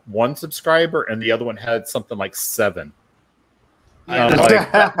had 1 subscriber and the other one had something like 7. They're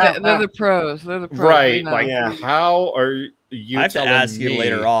the pros. They're the pros. Right. Like, how are you I have to ask you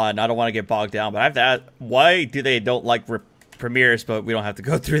later on. I don't want to get bogged down, but I have to ask, why do they don't like premieres, but we don't have to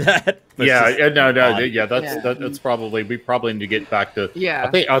go through that? That's probably, we probably need to get back to,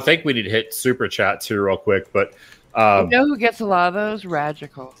 I think we need to hit super chats here real quick, but you know who gets a lot of those?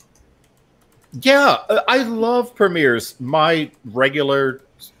 Radical. Yeah, I love premieres. My regular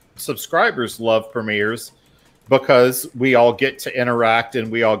subscribers love premieres because we all get to interact and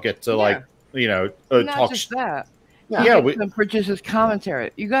we all get to like, you know, not talk. Just that. Yeah, and produces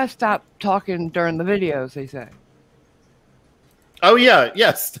commentary. You guys stop talking during the videos, they say. Oh yeah,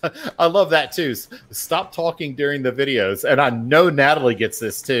 yes, I love that too. Stop talking during the videos, and I know Natalie gets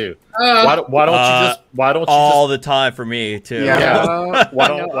this too. Why don't you all the time for me too? Yeah. Why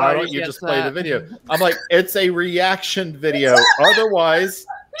don't you just play the video? I'm like, it's a reaction video. Otherwise,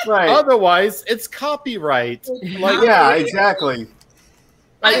 it's copyright. Like, yeah, exactly.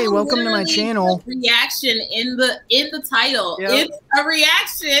 Hey, welcome to my channel. Reaction in the title. It's a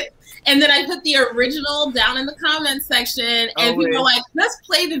reaction. And then I put the original down in the comments section, and people are like, let's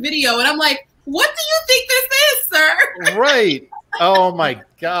play the video. And I'm like, what do you think this is, sir? Right. Oh my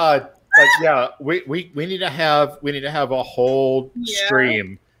God. Like, we need to have a whole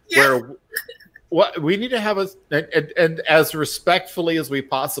stream where we need to have and as respectfully as we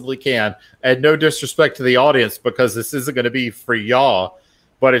possibly can, and no disrespect to the audience, because this isn't going to be for y'all,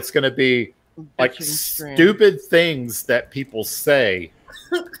 but it's going to be like stupid things that people say.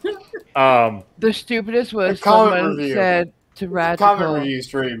 The stupidest was someone said to Radical. Comment review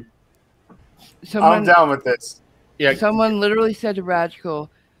stream. I'm down with this. Yeah. Someone literally said to Radical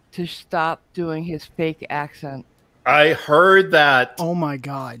to stop doing his fake accent. I heard that. Oh my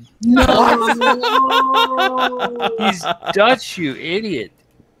God. No. He's Dutch, you idiot.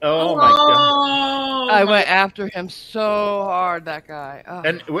 Oh my God. I went after him so hard, that guy. Oh.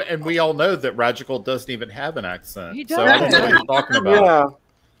 And we all know that Radical doesn't even have an accent. He does. So I don't know what you're talking about. Yeah.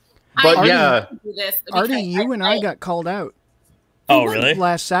 But Artie, you and I got called out. Oh, really?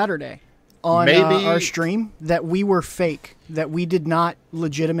 Last Saturday on our stream that we were fake, that we did not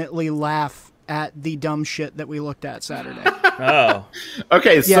legitimately laugh at the dumb shit that we looked at Saturday. Oh.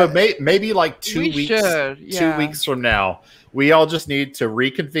 Okay, so maybe like 2 weeks, 2 weeks from now, we all just need to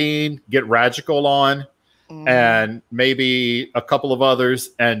reconvene, get Radical on, and maybe a couple of others,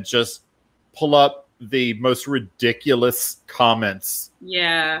 and just pull up the most ridiculous comments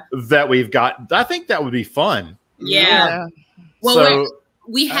that we've got. I think that would be fun. Yeah. Well,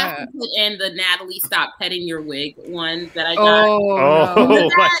 we have to put in the Natalie Stop Petting Your Wig one that I got.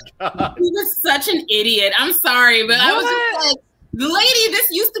 Oh my God. He was such an idiot. I'm sorry, but I was just like, lady,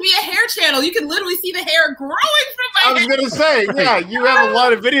 this used to be a hair channel. You can literally see the hair growing from my head. I was going to say, yeah, you have a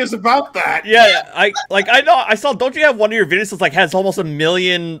lot of videos about that. Yeah, I saw, don't you have one of your videos that's like has almost 1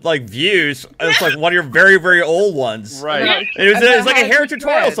 million like views? It's like one of your very, very old ones. Right. It was like a hair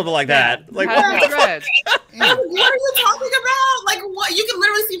tutorial, something like that. Like, what the fuck? I was like, what are you talking about? Like, what? You can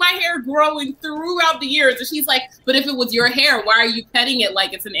literally see my hair growing throughout the years. And she's like, but if it was your hair, why are you petting it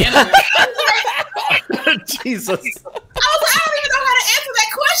like it's an animal? Jesus. I was like, I don't even know how to answer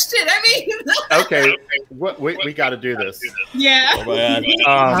that question. I mean, okay, we got to do this. Yeah. Oh, man.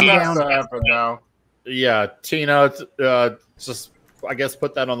 That's what happened now. Yeah, Tina, just I guess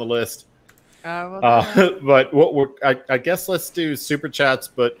put that on the list. But I guess let's do super chats.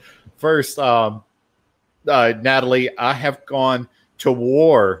 But first, Natalie, I have gone to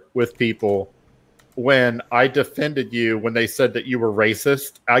war with people when I defended you when they said that you were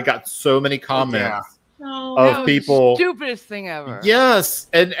racist. I got so many comments of people. Stupidest thing ever. Yes,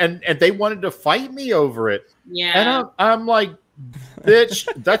 and they wanted to fight me over it. Yeah, and I'm like, bitch,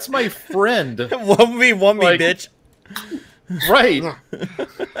 that's my friend. 1v1 me, like, bitch. Right.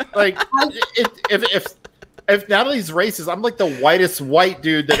 Like if Natalie's racist, I'm like the whitest white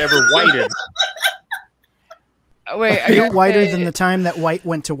dude that ever whited. Wait, you're whiter than the time that White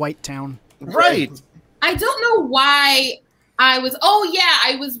went to White Town. Right. I don't know why I was. Oh yeah,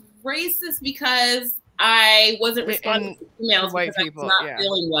 I was racist because I wasn't responding to emails white because people, I was not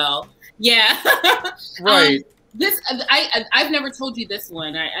feeling well. Yeah. Right. I've never told you this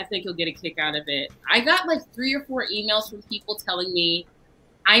one. I think you'll get a kick out of it. I got like 3 or 4 emails from people telling me,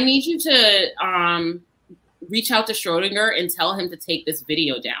 I need you to reach out to Schrodinger and tell him to take this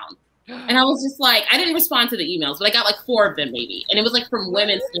video down. And I was just like, I didn't respond to the emails, but I got like 4 of them maybe. And it was like from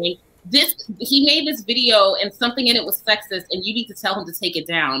women saying, he made this video and something in it was sexist and you need to tell him to take it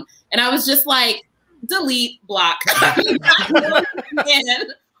down. And I was just like, delete, block. Man,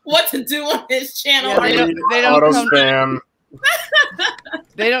 what to do on his channel. Yeah, they don't auto come spam.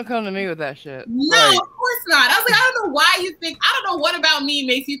 They don't come to me with that shit. No, Right. of course not. I was like, I don't know why you think, I don't know what about me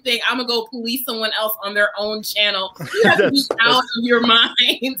makes you think I'm gonna go police someone else on their own channel. You have to be out of your mind.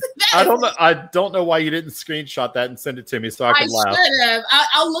 I don't know why you didn't screenshot that and send it to me so I could laugh. should have.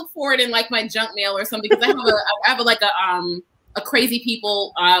 I'll look for it in like my junk mail or something because I have a crazy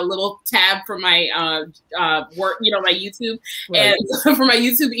people little tab for my work, my YouTube, Right. and for my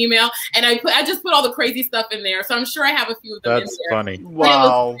YouTube email, and I just put all the crazy stuff in there. So I'm sure I have a few of them. That's in there. funny.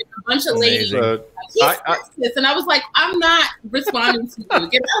 Wow. A bunch of ladies. So, He's racist, and I was like, I'm not responding to you.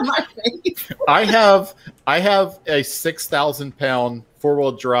 Get out of my face. I have a 6,000-pound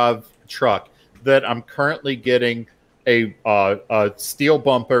 4-wheel drive truck that I'm currently getting a steel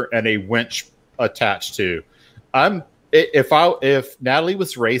bumper and a winch attached to. If Natalie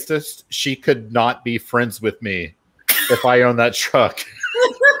was racist, she could not be friends with me if I own that truck.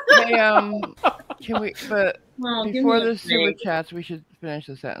 Hey, can we? But before the super chats, we should finish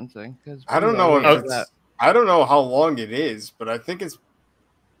the sentencing because I don't know I don't know how long it is, but I think it's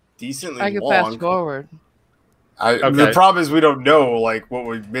decently I could long. fast forward. The problem is we don't know like what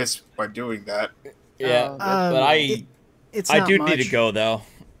we missed by doing that. Yeah, but I do need to go though.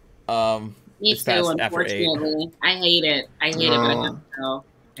 Me too, unfortunately. I hate it. I hate it, but I have to go.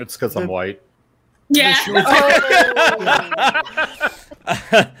 It's because I'm white. Yeah.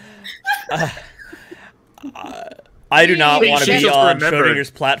 I do not want to be on remembered. Schrodinger's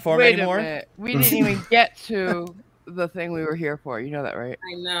platform Wait anymore. a minute. We didn't even get to the thing we were here for. You know that, right?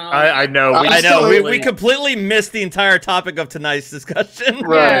 I know. I know. I know. We completely missed the entire topic of tonight's discussion.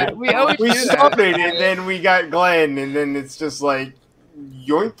 Right. Yeah, we always We do that. started and then we got Glenn and then it's just like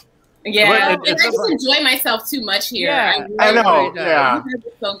yoink. Yeah, But I just enjoy myself too much here. Yeah, I know. everybody does. Yeah. You guys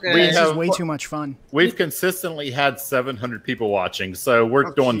are so good. We This have- is way too much fun. We've consistently had 700 people watching, so we're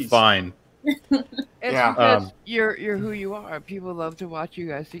Oh, doing geez. fine. It's Yeah. because you're who you are. People love to watch you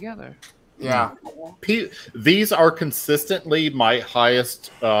guys together. Yeah. These are consistently my highest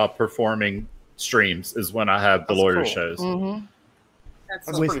performing streams is when I have the That's lawyer cool. shows. Mm-hmm. That's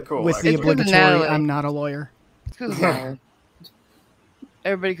That's so pretty cool. With the It's 'cause of obligatory, Natalie. I'm not a lawyer. It's because of Natalie.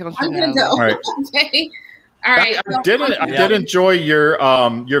 Everybody comes to I'm gonna Natalie. go. All right. Okay. All right. I did enjoy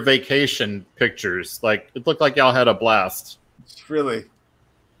your vacation pictures. Like it looked like y'all had a blast. Really.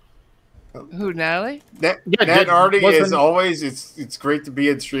 Who, Natalie? Nat did- Artie, wasn't- as always, it's great to be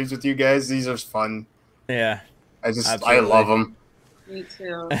in streams with you guys. These are fun. Yeah. I Absolutely. love them. Me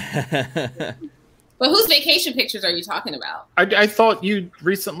too. But whose vacation pictures are you talking about? I thought you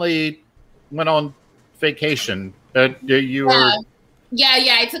recently went on vacation. You were Yeah.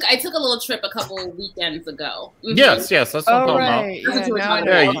 I took a little trip a couple weekends ago. Mhm. yes. That's what I'm Oh, talking right. That's what you were now talking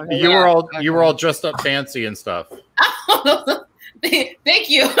I know about. what Yeah, you're talking you about. were all dressed up fancy and stuff. Thank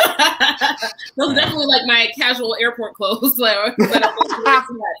you. Those are definitely like my casual airport clothes. So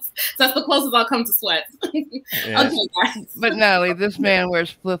that's the closest I'll come to sweats. Yeah. Okay, guys. But Natalie, this man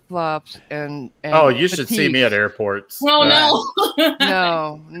wears flip flops and oh, you should see me at airports. Oh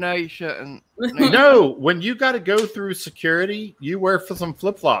no, no, you shouldn't. No, when you got to go through security, you wear some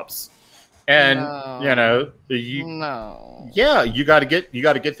flip flops, and you know you. No. Yeah, you got to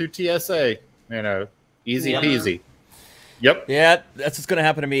get through TSA. You know, easy peasy. Yep. Yeah, that's what's gonna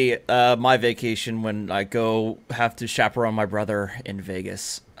happen to me. My vacation when I have to chaperone my brother in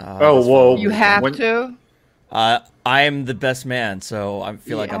Vegas. Whoa! You have to. I am the best man, so I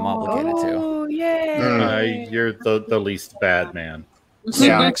feel like I'm obligated to. Oh yeah. You're the least bad man. So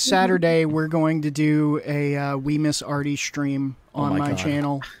next Saturday we're going to do a We Miss Artie stream on my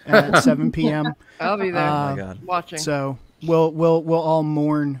channel at 7 p.m. I'll be there. Oh my God. Watching. So we'll all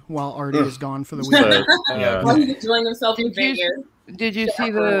mourn while Artie is gone for the weekend. While he's enjoying himself in Vegas. Did you see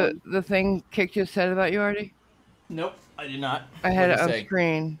the thing Kick just said about you, Artie? Nope, I did not. I had it on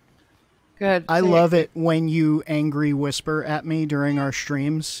screen. Go ahead. I love it when you angry whisper at me during our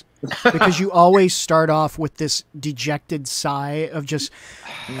streams because you always start off with this dejected sigh of just.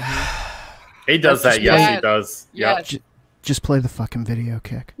 He does that. Yes, he does. Yeah. Just play the fucking video,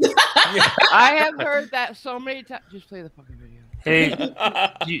 Kick. I have heard that so many times. Just play the fucking video. Hey,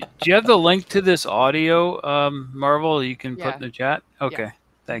 do you have the link to this audio, Marvel? You can put in the chat. Okay,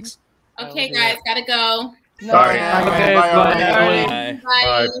 thanks. Okay, guys, gotta go. Sorry. Okay, bye.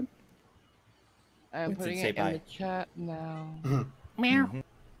 Bye. I'm putting it in the chat now. Meow.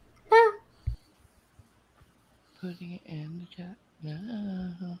 Putting it in the chat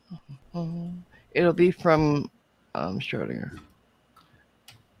now. It'll be from Schrodinger.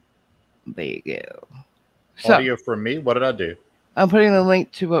 There you go. So, audio from me? What did I do? I'm putting the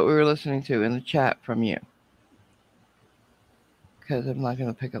link to what we were listening to in the chat from you. Because I'm not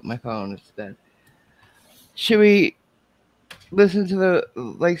going to pick up my phone instead. Should we listen to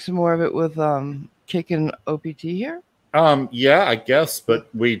some more of it with Kick and OPT here? Yeah, I guess, but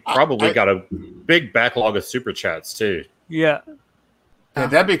we probably got a big backlog of super chats too. Yeah. Yeah,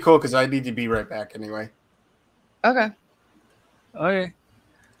 that'd be cool because I need to be right back anyway. Okay. Okay.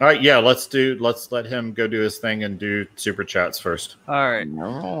 All right, yeah, let's let him go do his thing and do super chats first. All right.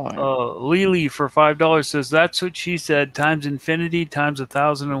 Lily for $5 says that's what she said times infinity times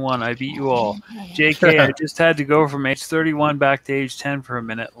 1001. I beat you all. JK, I just had to go from age 31 back to age 10 for a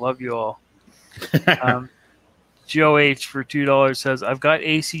minute. Love you all. Joe H for $2 says I've got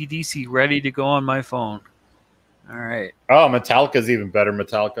AC/DC ready to go on my phone. All right. Oh, Metallica's even better.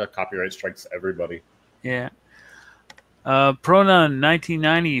 Metallica copyright strikes everybody. Yeah. Pronon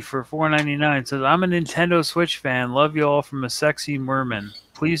 1990 for $4.99 says I'm a Nintendo Switch fan. Love you all from a sexy merman.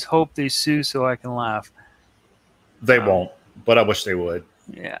 Please hope they sue so I can laugh. They won't, but I wish they would.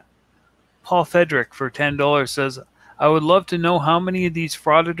 Yeah. Paul Fedrick for $10 says I would love to know how many of these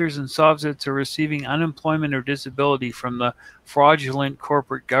frauditors and sovsits are receiving unemployment or disability from the fraudulent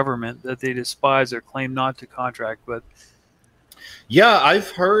corporate government that they despise or claim not to contract with. Yeah, I've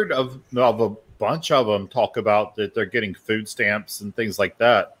heard of a bunch of them talk about that they're getting food stamps and things like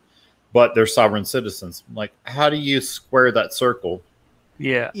that, but they're sovereign citizens. Like, how do you square that circle?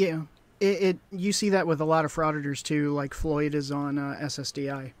 Yeah. Yeah. You see that with a lot of frauditors too, like Floyd is on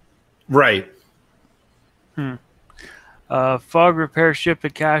SSDI. Right. Fog Repair Ship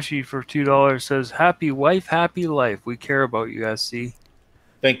Akashi for $2 says, happy wife, happy life. We care about you, SC.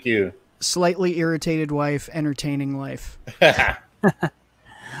 Thank you. Slightly irritated wife, entertaining life.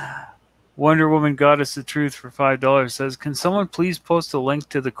 Wonder Woman Goddess of Truth for $5 says, can someone please post a link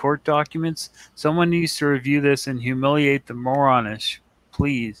to the court documents? Someone needs to review this and humiliate the moronish.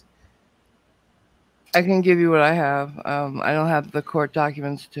 Please. I can give you what I have. I don't have the court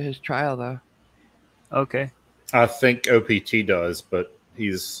documents to his trial, though. Okay. I think OPT does, but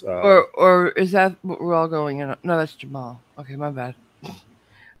he's... Or is that what we're all going in? No, that's Jamal. Okay, my bad.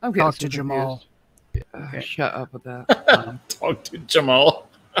 I'm getting Talk to Jamal. Okay. Shut up with that. Talk to Jamal.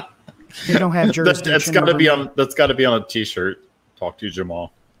 You don't have jurisdiction. That's got to be on a T-shirt. Talk to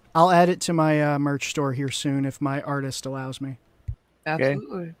Jamal. I'll add it to my merch store here soon if my artist allows me.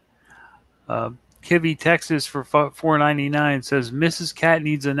 Absolutely. Kibby Texas for $4.99 says Mrs. Cat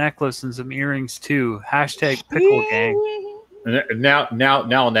needs a necklace and some earrings too. Hashtag pickle gang. Now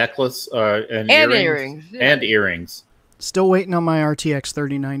a necklace and earrings. Yeah. And earrings. Still waiting on my RTX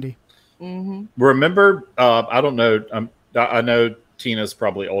 3090. Mm-hmm. Remember, I don't know. I know Tina's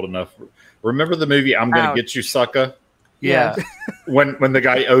probably old enough. Remember the movie I'm Gonna Get You, Sucker? Yeah. when the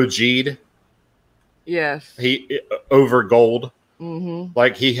guy OG'd. Yes. He over gold. Mm-hmm.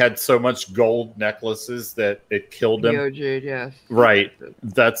 Like he had so much gold necklaces that it killed him. OJ'd, yes. Right.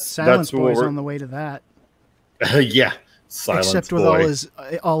 Silence that's what Boy's we're on the way to that. yeah. Silence Except with Boy.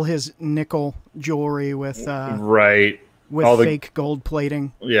 all his nickel jewelry with right. with all fake gold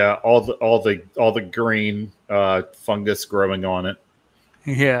plating. Yeah, all the green fungus growing on it.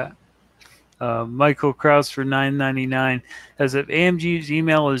 Yeah. Michael Krause for $9.99 as if AMG's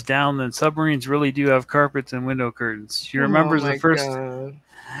email is down, then submarines really do have carpets and window curtains. She remembers God.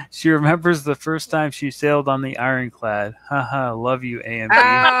 She remembers the first time she sailed on the Ironclad. Haha, love you, AMG.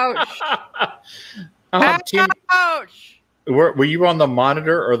 Ouch! Ouch! Were you on the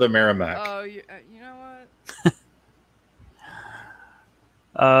Monitor or the Merrimack? Oh, you know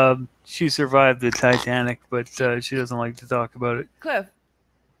what? She survived the Titanic, but she doesn't like to talk about it. Cliff.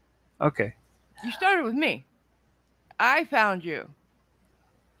 Okay. You started with me. I found you.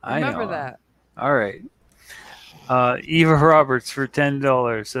 Remember that. All right. Eva Roberts for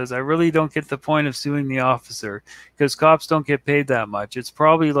 $10 says, I really don't get the point of suing the officer because cops don't get paid that much. It's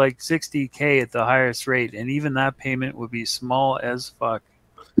probably like $60K at the highest rate, and even that payment would be small as fuck.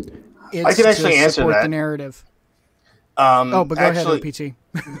 I can actually answer that. The narrative. But go ahead, OPT.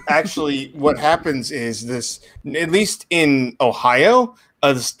 Actually, what happens is this, at least in Ohio,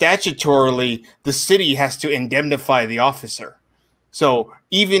 statutorily, the city has to indemnify the officer. So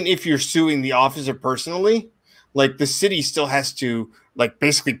even if you're suing the officer personally, like the city still has to like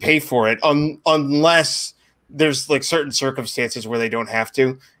basically pay for it unless there's like certain circumstances where they don't have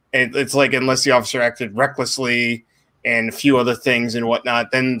to. And it's like unless the officer acted recklessly and a few other things and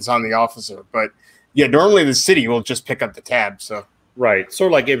whatnot, then it's on the officer. But yeah, normally the city will just pick up the tab. So right. So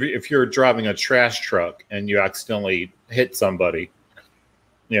like if you're driving a trash truck and you accidentally hit somebody,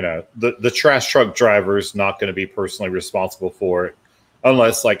 you know, the trash truck driver is not going to be personally responsible for it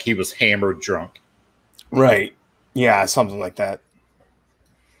unless like he was hammered drunk. Right. Yeah, something like that.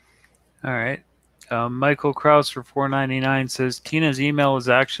 All right. Michael Krause for $4.99 says Tina's email is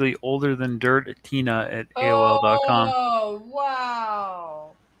actually older than dirt at tina@aol.com. Oh,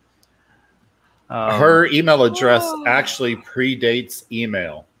 wow. Her email address actually predates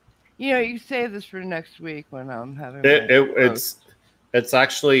email. You know, you save this for next week when I'm having it's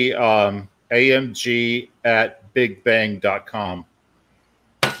actually amg@bigbang.com.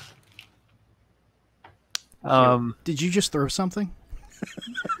 Did you just throw something?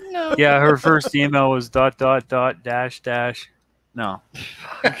 No. Yeah, her first email was ... No, I'm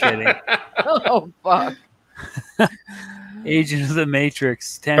kidding. Oh, fuck. Agent of the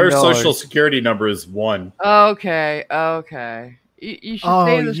Matrix, $10. Her social security number is 1. Okay. You should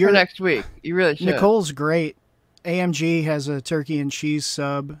save this for next week. You really should. Nicole's great. AMG has a turkey and cheese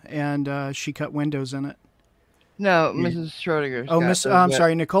sub, and she cut windows in it. No, Mrs. Schrodinger's. Oh, I'm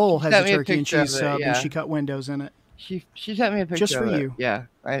sorry. Nicole has a turkey and cheese sub, and she cut windows in it. She sent me a picture just for of you. It. Yeah,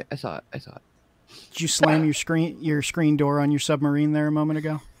 I saw it. Did you slam your screen door on your submarine there a moment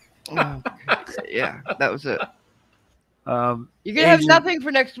ago? Oh, yeah, that was it. You're gonna have nothing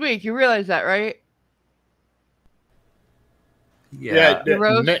for next week. You realize that, right? Yeah.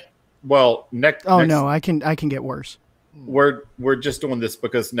 Next. No, I can get worse. We're just doing this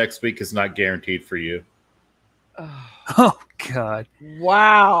because next week is not guaranteed for you. Oh God!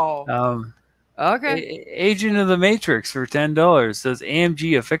 Wow. Okay. Agent of the Matrix for $10 says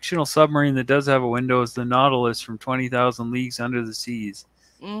AMG, a fictional submarine that does have a window, is the Nautilus from 20,000 Leagues Under the Seas.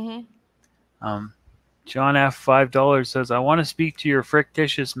 Mm-hmm. John F. $5 says, I want to speak to your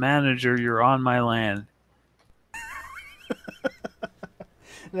fictitious manager. You're on my land.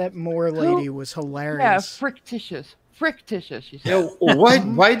 That Moore lady was hilarious. Yeah, fictitious. She said. Yeah,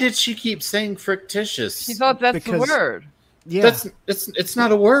 why did she keep saying fictitious? She thought that's the word. Yeah, it's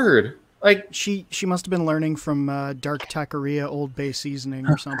not a word. Like she must have been learning from Dark Taqueria Old Bay seasoning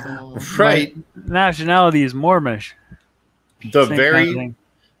or something. Right. Nationality is Mormish. The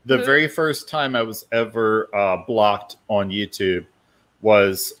very first time I was ever blocked on YouTube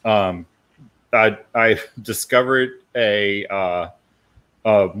was I discovered a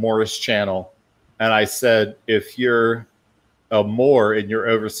Moorish channel, and I said, if you're a Moor and you're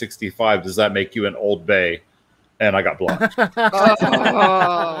over 65, does that make you an Old Bay? And I got blocked.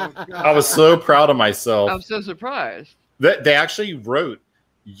 I was so proud of myself. I'm so surprised. They actually wrote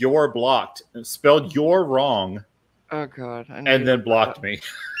 "you're blocked," spelled "you're wrong." Oh God! And then blocked me.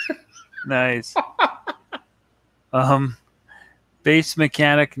 Nice. Base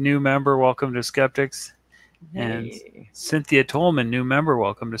Mechanic, new member, welcome to Skeptics. Hey. And Cynthia Tolman, new member,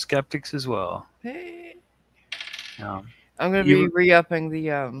 welcome to Skeptics as well. Hey. I'm going to be re-upping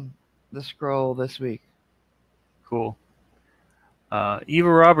the scroll this week. Cool. Eva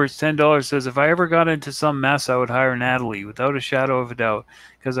Roberts, $10 says, if I ever got into some mess, I would hire Natalie without a shadow of a doubt,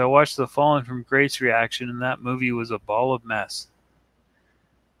 because I watched The Fallen from Grace reaction, and that movie was a ball of mess.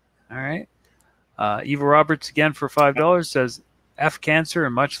 All right. Eva Roberts again for $5 says, F cancer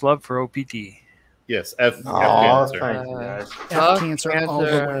and much love for OPT. Yes, F cancer. Thank you guys. F cancer all the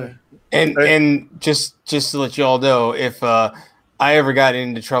way. And just to let you all know, if I ever got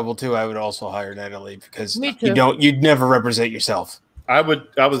into trouble too, I would also hire Natalie, because you'd never represent yourself. I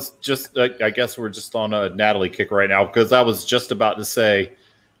was just, I guess we're just on a Natalie kick right now, because I was just about to say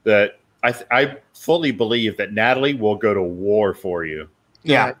that I fully believe that Natalie will go to war for you.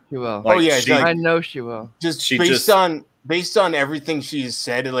 Yeah, she will. Like, I know she will. Based on everything she's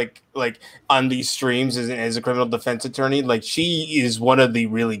said, like on these streams as a criminal defense attorney, like she is one of the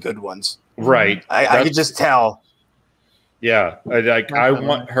really good ones. Right. I could just tell. Yeah, I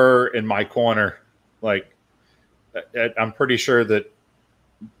want her in my corner. Like, I'm pretty sure that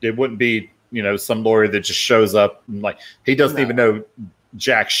it wouldn't be, some lawyer that just shows up and like he doesn't even know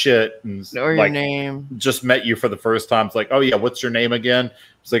jack shit and or like, your name. Just met you for the first time. It's like, oh yeah, what's your name again?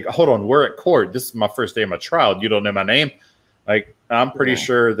 It's like, hold on, we're at court. This is my first day of my trial. You don't know my name? Like, I'm pretty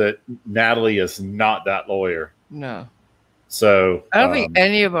sure that Natalie is not that lawyer. No. So I don't think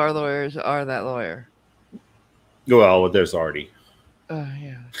any of our lawyers are that lawyer. Well, there's already.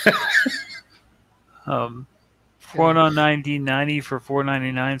 Yeah. 419D90 for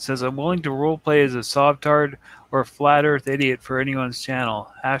 $4.99 says, I'm willing to roleplay as a Sovtard or flat earth idiot for anyone's channel.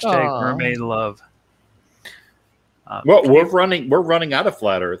 Hashtag mermaid love. Well, we're running out of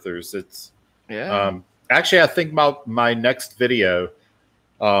flat earthers. It's actually, I think my next video,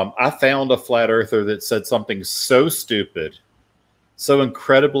 I found a flat earther that said something so stupid, so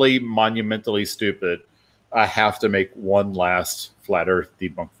incredibly monumentally stupid, I have to make one last flat earth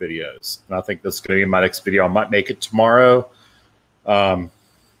debunk videos. And I think that's going to be my next video. I might make it tomorrow. But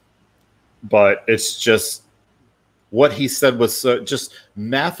it's just what he said was so just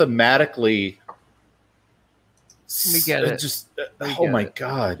mathematically. We get it. Just oh my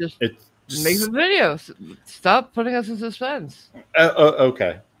God. Just make the videos. Stop putting us in suspense.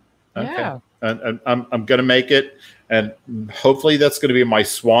 Okay. Yeah. And I'm gonna make it, and hopefully that's gonna be my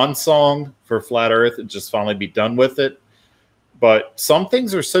swan song for flat Earth and just finally be done with it. But some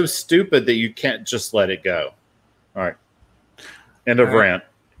things are so stupid that you can't just let it go. All right. End of rant.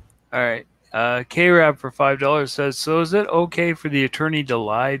 All right. K-Rab for $5 says, so is it okay for the attorney to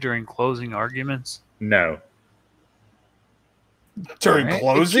lie during closing arguments? No. During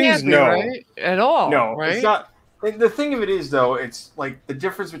closings? No. Right? At all. No, right? It's not. The thing of it is, though, it's like the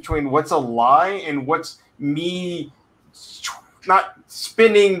difference between what's a lie and what's me not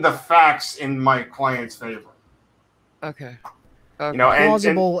spinning the facts in my client's favor. Okay.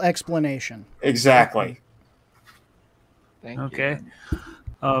 Plausible explanation. Exactly. Okay.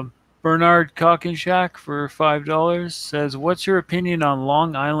 Bernard Cockenshack for $5 says, what's your opinion on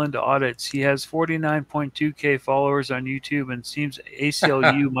Long Island audits? He has 49.2K followers on YouTube and seems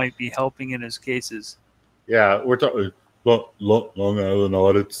ACLU might be helping in his cases. Yeah, we're talking Long Island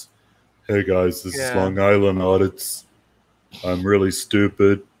audits. Hey guys, this is Long Island audits. I'm really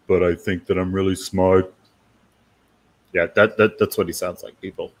stupid, but I think that I'm really smart. Yeah, that's what he sounds like,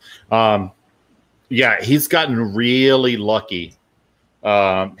 people. Yeah, he's gotten really lucky.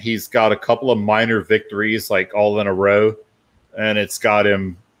 He's got a couple of minor victories, like all in a row, and it's got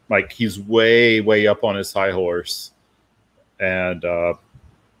him like he's way up on his high horse, and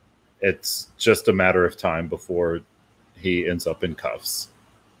it's just a matter of time before he ends up in cuffs.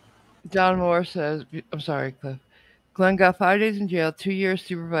 John Moore says, I'm sorry, Cliff. Glenn got 5 days in jail, 2 years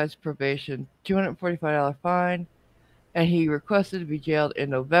supervised probation, $245 fine, and he requested to be jailed in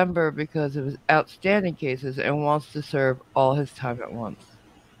November because of his outstanding cases and wants to serve all his time at once.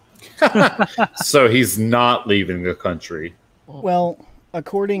 So he's not leaving the country. Well,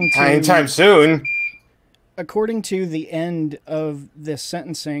 according to anytime soon. According to the end of this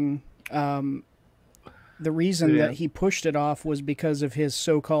sentencing, the reason that he pushed it off was because of his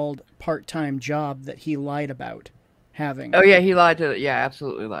so-called part-time job that he lied about having. Oh yeah, he lied to it. Yeah,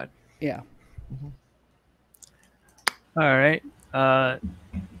 absolutely lied. Yeah. Mm-hmm. All right.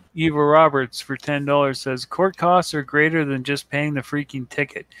 Eva Roberts for $10 says, court costs are greater than just paying the freaking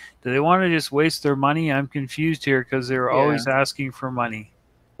ticket. Do they want to just waste their money? I'm confused here because they're always asking for money.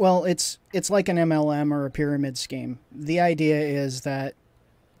 Well, it's like an MLM or a pyramid scheme. The idea is that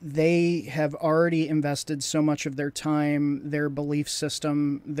they have already invested so much of their time, their belief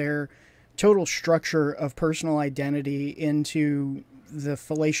system, their total structure of personal identity into the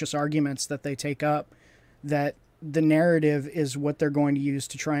fallacious arguments that they take up, that the narrative is what they're going to use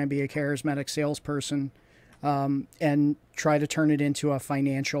to try and be a charismatic salesperson and try to turn it into a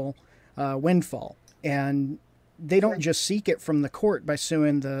financial windfall. And they don't just seek it from the court by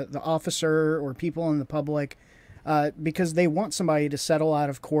suing the officer or people in the public because they want somebody to settle out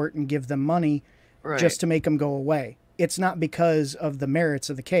of court and give them money just to make them go away. It's not because of the merits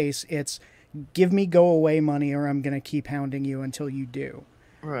of the case. It's give me go away money or I'm going to keep hounding you until you do.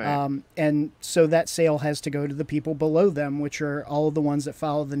 Right. And so that sale has to go to the people below them, which are all of the ones that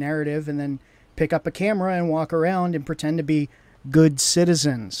follow the narrative and then pick up a camera and walk around and pretend to be good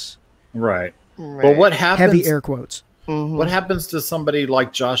citizens. Right. But what happens? Heavy air quotes. What happens to somebody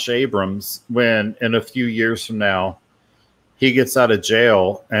like Josh Abrams when in a few years from now he gets out of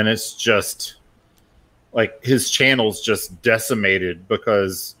jail and it's just like his channel's just decimated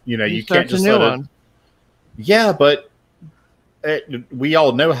because, you know, you can't just let it. Yeah, but we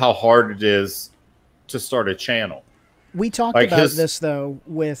all know how hard it is to start a channel. We talked about this, though,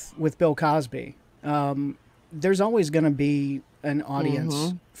 with Bill Cosby. There's always going to be an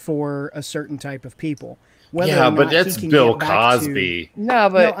audience for a certain type of people. Yeah, but that's Bill Cosby.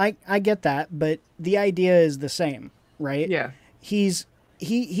 No, I get that, but the idea is the same, right? Yeah.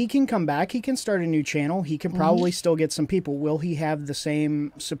 He can come back. He can start a new channel. He can probably still get some people. Will he have the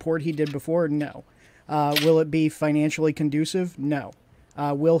same support he did before? No. Will it be financially conducive? No.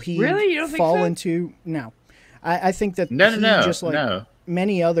 Will he really? You don't fall think so? into? No. I think that just like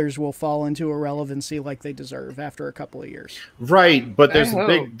many others will fall into irrelevancy like they deserve after a couple of years. Right, but there's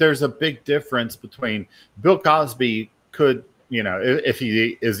a big difference between Bill Cosby could, you know, if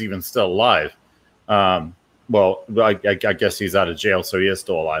he is even still alive. Well, I guess he's out of jail, so he is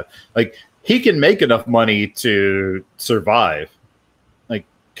still alive. Like, he can make enough money to survive. Like,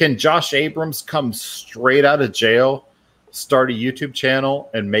 can Josh Abrams come straight out of jail, start a YouTube channel,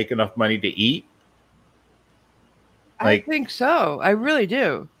 and make enough money to eat? Like, I think so. I really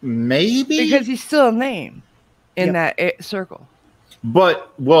do. Maybe? Because he's still a name in that circle.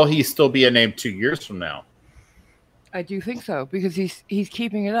 But will he still be a name 2 years from now? I do think so, because he's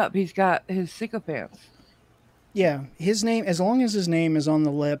keeping it up. He's got his sycophants. Yeah, his name, as long as his name is on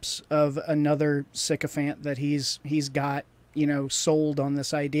the lips of another sycophant that he's got, you know, sold on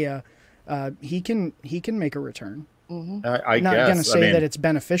this idea, he can make a return. I not guess. going to say that it's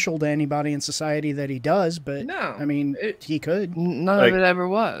beneficial to anybody in society that he does, but no, I mean, he could. None of it ever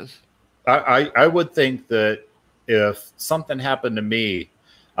was. I would think that if something happened to me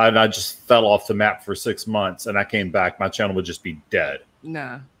and I just fell off the map for 6 months and I came back, my channel would just be dead.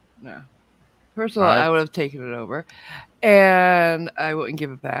 No. First of all, I would have taken it over, and I wouldn't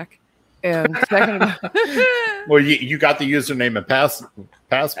give it back. And second of all, well, you got the username and password.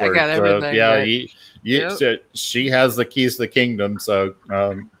 I got everything. Yeah, so she has the keys to the kingdom. So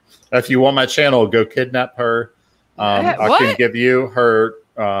if you want my channel, go kidnap her. I can give you her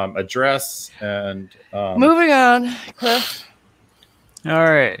address and moving on, Cliff. All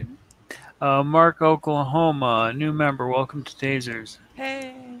right, Mark, Oklahoma, new member. Welcome to Tasers.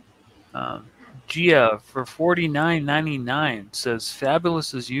 Hey. Gia for $49.99 says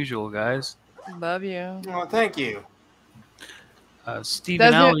fabulous as usual, guys. Love you. Oh, thank you.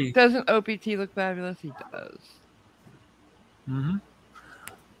 Stephen Alley. Doesn't OPT look fabulous? He does.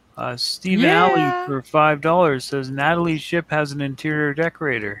 Stephen Alley for $5 says Natalie's ship has an interior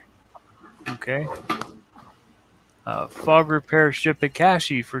decorator. Okay. Fog Repair Ship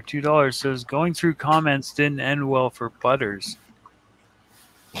Akashi for $2 says going through comments didn't end well for Butters.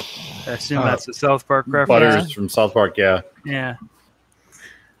 I assume that's a South Park reference. Butters from South Park, yeah. Yeah.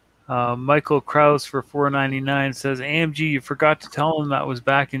 Michael Krause for $4.99 says, AMG, you forgot to tell him that was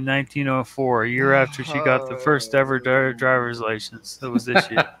back in 1904, a year after she got the first ever driver's license. That was this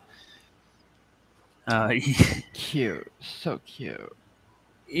year. Cute. So cute.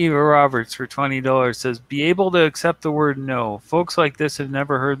 Eva Roberts for $20 says, be able to accept the word no. Folks like this have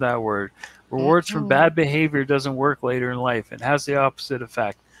never heard that word. Rewards for bad behavior doesn't work later in life. It has the opposite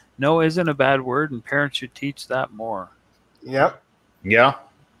effect. No isn't a bad word, and parents should teach that more. Yep. Yeah.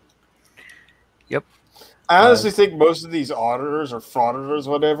 Yep. I honestly think most of these auditors or frauditors,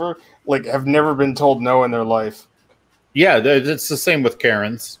 whatever, like have never been told no in their life. Yeah, it's the same with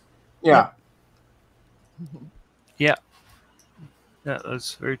Karens. Yeah. Yeah. Yeah,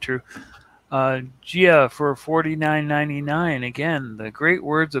 that's very true. Gia for $49.99. Again, the great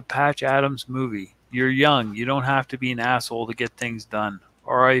words of Patch Adams' movie. You're young. You don't have to be an asshole to get things done.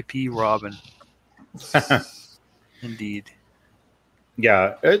 R.I.P. Robin. Indeed.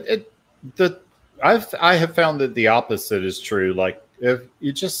 Yeah. I have found that the opposite is true. Like, if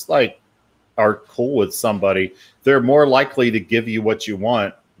you just like are cool with somebody, they're more likely to give you what you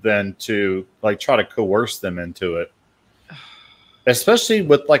want than to like try to coerce them into it. Especially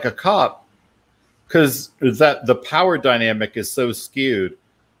with like a cop. because that the power dynamic is so skewed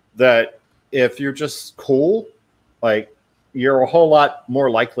that if you're just cool, like you're a whole lot more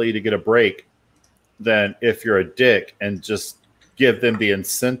likely to get a break than if you're a dick and just give them the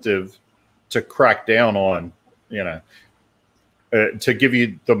incentive to crack down on, to give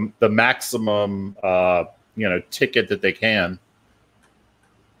you the maximum, ticket that they can.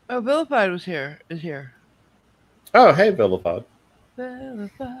 Oh, Vilified is here. Oh, hey, Vilified.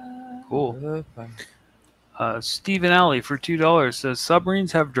 Cool. Vilified. Stephen Alley for $2 says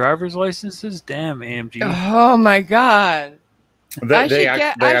submarines have driver's licenses. Damn, AMG. Oh my god. I should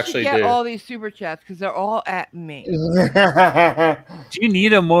actually get do. all these super chats because they're all at me. Do you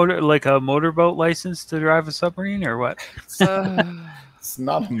need a motorboat license to drive a submarine or what? It's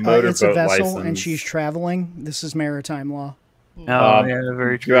not a motorboat it's a vessel, license. and she's traveling. This is maritime law. Oh, yeah,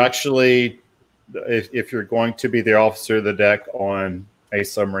 very true. You actually, if you're going to be the officer of the deck on a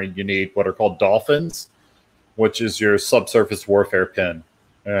submarine, you need what are called dolphins, which is your subsurface warfare pin,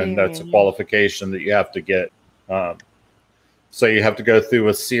 and that's a qualification that you have to get. So you have to go through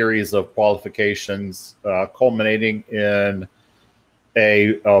a series of qualifications, culminating in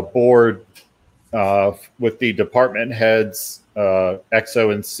a board with the department heads,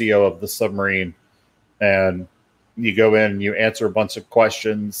 XO and CO of the submarine, and you go in and you answer a bunch of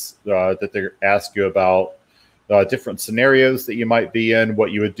questions that they ask you about different scenarios that you might be in,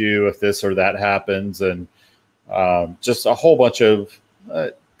 what you would do if this or that happens, and just a whole bunch of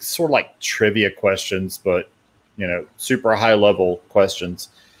sort of like trivia questions, but super high level questions.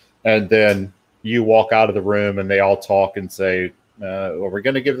 And then you walk out of the room and they all talk and say, well, we're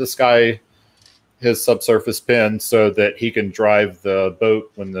going to give this guy his subsurface pin so that he can drive the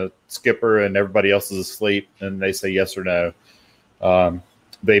boat when the skipper and everybody else is asleep. And they say yes or no.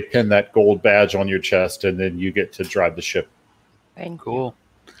 They pin that gold badge on your chest and then you get to drive the ship. Cool.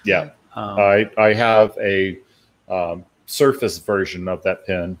 Yeah. I have a surface version of that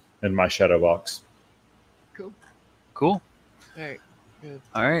pin in my shadow box. Cool. All right. Good.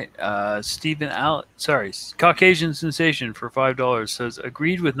 All right. Stephen Caucasian Sensation for $5 says,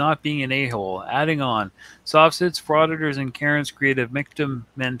 agreed with not being an a-hole. Adding on, soft-sits, frauditors, and Karens create a victim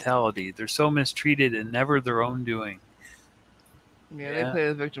mentality. They're so mistreated and never their own doing. Yeah, they play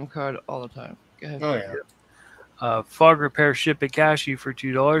the victim card all the time. Go ahead. Oh, yeah. Fog Repair Shipikashi for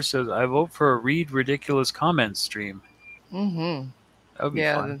 $2 says, I vote for a Read Ridiculous Comments stream. Mm-hmm. That would be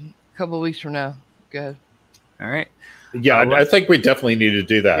fun. A couple of weeks from now. Go ahead. All right. Yeah, I think we definitely need to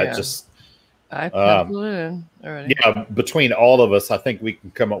do that. Yeah. Just I penciled it in already. Yeah, between all of us, I think we can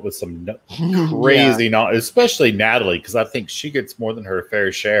come up with some crazy, especially Natalie, because I think she gets more than her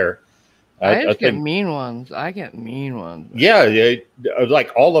fair share. I get mean ones. I get mean ones. Yeah,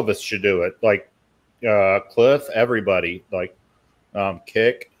 like all of us should do it. Like Cliff, everybody, like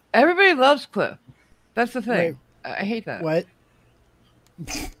Kick. Everybody loves Cliff. That's the thing. Wait, I hate that. What?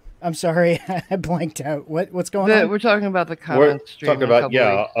 I'm sorry, I blanked out. What's going on? We're talking about the comment stream. We're talking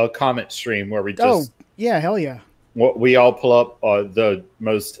about a comment stream where we just hell yeah. What we all pull up the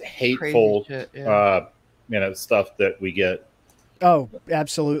most hateful shit, stuff that we get. Oh,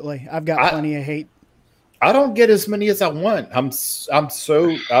 absolutely. I've got plenty of hate. I don't get as many as I want. I'm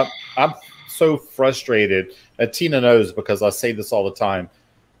so frustrated. Tina knows because I say this all the time.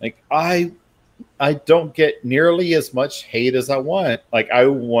 Like I don't get nearly as much hate as I want. Like I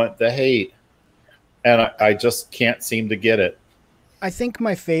want the hate, and I just can't seem to get it. I think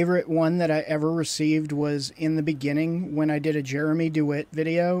my favorite one that I ever received was in the beginning when I did a Jeremy DeWitt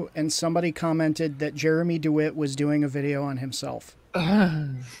video, and somebody commented that Jeremy DeWitt was doing a video on himself. He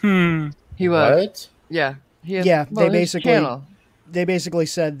was. What? Yeah. They basically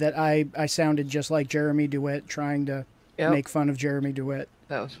said that I sounded just like Jeremy DeWitt trying to make fun of Jeremy DeWitt.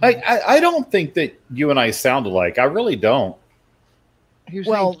 That was I don't think that you and I sound alike. I really don't.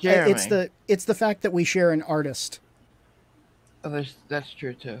 Well, it's the fact that we share an artist. Oh, that's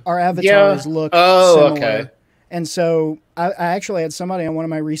true too. Our avatars look similar. Okay. And so I actually had somebody on one of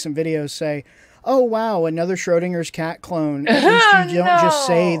my recent videos say, "Oh wow, another Schrodinger's cat clone. At least you don't just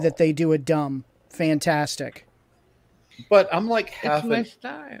say that they do a dumb. Fantastic." But I'm like half my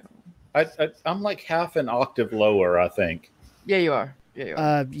style. I'm like half an octave lower, I think. Yeah, you are. Yeah, you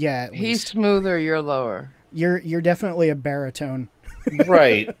are. Yeah. He's smoother. You're lower. You're definitely a baritone.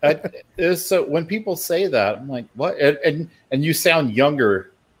 Right. So when people say that, I'm like, what? And you sound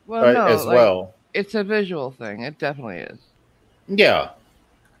younger well. It's a visual thing. It definitely is. Yeah.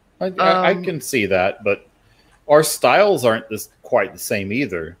 I can see that, but our styles aren't quite the same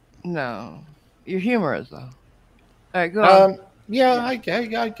either. No. Your humor is, though. All right, go on. Yeah, I guess.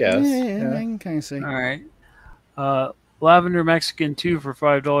 Yeah, I can kind of see. All right. Lavender Mexican 2 for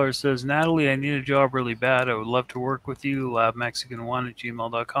 $5 says, Natalie, I need a job really bad. I would love to work with you.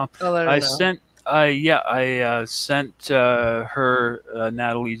 labmexican1@gmail.com. I sent her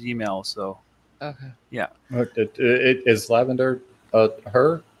Natalie's email. So okay, yeah. Is Lavender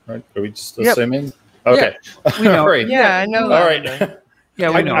her? Right? Are we just assuming? Okay, yeah, we know. Right. Yeah, I know. All right.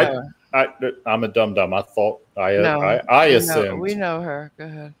 Yeah, we know. I'm a dum-dum. I thought I assumed. We know her. Go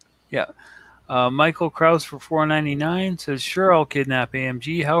ahead. Yeah. Michael Krause for $4.99 says, "Sure, I'll kidnap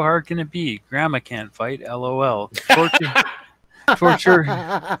AMG. How hard can it be? Grandma can't fight. LOL.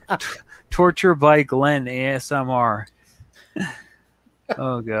 Torture by Glenn ASMR."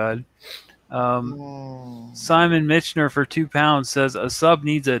 Oh God. Simon Mitchner for £2 says, "A sub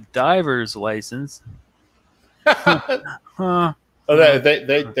needs a diver's license." Oh,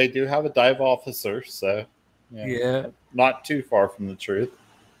 they do have a dive officer, so yeah, not too far from the truth.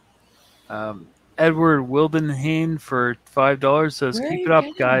 Edward Wildenhain for $5 says, "Keep it up,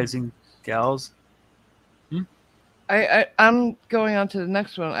 guys and gals." I'm going on to the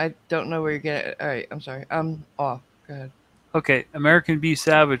next one. I don't know where you're getting. All right, I'm sorry. I'm off. Go ahead. Okay, American B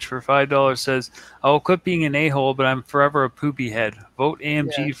Savage for $5 says, "I will quit being an a-hole, but I'm forever a poopy head. Vote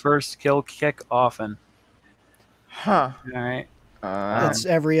AMG first, kill kick often." Huh. All right. That's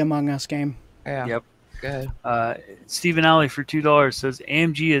every Among Us game. Yeah. Yep. Go ahead. Stephen Alley for $2 says,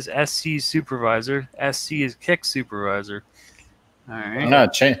 "AMG is SC's supervisor. SC is kick supervisor." All right. No,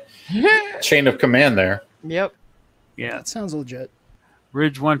 chain of command there. Yep. Yeah. That sounds legit.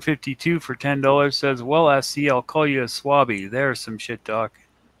 Ridge 152 for $10 says, "Well, SC, I'll call you a swabby. There's some shit talk."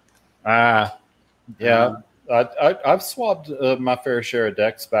 Yeah. I've swabbed my fair share of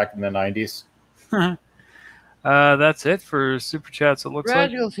decks back in the 90s. That's it for super chats. It looks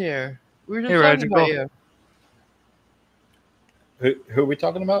Radul's here. We were just Hey, talking about you. Who are we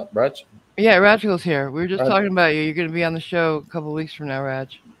talking about? Raj? Yeah, Radul's here. We were just talking about you. You're going to be on the show a couple weeks from now,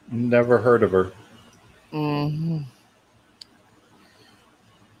 Raj. Never heard of her. Mm-hmm.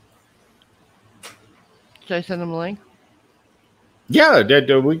 Should I send him a link? Yeah,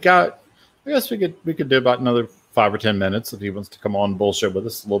 we got. I guess we could do about another 5 or 10 minutes if he wants to come on and bullshit with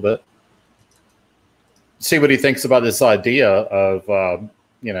us a little bit. See what he thinks about this idea of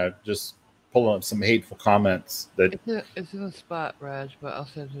just pulling up some hateful comments. That it's in the spot, Raj, but I'll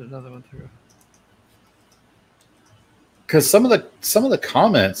send another one through. Because some of the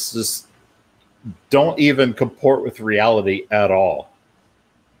comments just don't even comport with reality at all.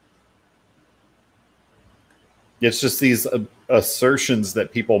 It's just these assertions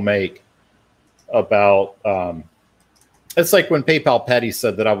that people make about. It's like when PayPal Patty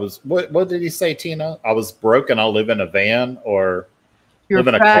said that I was. What did he say, Tina? I was broke and I live in a van or live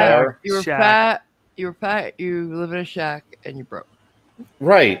in a car. You were fat. You were fat. You live in a shack and you broke.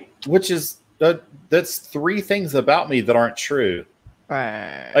 Right, which is that's 3 things about me that aren't true.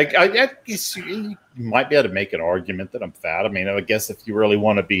 Right. Like I guess you might be able to make an argument that I'm fat. I mean, I guess if you really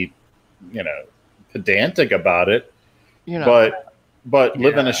want to be, pedantic about it, but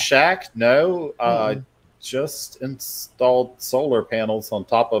live in a shack? No, just installed solar panels on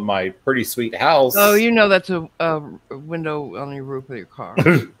top of my pretty sweet house. Oh, that's a window on your roof of your car.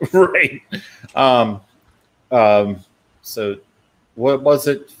 Right. So what was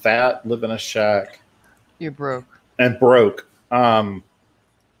it? Fat, live in a shack. You're broke. And broke. How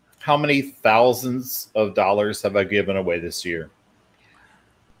many thousands of dollars have I given away this year?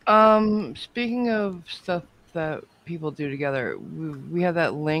 Speaking of stuff that people do together, we have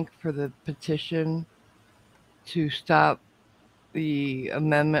that link for the petition to stop the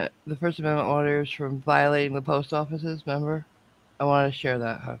First Amendment orders from violating the post offices. Remember? I want to share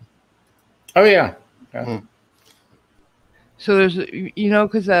that, huh? Oh, yeah. So there's,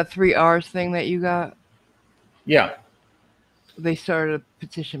 because that 3 R's thing that you got? Yeah. They started a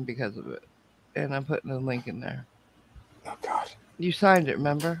petition because of it. And I'm putting the link in there. Oh, God. You signed it,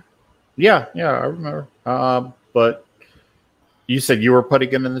 remember? Yeah, I remember. But you said you were putting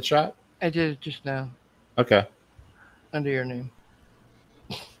it in the chat? I did it just now. Okay. Under your name.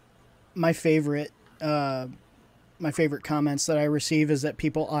 My favorite comments that I receive is that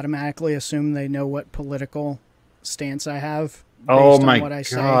people automatically assume they know what political stance I have. Oh my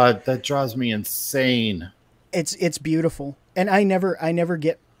God, that drives me insane. It's beautiful, and I never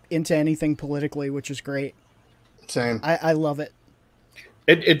get into anything politically, which is great. Same. I love it.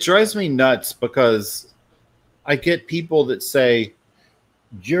 It drives me nuts because I get people that say,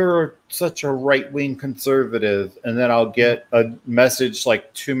 "You're such a right-wing conservative," and then I'll get a message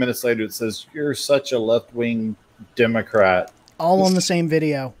like 2 minutes later that says, "You're such a left-wing Democrat." All on the same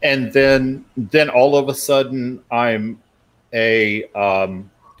video. And then all of a sudden I'm a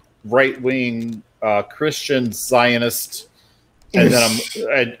right-wing Christian Zionist, and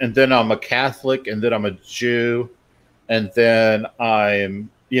then I'm a Catholic, and then I'm a Jew, and then I'm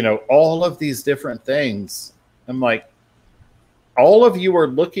all of these different things. I'm like, all of you are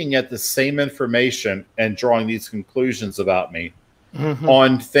looking at the same information and drawing these conclusions about me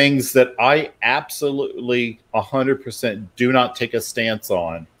on things that I absolutely 100% do not take a stance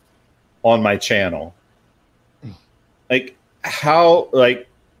on my channel. Like, how, like,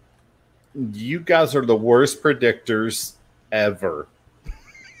 you guys are the worst predictors ever.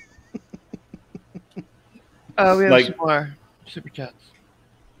 We have some more super chats.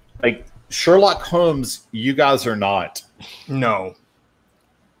 Like, Sherlock Holmes, you guys are not. No.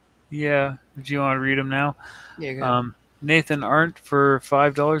 Yeah. Do you want to read them now? Yeah. Go Nathan Arndt for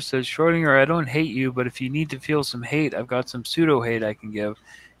 $5 says, Schrodinger, I don't hate you, but if you need to feel some hate, I've got some pseudo hate I can give.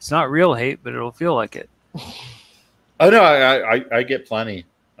 It's not real hate, but it'll feel like it. Oh no, I get plenty.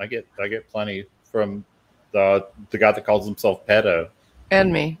 I get plenty from the guy that calls himself pedo.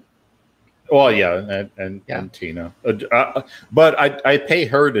 And me. Well, yeah, and Tina. But I pay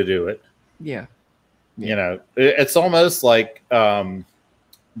her to do it. Yeah. It's almost like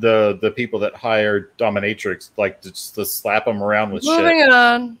the people that hire dominatrix, like just to slap them around with shit. Moving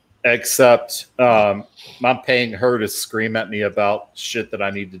on. Except I'm paying her to scream at me about shit that I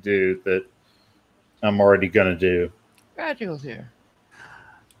need to do that I'm already gonna do. Radical's here.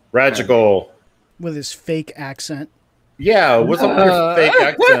 Radical. With his fake accent. Yeah, what's up with your fake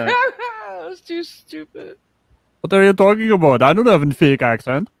accent? That was too stupid. What are you talking about? I don't have a fake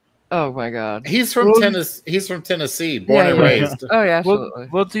accent. Oh my god. He's from Tennessee. He's from Tennessee, born and raised. Oh yeah, absolutely.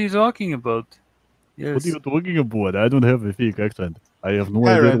 What are you talking about? Yes. What are you talking about? I don't have a fake accent. I have no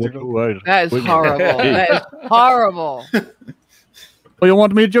idea what you are. That is horrible. That is horrible. Oh, you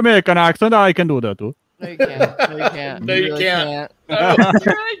want me Jamaican accent? I can do that too. No, you can't. No, you can't. No, you can't. You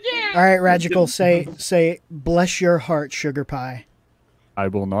really can't. All right, Radical, say, bless your heart, sugar pie. I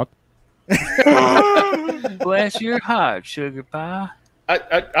will not. Bless your heart, sugar pie.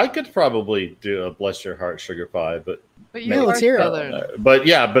 I could probably do a bless your heart, sugar pie, but you let's hear it.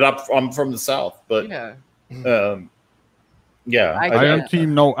 but I'm from the South, but yeah. I am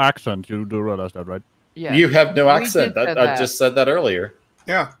team no accent. You do realize that, right? Yeah. You have no accent. I just said that earlier.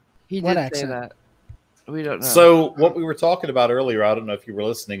 Yeah. He What did accent? say that. We don't know. So what we were talking about earlier, I don't know if you were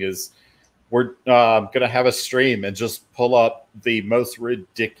listening, is we're going to have a stream and just pull up the most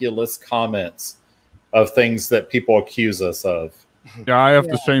ridiculous comments of things that people accuse us of. Yeah, I have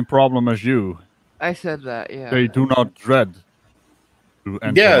the same problem as you. I said that, yeah. They do not dread to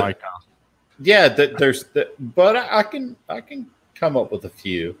enter my house. Yeah, but I can come up with a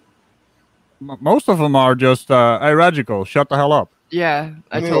few. Most of them are just hey, Radical, shut the hell up. Yeah,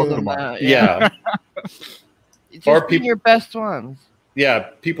 I told them that. Yeah. Just or your best ones. Yeah,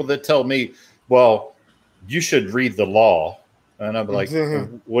 people that tell me, well, you should read the law. And I'm like,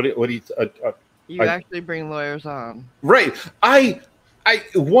 what do you... You actually bring lawyers on. Right. I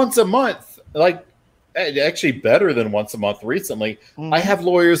once a month, like actually better than once a month recently, I have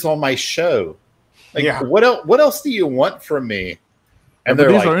lawyers on my show. Like, what else do you want from me? And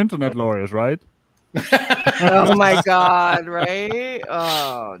these are internet lawyers, right? Oh my god! Right?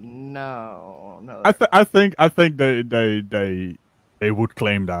 Oh no! I think they would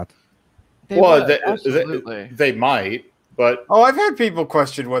claim that. They might, but I've had people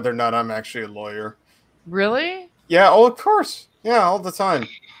question whether or not I'm actually a lawyer. Really? Yeah. Oh, of course. Yeah, all the time.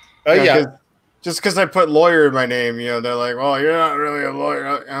 Oh yeah. Just because I put lawyer in my name, they're like, "Oh, you're not really a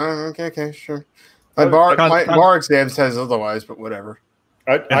lawyer." Okay, sure. My bar exam says otherwise, but whatever.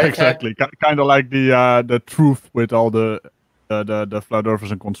 Exactly, kind of like the truth with all the flat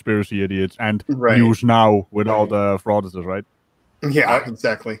earthers and conspiracy idiots, and news now with all the fraudsters, right? Yeah,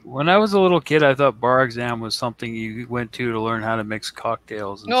 exactly. When I was a little kid, I thought bar exam was something you went to learn how to mix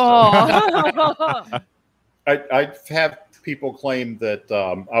cocktails and stuff. I have people claim that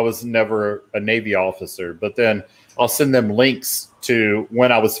I was never a Navy officer, but then I'll send them links to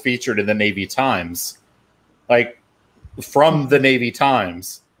when I was featured in the Navy Times, like from the Navy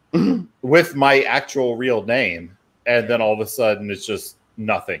Times with my actual real name. And then all of a sudden it's just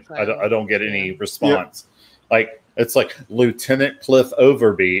nothing. I don't get any response. Yep. Like, it's like Lieutenant Cliff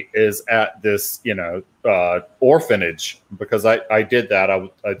Overby is at this, orphanage because I did that.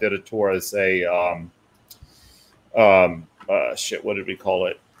 I did a tour as a, shit, what did we call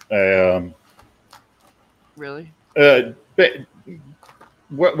it? Really?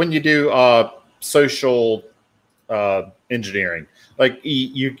 When you do social engineering, like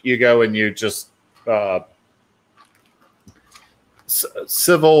you go and you just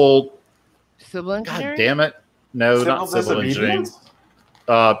civil engineering. God damn it! No, not civil engineering.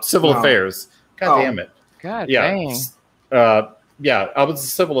 Civil affairs, God damn it. God yeah. dang. Yeah, I was a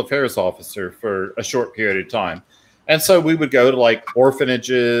civil affairs officer for a short period of time. And so we would go to like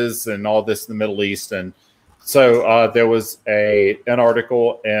orphanages and all this in the Middle East. And so there was an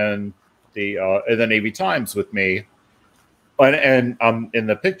article in the Navy Times with me. And I'm in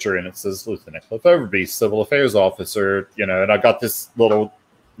the picture, and it says Lieutenant Cliff Overby, civil affairs officer, you know, and I got this little,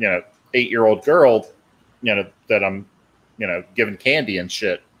 you know, 8-year-old girl, you know, that I'm, you know, giving candy and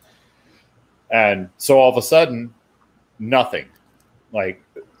shit. And so all of a sudden, nothing. Like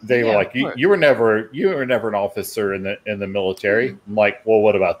they were like, you were never an officer in the military. I'm like, well,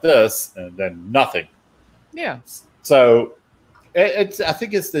 what about this? And then nothing. Yeah. So I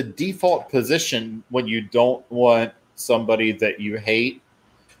think it's the default position when you don't want somebody that you hate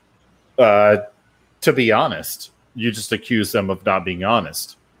to be honest. You just accuse them of not being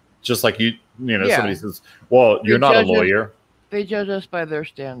honest. Just like you know, somebody says, well, you're not a lawyer. They judge us by their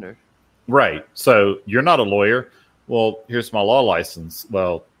standard. Right. So you're not a lawyer. Well, here's my law license.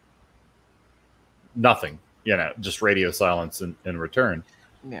 Well, nothing, you know, just radio silence in return.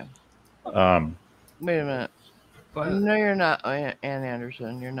 Yeah. Wait Um, a minute. No, you're not Ann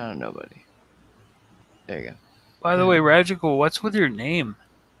Anderson. You're not a nobody. There you go. By the way, Radical, what's with your name?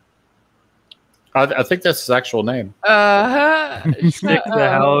 I think that's his actual name. Stick the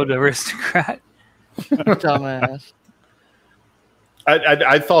hell aristocrat. Dumbass.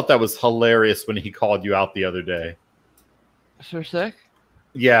 I thought that was hilarious when he called you out the other day. Sir Sick?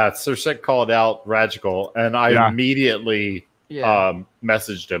 Yeah, Sir Sick called out Radical, and I immediately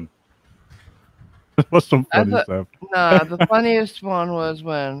messaged him. What's some funny stuff? Nah, the funniest one was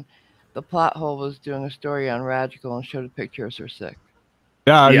when the plot hole was doing a story on Radical and showed a picture of Sir Sick.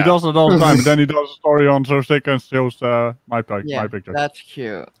 Yeah, he does it all the time. Then he does a story on Sir Sick and shows my picture. That's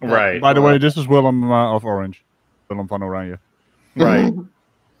cute. Right. By the way, this is Willem of Orange. Willem van Oranje. Right.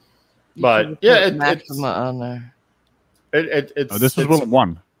 But yeah, Maxima on there. This is Willem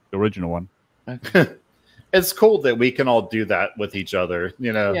 1, the original one. Okay. It's cool that we can all do that with each other.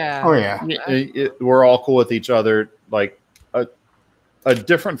 You know. Yeah. Oh yeah. We're all cool with each other. Like a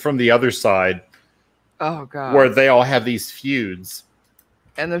different from the other side. Oh god. Where they all have these feuds.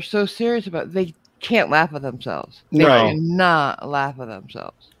 And they're so serious about it, they can't laugh at themselves. They cannot laugh at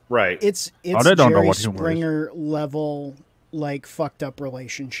themselves. Right. It's they don't know Jerry what humor Springer level like fucked up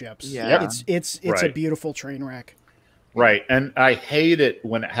relationships. Yeah. It's a beautiful train wreck. Right. And I hate it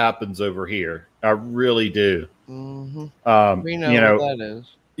when it happens over here. I really do. Mm-hmm. We know what that is.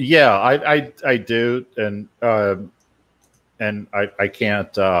 Yeah, I do. And I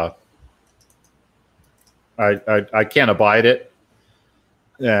can't I can't abide it.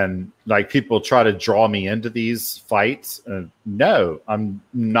 And like people try to draw me into these fights. No, I'm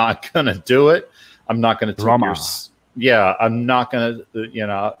not gonna do it. I'm not gonna take I'm not gonna. You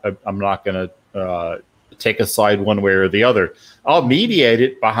know, I'm not gonna take a side one way or the other. I'll mediate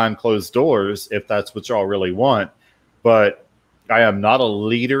it behind closed doors if that's what y'all really want. But I am not a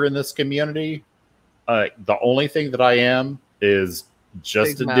leader in this community. The only thing that I am is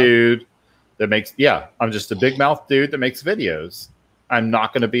just a dude that makes. Yeah, I'm just a big mouth dude that makes videos. I'm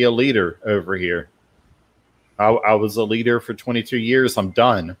not going to be a leader over here. I was a leader for 22 years. I'm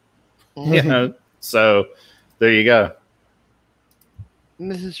done. You know, so there you go.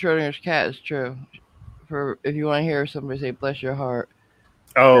 Mrs. Schrodinger's cat is true. For if you want to hear somebody say "bless your heart."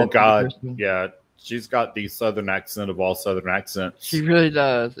 Oh God, yeah, she's got the Southern accent of all Southern accents. She really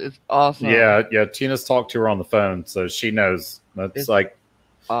does. It's awesome. Yeah. Tina's talked to her on the phone, so she knows. It's like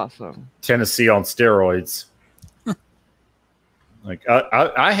awesome. Tennessee on steroids. Like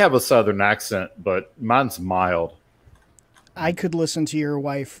I have a Southern accent, but mine's mild. I could listen to your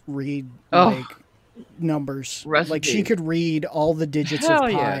wife read like numbers. Recipes. Like she could read all the digits of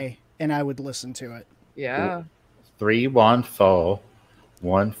pi, and I would listen to it. Yeah. 3 1 4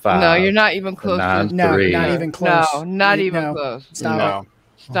 1 5. No, you're not even close. 9 No, 3. not even close. No, not even close. Stop. No.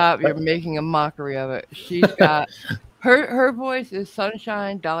 Stop. You're making a mockery of it. She's got her voice is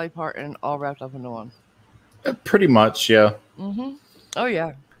Sunshine, Dolly Parton, all wrapped up into one. Pretty much, yeah. Mm-hmm. Oh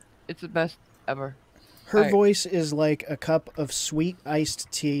yeah, it's the best ever. Her voice is like a cup of sweet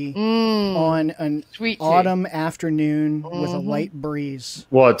iced tea on an autumn afternoon with a light breeze.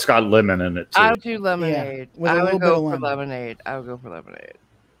 Well, it's got lemon in it too. I would do lemonade. Yeah, with a little bit of lemon. Lemonade. I would go for lemonade.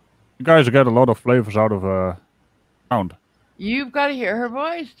 You guys get a lot of flavors out of sound. You've got to hear her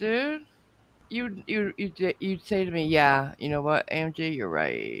voice, dude. You'd say to me, yeah, you know what, AMG, you're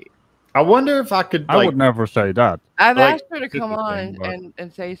right. I wonder if I could. I would never say that. I've asked her to come on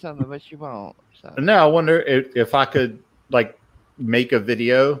and say something, but she won't. So. No, I wonder if I could like make a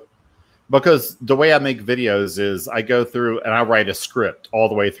video, because the way I make videos is I go through and I write a script all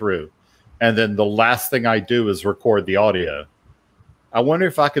the way through, and then the last thing I do is record the audio. I wonder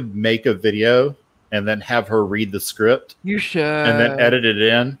if I could make a video and then have her read the script. You should. And then edit it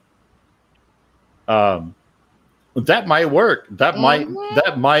in. That might work. That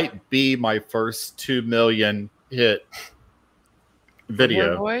might be my first 2 million hit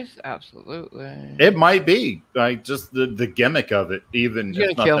video. Voice? Absolutely. It might be. Like just the gimmick of it, even She's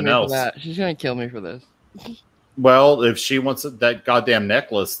if gonna kill nothing me else. for that. She's gonna kill me for this. Well, if she wants that goddamn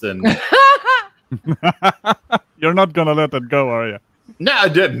necklace, then you're not gonna let that go, are you?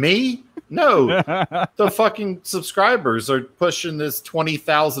 No, me? No. The fucking subscribers are pushing this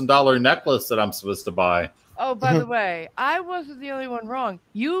 $20,000 necklace that I'm supposed to buy. Oh, by the way, I wasn't the only one wrong.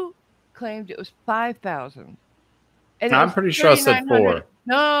 You claimed it was 5,000. I'm pretty sure I said 4.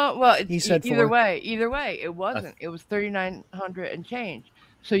 No, well, he said either 4. way, it wasn't. It was 3,900 and change.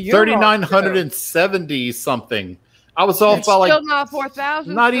 So you're 3,970 something. I was off by like still not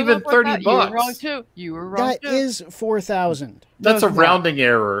 4,000. Not even 30 bucks. You were wrong too. You were wrong That too. is 4,000. That's a rounding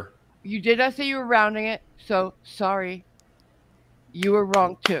error. You did not say you were rounding it, so sorry. You were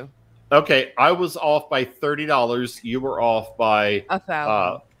wrong too. Okay, I was off by $30. You were off by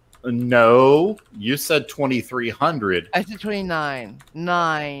 1,000. No, you said 2,300. I said 29.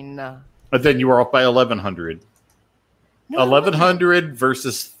 9. But then you were off by 1,100. No, 1,100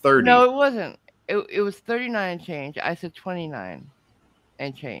 versus 30. No, it wasn't. It was 39 and change. I said 29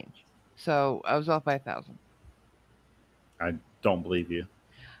 and change. So I was off by 1,000. I don't believe you.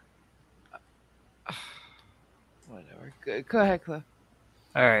 Whatever. Go ahead, Cliff.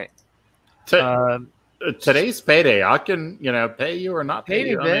 All right. Today's payday. I can, pay you or not pay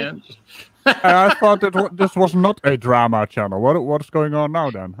you. I thought this was not a drama channel. What's going on now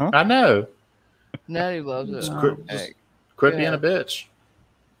then? Huh? I know. Natty loves it. Just quit being a bitch.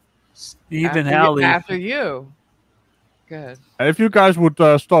 Stephen Halley. After you. Good. If you guys would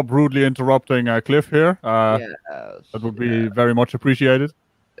stop rudely interrupting Cliff here, that would be very much appreciated.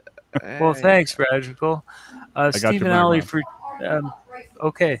 Well, thanks, Radical. Stephen Alley for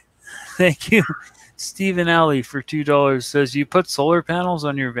okay, thank you. Stephen Alley for $2 says you put solar panels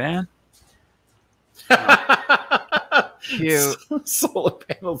on your van. Cute. Solar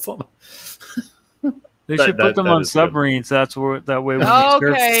panels on. They should put them on submarines. Good. That way. When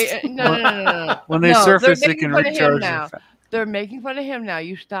okay, no. When they surface, they can recharge. They're making fun of him now.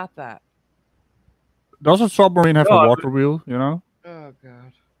 You stop that. Does a submarine have a water wheel? Oh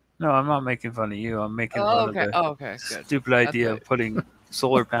God. No, I'm not making fun of you. I'm making fun of the good. stupid idea of putting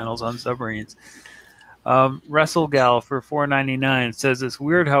solar panels on submarines. Wrestle Gal for $4.99 says it's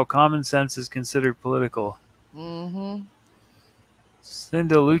weird how common sense is considered political. Mm-hmm.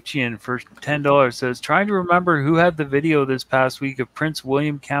 Cinda Lucian for $10 says trying to remember who had the video this past week of Prince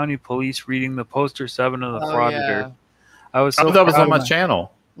William County Police reading the poster 7 of the Frauditor. Yeah. I was that was on my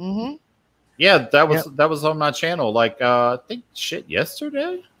channel. Mm-hmm. Yeah, that was on my channel. Like I think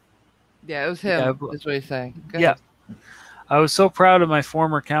yesterday. Yeah, it was him. That's what he's saying. Yeah. I was so proud of my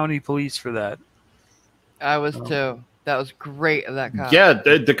former county police for that. I was too. That was great of that cop. Yeah,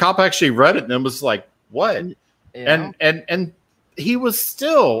 the cop actually read it and was like, "What?" Yeah. And he was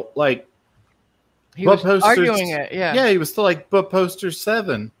still like, he was arguing it. Yeah, yeah, he was still like, "But poster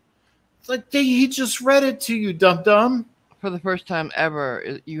 7." It's like he just read it to you, dum. For the first time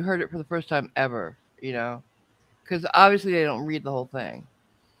ever, you heard it for the first time ever. Because obviously they don't read the whole thing.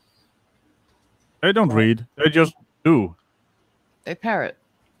 They don't read. They just do. They parrot.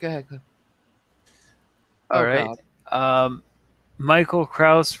 Go ahead, Cliff. All right. Michael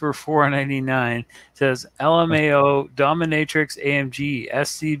Kraus for $4.99 says LMAO Dominatrix AMG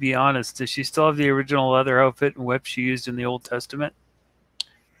SC. Be honest, does she still have the original leather outfit and whip she used in the Old Testament?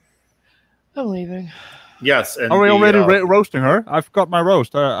 I'm leaving. Yes. And are we already roasting her? I've got my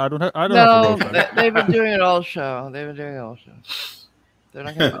roast. I don't have to roast her. They've been doing it all show. They're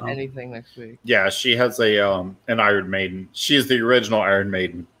not going to do anything next week. Yeah, she has an Iron Maiden. She is the original Iron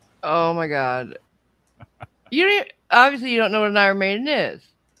Maiden. Oh my God! Obviously you don't know what an Iron Maiden is.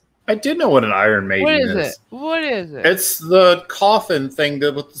 I did know what an Iron Maiden is. What is it? It's the coffin thing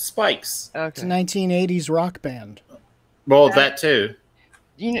with the spikes. Okay. It's a 1980s rock band. Well, that too.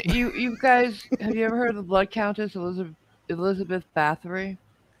 You guys, have you ever heard of the Blood Countess Elizabeth Bathory?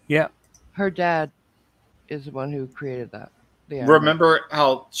 Yeah. Her dad is the one who created that. Remember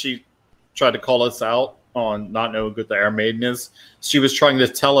how she tried to call us out on not knowing what the Iron Maiden is? She was trying to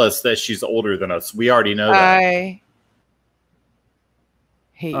tell us that she's older than us. We already know that. I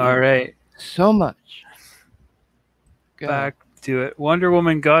hate you so much. Back to it. Wonder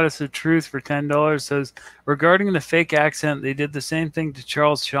Woman Goddess of Truth for $10 says, regarding the fake accent, they did the same thing to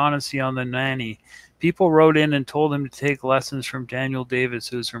Charles Shaughnessy on The Nanny. People wrote in and told him to take lessons from Daniel Davis,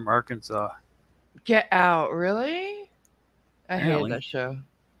 who's from Arkansas. Get out, really? I hated Apparently. that show.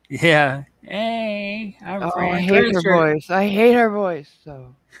 Yeah. Hey, I'm I hate her voice. I hate her voice.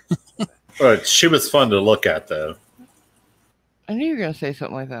 So. But she was fun to look at, though. I knew you were gonna say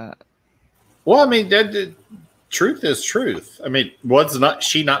something like that. Well, I mean, truth is truth. I mean,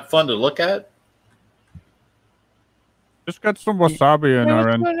 she not fun to look at? Just got some wasabi in her,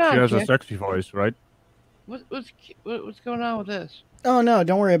 and she has kid? a sexy voice, right? What's going on with this? Oh, no,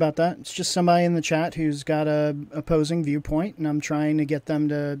 don't worry about that. It's just somebody in the chat who's got a opposing viewpoint, and I'm trying to get them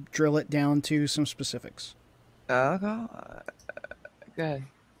to drill it down to some specifics. Okay. Go ahead.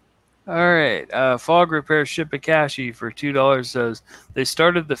 All right. Fog Repair Shipakashi for $2 says they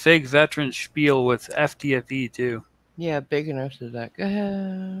started the fake veteran spiel with FTFE too. Yeah, Bacon did that. Go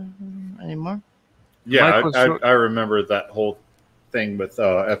ahead. Any more? Yeah, I remember that whole thing with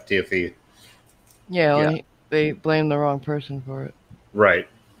FTFE. Yeah, they blame the wrong person for it. Right.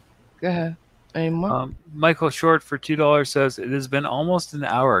 Go ahead. Any more? Michael Short for $2 says it has been almost an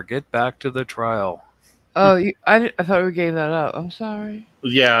hour. Get back to the trial. Oh, I thought we gave that up. I'm sorry.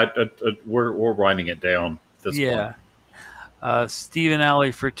 Yeah, we're winding it down. Stephen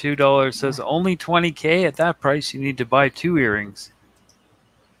Alley for $2 says only $20K. At that price, you need to buy 2 earrings.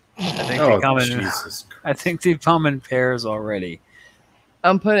 I think they come in pairs already.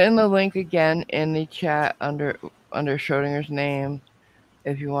 I'm putting the link again in the chat under Schrodinger's name.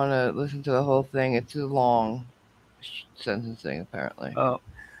 If you want to listen to the whole thing, it's a long sentencing apparently.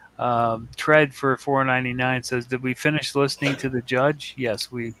 Tread for $4.99 says, "Did we finish listening to the judge?"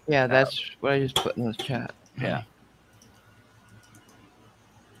 Yes, we. Yeah, that's what I just put in the chat. Yeah.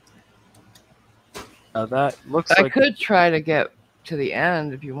 That looks I like could try to get to the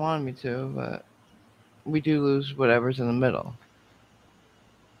end if you wanted me to, but we do lose whatever's in the middle.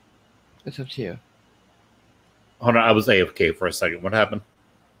 It's up to you. Hold on, I was AFK for a second. What happened?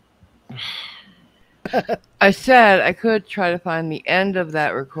 I said I could try to find the end of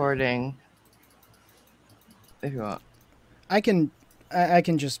that recording if you want. I can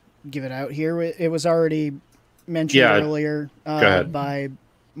just give it out here. It was already mentioned earlier by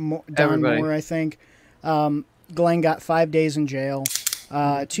Don Moore, I think. Glenn got 5 days in jail,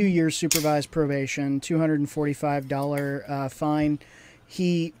 2 years supervised probation, $245 fine.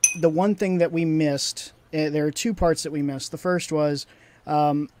 The one thing that we missed, there are 2 parts that we missed. The first was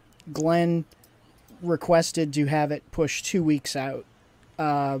Glenn requested to have it pushed 2 weeks out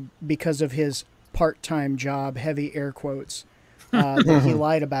because of his part-time job, heavy air quotes, that he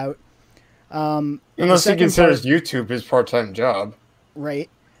lied about. Unless he considers YouTube his part-time job. Right.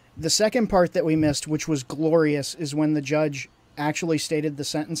 The second part that we missed, which was glorious, is when the judge actually stated the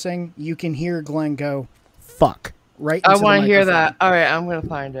sentencing. You can hear Glenn go, "Fuck." Right. I want to hear that. All right, I'm going to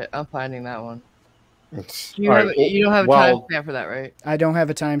find it. I'm finding that one. You don't have a timestamp for that, right? I don't have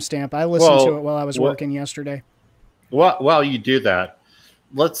a timestamp. I listened to it while I was working yesterday. While you do that,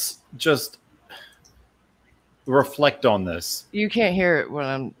 let's just reflect on this. You can't hear it when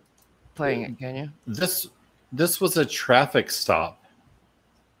I'm playing it, can you? This was a traffic stop.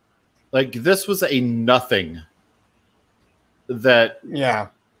 Like, this was a nothing. That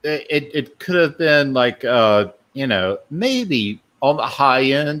it could have been like maybe on the high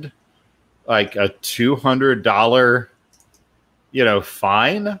end, like a $200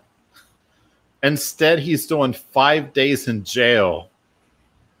 fine. Instead, he's doing 5 days in jail,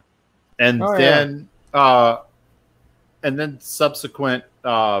 and then subsequent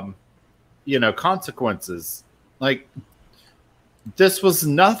consequences. Like, this was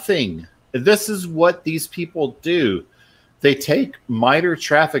nothing. This is what these people do. They take minor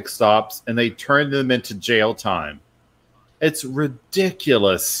traffic stops and they turn them into jail time. It's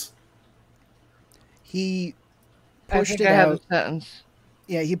ridiculous. He pushed it out.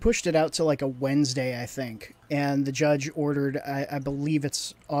 Yeah, he pushed it out to like a Wednesday, I think. And the judge ordered, I believe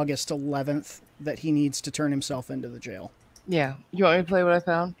it's August 11th, that he needs to turn himself into the jail. Yeah. You want me to play what I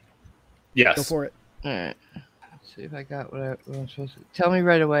found? Yes. Go for it. All right. Let's see if I got what I'm supposed to. Tell me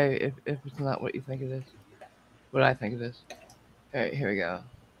right away if it's not what you think it is. What I think it is. All right, here we go.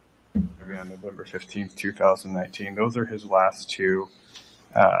 On November 15th, 2019. Those are his last 2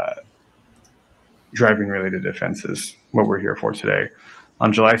 driving-related offenses, what we're here for today.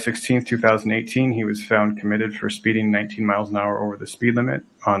 On July 16th, 2018, he was found committed for speeding 19 miles an hour over the speed limit.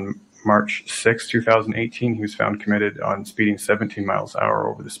 On March 6th, 2018, he was found committed on speeding 17 miles an hour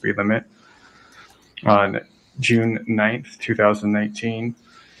over the speed limit. On June 9th, 2019.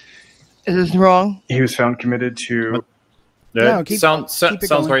 Is this wrong? He was found committed to... No, sounds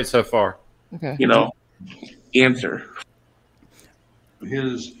right so far. Okay. Answer.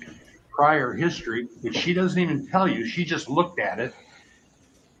 His prior history, which she doesn't even tell you, she just looked at it,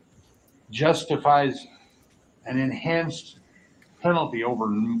 justifies an enhanced penalty over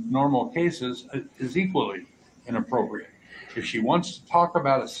normal cases is equally inappropriate. If she wants to talk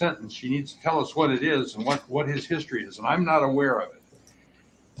about a sentence, she needs to tell us what it is and what his history is, and I'm not aware of it.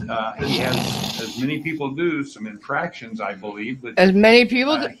 He has, as many people do, some infractions, I believe. But as many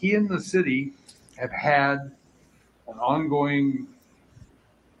people, he and the city have had an ongoing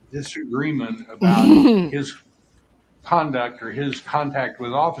disagreement about his conduct or his contact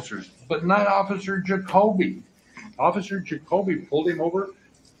with officers, but not Officer Jacoby. Officer Jacoby pulled him over,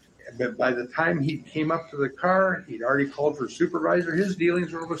 but by the time he came up to the car, he'd already called for a supervisor. His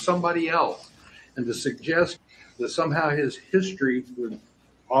dealings were with somebody else. And to suggest that somehow his history with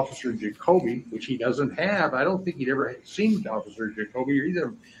Officer Jacoby, which he doesn't have, I don't think he'd ever seen Officer Jacoby or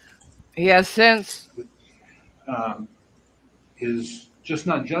either. He has since. Is just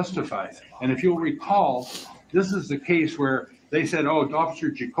not justified. And if you'll recall, this is the case where they said, "Oh,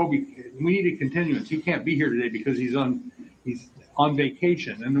 Officer Jacoby, we need a continuance. He can't be here today because he's on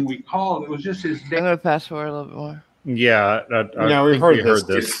vacation." And then we called. It was just his day. I'm gonna fast forward a little bit more. Yeah, yeah, we've heard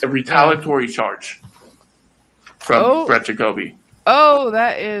this. It's a retaliatory charge from Brett Jacoby. Oh,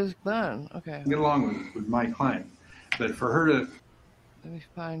 that is done. Okay. Get along with my client, but for her to. Let me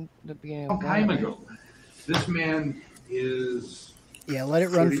find the beginning. A long time ago, this man is. Yeah, let it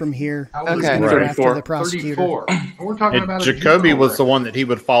run from here. Okay. Right. After the prosecutor. 34. We're talking about Jacoby was the one that he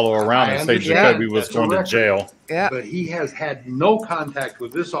would follow around and say Jacoby was going to jail. Yeah. But he has had no contact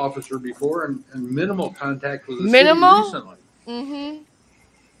with this officer before and minimal contact with the city recently.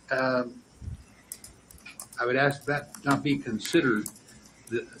 Mm-hmm. I would ask that not be considered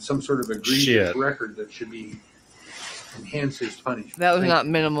some sort of egregious record that should be enhance his punishment. That was not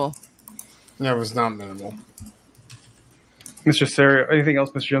minimal. That was not minimal. Mr. Serio, anything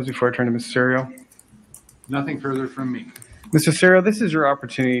else, Mr. Jones, before I turn to Mr. Serio? Nothing further from me. Mr. Serio, this is your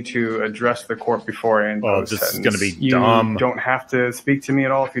opportunity to address the court before I impose this sentence. is going to be you dumb. You don't have to speak to me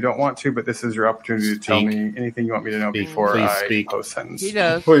at all if you don't want to, but this is your opportunity to tell me anything you want me to know before I impose sentence. He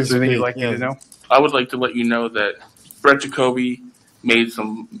does. Is there anything you'd like me to know? I would like to let you know that Brett Jacoby made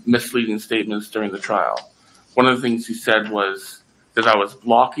some misleading statements during the trial. One of the things he said was that I was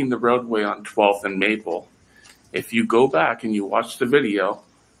blocking the roadway on 12th and Maple. If you go back and you watch the video,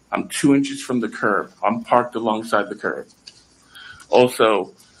 I'm 2 inches from the curb. I'm parked alongside the curb.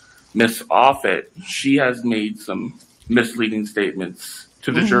 Also, Miss Offit, she has made some misleading statements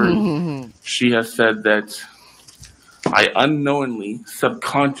to the jury. She has said that I unknowingly,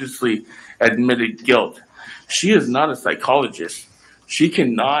 subconsciously admitted guilt. She is not a psychologist. She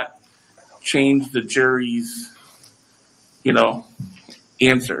cannot change the jury's,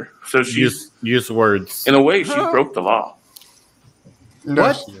 answer. So she's use words. In a way, she broke the law.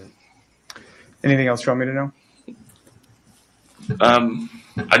 What? Anything else you want me to know?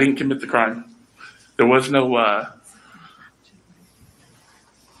 I didn't commit the crime. There was no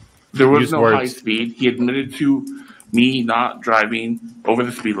high speed. He admitted to me not driving over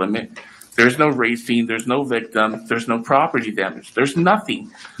the speed limit. There's no racing. There's no victim. There's no property damage. There's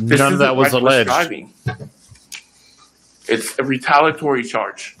nothing. None of that was alleged. Driving. It's a retaliatory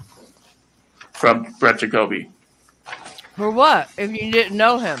charge from Brett Jacoby. For what? If you didn't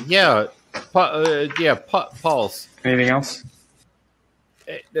know him? Yeah. Pulse. Anything else?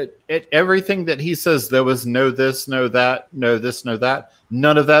 Everything that he says, there was no this, no that, no this, no that.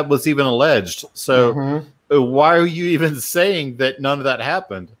 None of that was even alleged. So why are you even saying that none of that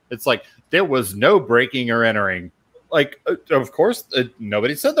happened? It's like there was no breaking or entering. Like, of course,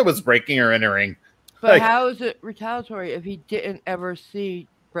 nobody said there was breaking or entering. But how is it retaliatory if he didn't ever see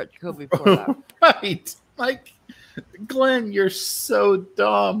Brett Jacoby before that? Right. Like, Glenn, you're so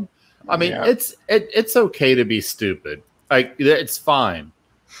dumb. I mean, it's okay to be stupid. Like, it's fine.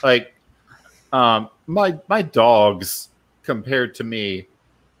 Like, my dogs, compared to me,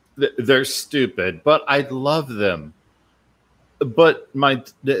 they're stupid, but I love them. But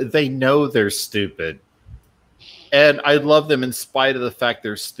they know they're stupid. And I love them in spite of the fact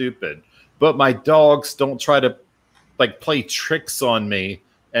they're stupid. But my dogs don't try to play tricks on me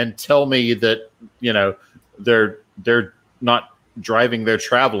and tell me that, they're not driving, they're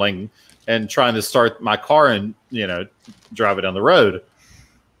traveling and trying to start my car and, drive it down the road.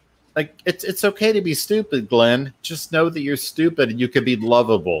 Like, it's okay to be stupid, Glenn. Just know that you're stupid and you can be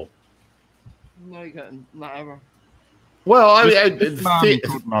lovable. No, you couldn't. Not ever. Well,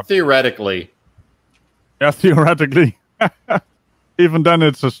 theoretically. Yeah, theoretically. Even then,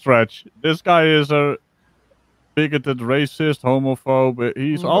 it's a stretch. This guy is a bigoted, racist, homophobe.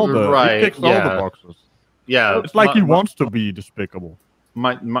 He's all he ticks all the boxes. Yeah, it's like he wants to be despicable.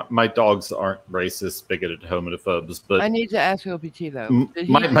 my dogs aren't racist, bigoted, homophobes, but I need to ask OPT though.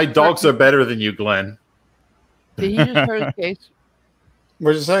 My dogs are better than you, Glenn. Did he just hurt his case?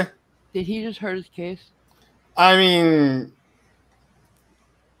 What'd you say? Did he just hurt his case? I mean,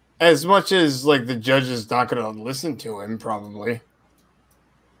 as much as like the judge is not going to listen to him, probably.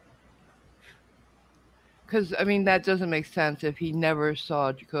 Because I mean, that doesn't make sense. If he never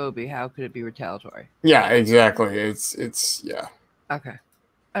saw Jacoby, how could it be retaliatory? Yeah, exactly. It's yeah. Okay.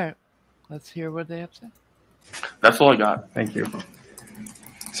 All right. Let's hear what they have to say. That's all I got. Thank you.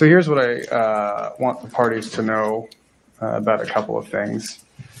 So here's what I want the parties to know about a couple of things.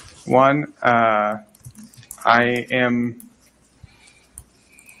 One, I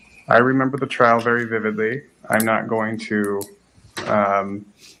remember the trial very vividly. I'm not going to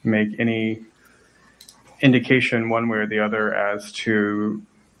make any indication one way or the other as to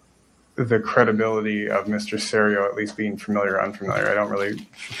the credibility of Mr. Serio, at least being familiar or unfamiliar. I don't really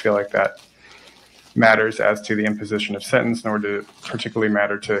feel like that matters as to the imposition of sentence, nor did it particularly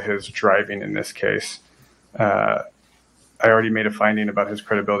matter to his driving in this case. I already made a finding about his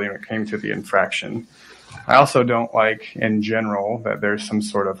credibility when it came to the infraction. I also don't like, in general, that there's some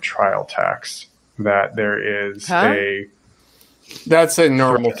sort of trial tax, that there is That's a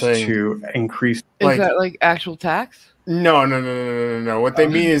normal thing. To increase. Is that like actual tax? No. What they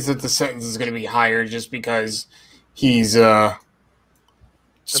mean is that the sentence is going to be higher just because he went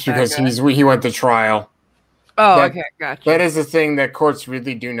to trial. Oh, okay, gotcha. That is the thing that courts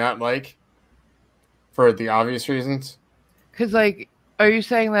really do not like, for the obvious reasons. Because, like, are you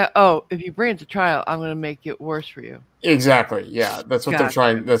saying that? Oh, if you bring it to trial, I'm going to make it worse for you. Exactly. Yeah, that's what they're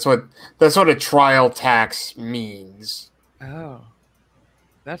trying. That's what a trial tax means. Oh,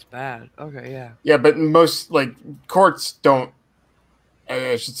 that's bad. Okay, yeah. Yeah, but most courts don't.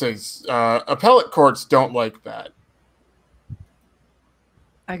 I should say, appellate courts don't like that.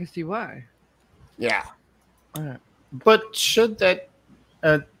 I can see why. Yeah. All right. But should that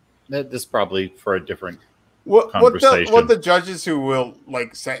this probably for a different what conversation. The judges who will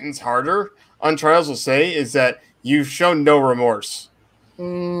sentence harder on trials will say is that you've shown no remorse.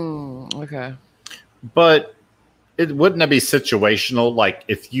 Okay. But wouldn't that be situational? Like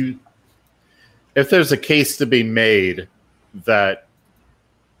if there's a case to be made that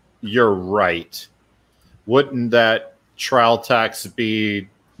you're right, wouldn't that trial tax be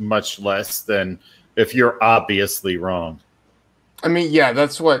much less than if you're obviously wrong? I mean, yeah,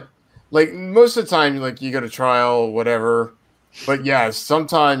 that's what, most of the time, you go to trial, whatever. But yeah,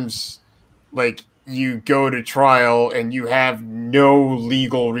 sometimes, you go to trial and you have no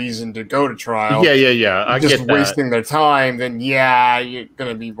legal reason to go to trial. Yeah. I just get that. wasting their time, then yeah, you're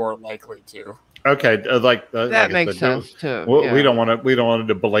going to be more likely to. Okay, that makes sense too. We don't want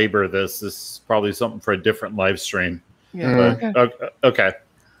to belabor this. This is probably something for a different live stream. Yeah. Okay.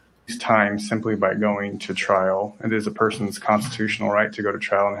 Time simply by going to trial. It is a person's constitutional right to go to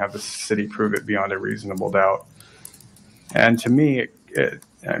trial and have the city prove it beyond a reasonable doubt. And to me,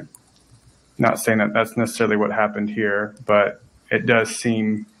 I'm not saying that that's necessarily what happened here, but it does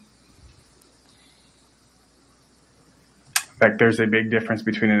seem like there's a big difference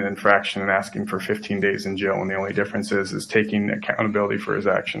between an infraction and asking for 15 days in jail, and the only difference is taking accountability for his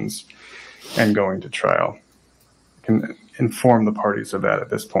actions and going to trial. Can inform the parties of that at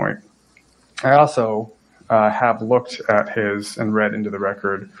this point. I also have looked at and read into the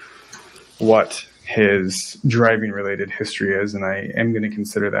record what his driving related history is, and I am going to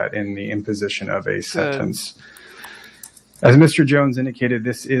consider that in the imposition of a sentence. As Mr. Jones indicated,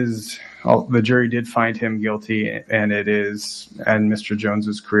 the jury did find him guilty, and Mr.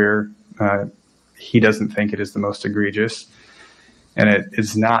 Jones's career, he doesn't think it is the most egregious. And it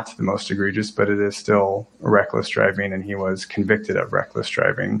is not the most egregious, but it is still reckless driving, and he was convicted of reckless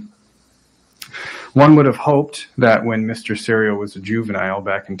driving. One would have hoped that when Mr. Serio was a juvenile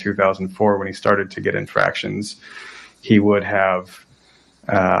back in 2004, when he started to get infractions, he would have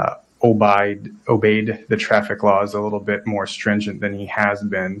obeyed the traffic laws a little bit more stringent than he has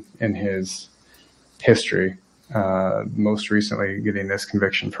been in his history, most recently getting this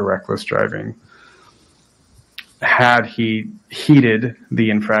conviction for reckless driving. Had he heeded the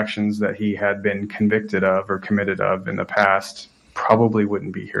infractions that he had been convicted of or committed of in the past, probably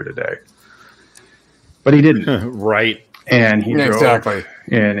wouldn't be here today. But he didn't. Right. And he drove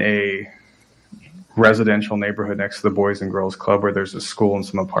in a residential neighborhood next to the Boys and Girls Club where there's a school and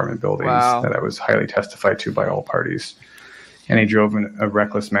some apartment buildings. Wow. That was highly testified to by all parties. And he drove in a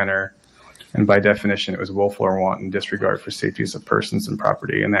reckless manner. And by definition, it was willful or wanton disregard for safeties of persons and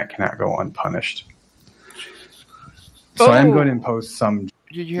property, and that cannot go unpunished. So I'm going to impose some.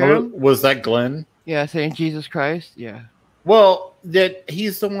 Did you hear him? Was that Glenn? Yeah, saying Jesus Christ. Yeah. Well, that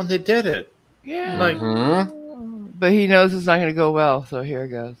he's the one that did it. Yeah. Like, but he knows it's not going to go well, so here it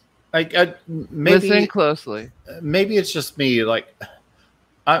goes. Maybe, listen closely. Maybe it's just me. Like,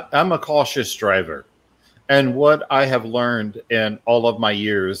 I'm a cautious driver. And what I have learned in all of my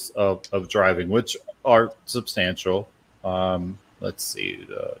years of driving, which are substantial, let's see,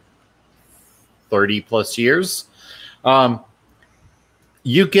 30 plus years,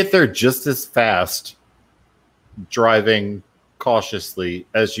 you get there just as fast driving cautiously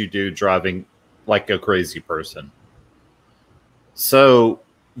as you do driving like a crazy person. So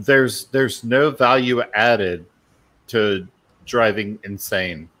there's no value added to driving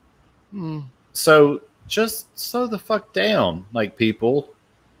insane. So just slow the fuck down, like, people.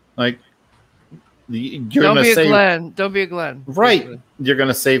 Like, you're Don't gonna be a save, Glenn. Don't be a Glenn. right? Basically. You're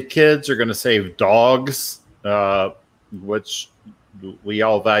gonna save kids. You're gonna save dogs, which we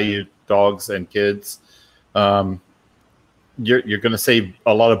all value dogs and kids. You're gonna save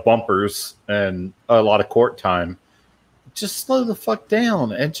a lot of bumpers and a lot of court time. Just slow the fuck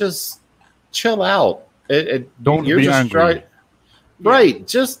down and just chill out. Don't be angry. Right?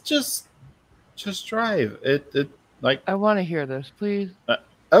 Just drive. Like, I want to hear this, please.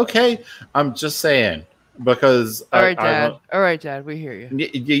 Okay, I'm just saying, because all right, Dad. All right, Dad. We hear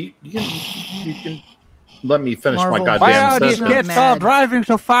you. You can let me finish my goddamn Why are these sentence. kids all driving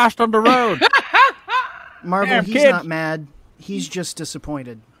so fast on the road? Marvel, Damn, he's kids. not mad. He's just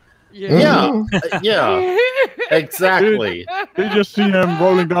disappointed. Yeah, exactly. You just see him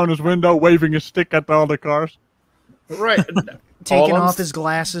rolling down his window, waving his stick at all the cars. Right. Taking off his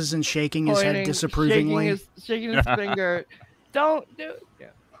glasses and shaking his head disapprovingly. Shaking his finger. Don't do it. Yeah.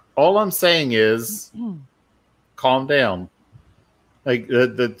 All I'm saying is, calm down. Like,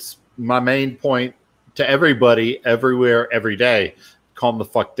 that's my main point to everybody, everywhere, every day. Calm the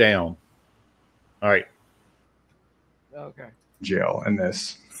fuck down. All right. Okay. Jail in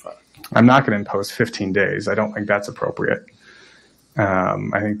this. I'm not going to impose 15 days. I don't think that's appropriate.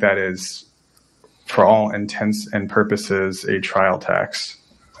 I think that is, for all intents and purposes, a trial tax.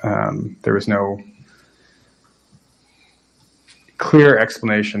 There was no clear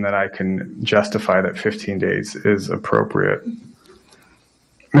explanation that I can justify that 15 days is appropriate.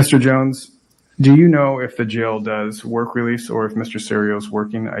 Mr. Jones, do you know if the jail does work release or if Mr. Serio's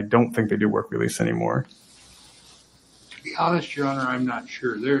working? I don't think they do work release anymore. To be honest, Your Honor, I'm not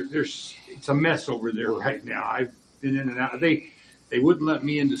sure. It's a mess over there right now. I've been in and out. They wouldn't let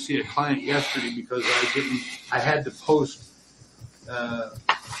me in to see a client yesterday because I had to post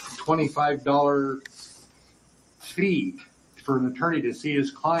 $25 fee for an attorney to see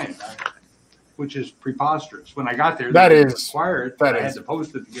his client, which is preposterous. When I got there, they didn't require it. I had to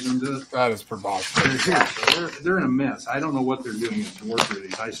post it to get them to. That is preposterous. So they're in a mess. I don't know what they're doing to work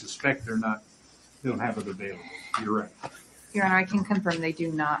release. I suspect they don't have it available. You're right. Your Honor, I can confirm they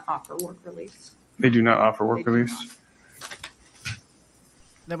do not offer work release. They do not offer work release?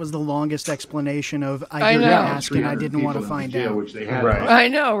 That was the longest explanation of I didn't ask and I didn't want to find out. Which they had. Right. I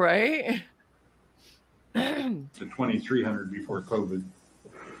know, right? The 2,300 before COVID.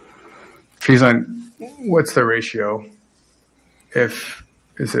 Fees on, what's the ratio? If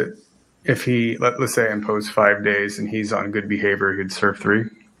he, let's say, impose 5 days and he's on good behavior, he'd serve 3?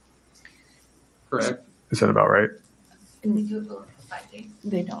 Correct. Is that about right? And they do it for 5 days.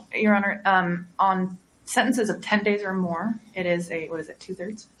 They don't. Your Honor, on sentences of 10 days or more, it is a, what is it,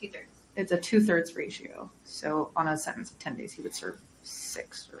 2/3? 2/3. It's a 2/3 ratio. So on a sentence of 10 days, he would serve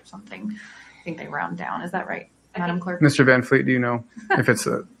 6 or something. I think they round down. Is that right, Madam Clerk? Mr. Van Fleet, do you know if it's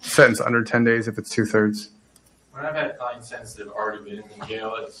a sentence under 10 days, if it's 2/3? When I've had clients since they've already been in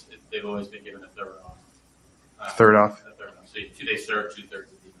jail, they've always been given a third off. Third off? A third off. So 2 days served, 2/3 of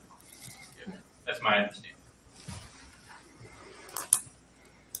the That's my understanding.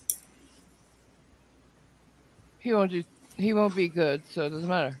 He won't be good, so it doesn't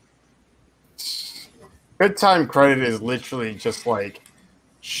matter. Good time credit is literally just like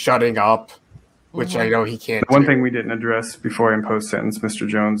shutting up, which I know he can't One do. thing we didn't address before I impose sentence, Mr.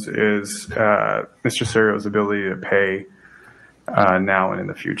 Jones, is Mr. Serio's ability to pay now and in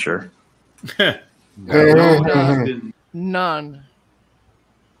the future. None.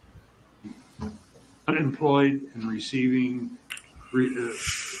 Unemployed and receiving,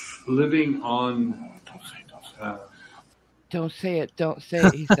 living on. Don't say it. Don't say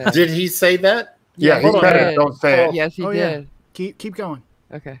it. He said. Did he say that? Yeah, he said it. Don't say it. Yes, he did. Yeah. Keep going.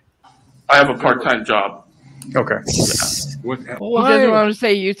 Okay. I have a part-time job. Okay. He doesn't want to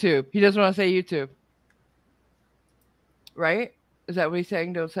say YouTube. He doesn't want to say YouTube. Right? Is that what he's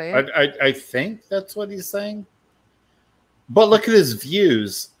saying? Don't say it. I think that's what he's saying. But look at his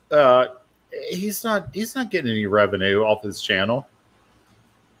views. he's not getting any revenue off his channel.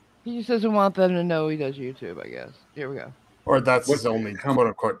 He just doesn't want them to know he does YouTube, I guess. Here we go. Or that's his only quote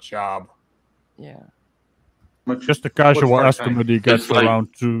unquote job. Yeah. Just a casual what's estimate, he gets It's like-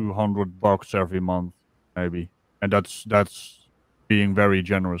 around $200 every month, maybe, and that's being very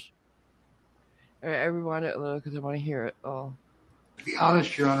generous. All right, I rewind it a little because I want to hear it all. To be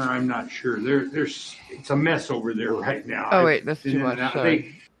honest, Your Honor, I'm not sure. There's it's a mess over there right now. Oh wait, that's too much.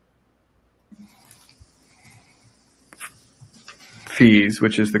 Sorry. Fees,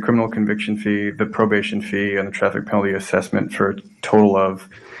 which is the criminal conviction fee, the probation fee, and the traffic penalty assessment, for a total of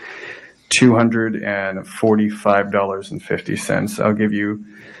 $245.50. I'll give you,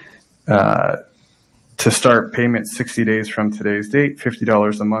 to start payment 60 days from today's date,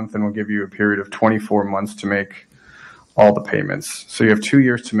 $50 a month, and we'll give you a period of 24 months to make all the payments. So you have 2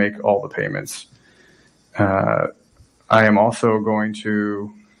 years to make all the payments. I am also going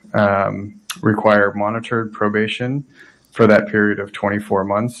to require monitored probation for that period of 24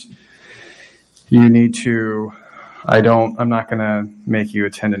 months. You need to, I'm not going to make you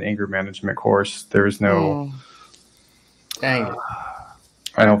attend an anger management course. There's no, Dang it.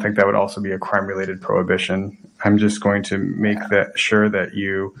 I don't think that would also be a crime-related prohibition. I'm just going to make that sure that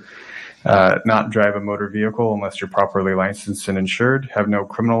you not drive a motor vehicle unless you're properly licensed and insured, have no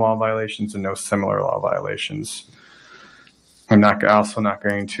criminal law violations, and no similar law violations. I'm also not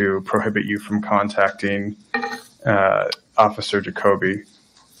going to prohibit you from contacting Officer Jacoby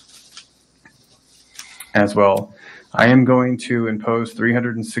as well. I am going to impose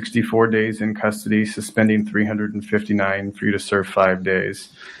 364 days in custody, suspending 359 for you to serve 5 days.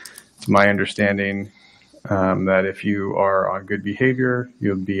 It's my understanding that if you are on good behavior,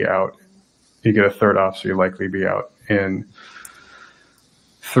 you'll be out. You get a third officer, you'll likely be out in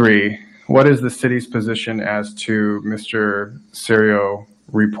 3. What is the city's position as to Mr. Serio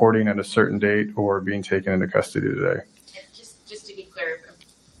reporting at a certain date or being taken into custody today? Just to be clear,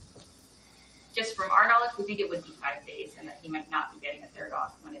 just from our knowledge, we think it would be 5 days, and that he might not be getting a third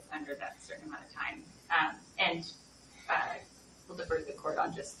off when it's under that certain amount of time. We'll defer to the court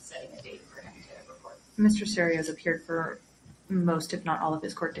on just setting a date for him to report. Mr. Serio has appeared for most, if not all, of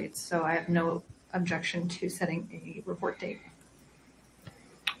his court dates, so I have no objection to setting a report date.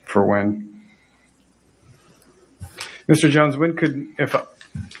 For when? Mr. Jones, if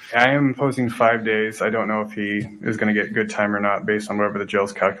I am imposing 5 days, I don't know if he is going to get good time or not based on whatever the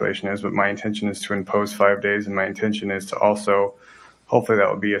jail's calculation is, but my intention is to impose 5 days, and my intention is to also, hopefully that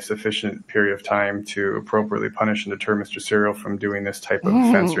will be a sufficient period of time to appropriately punish and deter Mr. Serio from doing this type of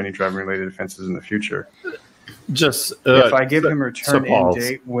offense or any driving-related offenses in the future. Just if I give him a return-in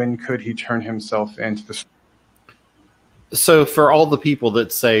date, when could he turn himself into the... So for all the people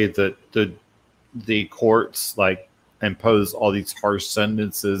that say that the courts like impose all these harsh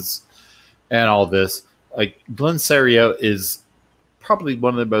sentences and all this, like Glenn Serio is probably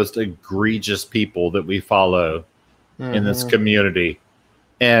one of the most egregious people that we follow in this community,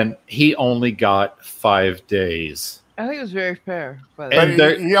 and he only got 5 days. I think it was very fair. But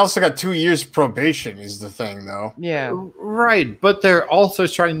he also got 2 years probation is the thing, though. Yeah. Right, but they're also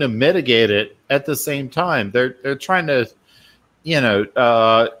trying to mitigate it at the same time. They're trying to,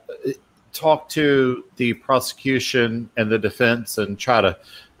 talk to the prosecution and the defense and try to,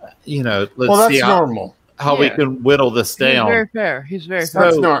 let's see how we can whittle this down. He's very fair. He's very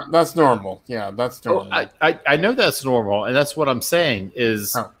fair. That's normal. Yeah, that's normal. I know that's normal, and that's what I'm saying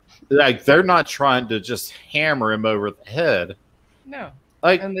is like they're not trying to just hammer him over the head. No,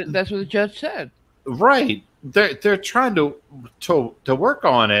 and that's what the judge said. Right. They're trying to work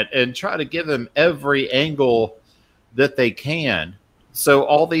on it and try to give him every angle that they can. So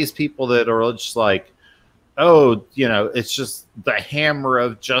all these people that are just like, oh, it's just the hammer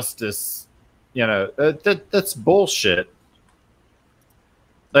of justice, that's bullshit.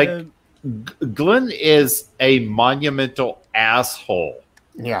 Like Glenn is a monumental asshole.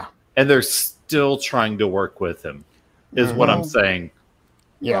 Yeah. And they're still trying to work with him, is what I'm saying.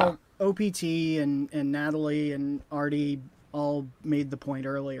 Yeah. Well, OPT and Natalie and Artie all made the point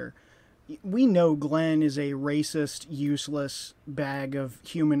earlier. We know Glenn is a racist, useless bag of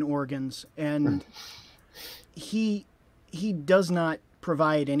human organs, and he does not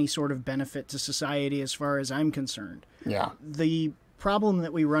provide any sort of benefit to society as far as I'm concerned. Yeah. The problem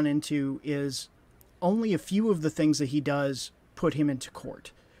that we run into is only a few of the things that he does put him into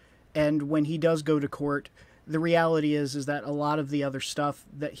court. And when he does go to court, the reality is that a lot of the other stuff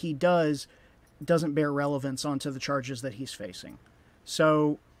that he doesn't bear relevance onto the charges that he's facing.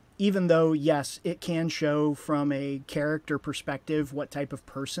 So even though, yes, it can show from a character perspective what type of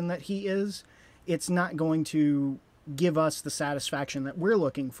person that he is, it's not going to give us the satisfaction that we're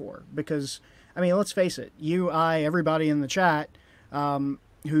looking for. Because, I mean, let's face it, you, I, everybody in the chat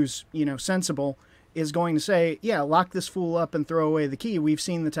who's, you know, sensible is going to say, yeah, lock this fool up and throw away the key. We've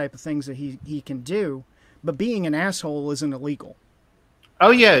seen the type of things that he can do, but being an asshole isn't illegal.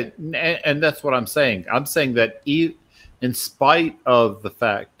 Oh, yeah, and that's what I'm saying. I'm saying that in spite of the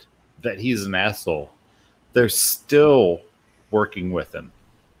fact that he's an asshole, they're still working with him.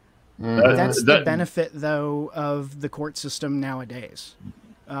 That's the benefit, though, of the court system nowadays.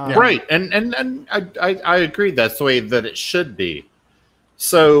 Right, and I agree. That's the way that it should be.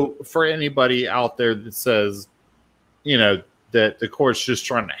 So for anybody out there that says, you know, that the court's just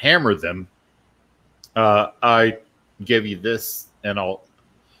trying to hammer them, I give you this and I'll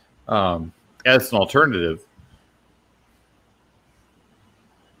as an alternative.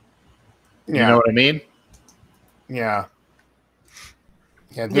 You know what I mean? Yeah.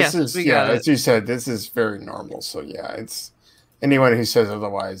 Yeah, this is as you said, this is very normal. So yeah, it's anyone who says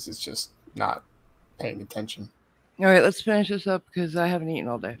otherwise is just not paying attention. All right, let's finish this up because I haven't eaten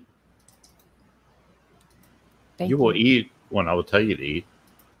all day. Thank you. You will eat when I will tell you to eat.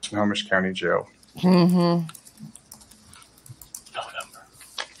 Snohomish County Jail. November.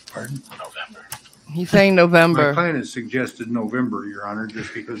 Pardon? November. He's saying November. My client has suggested November, Your Honor,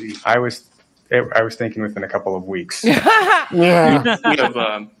 just because he's. I was thinking within a couple of weeks. Yeah. We have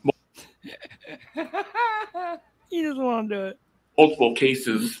He doesn't want to do it. multiple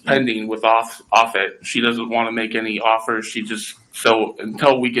cases pending with Offit. She doesn't want to make any offers. She just so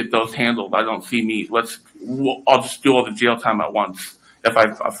until we get those handled, I don't see me. I'll just do all the jail time at once if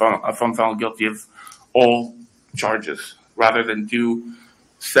I'm found guilty of all charges, rather than do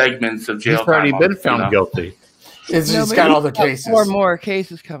segments of jail time. He's already been found guilty. He's got all the cases. 4 more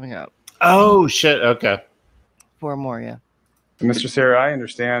cases coming up. Oh shit! Okay. 4 more, yeah. Mr. Sarah, I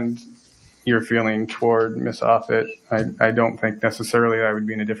understand your feeling toward Miss Offit. I don't think necessarily I would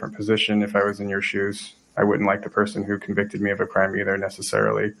be in a different position if I was in your shoes. I wouldn't like the person who convicted me of a crime either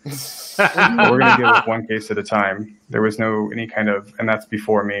necessarily. But we're going to deal with one case at a time. There was any kind of, and that's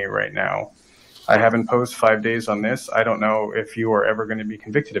before me right now. I have imposed 5 days on this. I don't know if you are ever going to be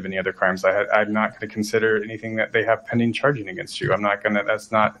convicted of any other crimes. I'm not going to consider anything that they have pending charging against you. I'm not going to,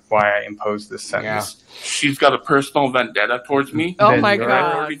 that's not why I imposed this sentence. Yeah. She's got a personal vendetta towards me. Oh my I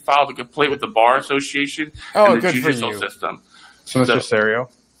God. already filed a complaint with the Bar Association Oh, and the good for judicial you. system. So, Mr. Serio,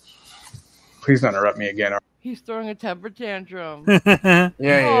 please don't interrupt me again. He's throwing a temper tantrum. Yeah, he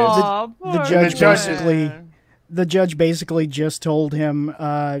is. Aw, The poor judge basically just told him,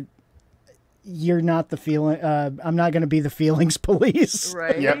 you're not the feeling. I'm not going to be the feelings police.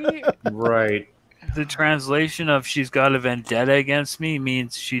 Right. Yep. Right. The translation of "she's got a vendetta against me"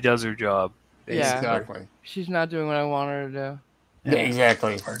 means she does her job. Yeah. Exactly. She's not doing what I want her to do. Yeah,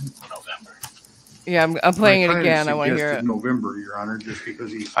 exactly. November. Yeah, I'm playing My it client again. I want to hear suggested it. November, Your Honor, just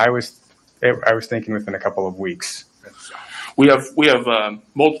because he's. I was thinking within a couple of weeks. We have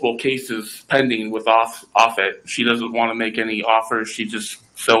multiple cases pending with Offit. She doesn't want to make any offers. She just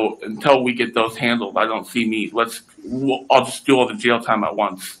so until we get those handled, I don't see me. I'll just do all the jail time at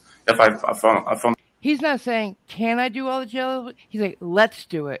once. If I found. He's not saying, "Can I do all the jail?" He's like, "Let's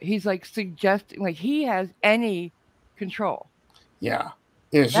do it." He's like suggesting, like he has any control. Yeah.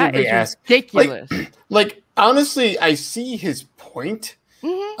 It should That be is asked. ridiculous. Like honestly, I see his point.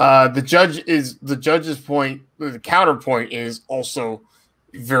 Mm-hmm. The judge's point. The counterpoint is also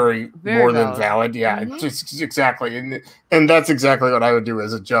very more than valid. Yeah, Mm-hmm. just exactly, and that's exactly what I would do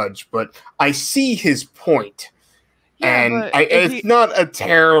as a judge. But I see his point, Yeah, and but it's not a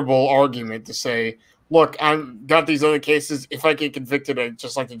terrible argument to say, "Look, I've got these other cases. If I get convicted, I'd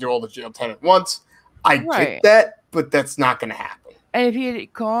just like to do all the jail time at once." I get that, but that's not going to happen. And if he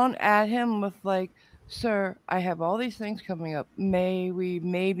had gone at him with like, "Sir, I have all these things coming up. May we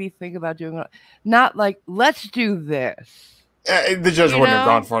maybe think about doing it?" Not like, "Let's do this." The judge wouldn't have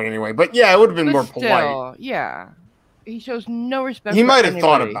gone for it anyway. But yeah, it would have been more polite. Yeah. He shows no respect. He for might have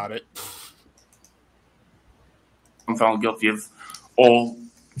thought anybody. about it. I'm found guilty of all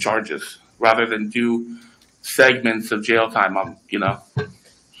charges, rather than do segments of jail time.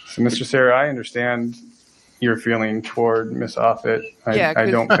 So, Mr. Sarah, I understand your feeling toward Miss Offit.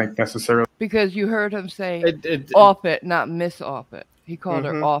 I don't think necessarily. Because you heard him say Offit, not Miss Offit. He called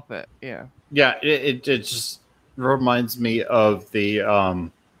her Offit. Yeah. Yeah, it just reminds me of the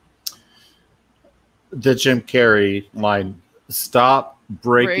Jim Carrey line. Stop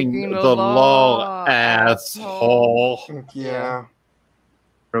breaking the law, asshole. Yeah.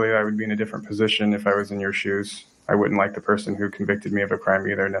 Really, I would be in a different position if I was in your shoes. I wouldn't like the person who convicted me of a crime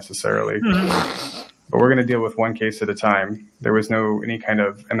either necessarily. But we're going to deal with one case at a time. There was any kind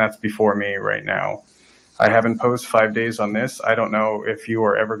of, and that's before me right now. I have imposed 5 days on this. I don't know if you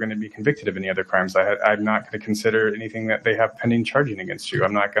are ever going to be convicted of any other crimes. I'm not going to consider anything that they have pending charging against you.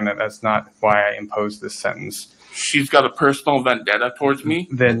 I'm not going to. That's not why I imposed this sentence. She's got a personal vendetta towards me.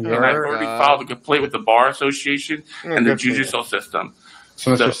 Then and I've already filed a complaint with the Bar Association and the judicial system.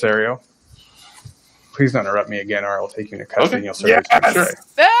 So, Mr. Serio, please don't interrupt me again, or I'll take you into custody and you'll serve your time today.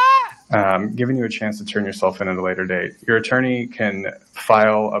 Giving you a chance to turn yourself in at a later date. Your attorney can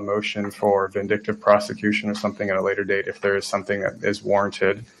file a motion for vindictive prosecution or something at a later date if there is something that is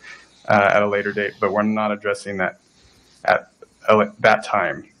warranted at a later date, but we're not addressing that at that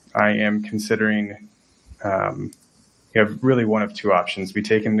time. I am considering you have really one of two options: be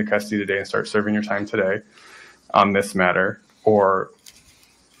taken into custody today and start serving your time today on this matter, or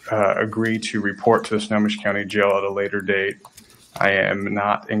agree to report to the Snohomish County Jail at a later date. I am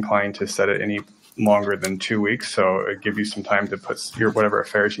not inclined to set it any longer than 2 weeks, so it give you some time to put your whatever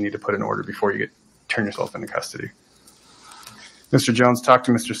affairs you need to put in order before you turn yourself into custody. Mr. Jones, talk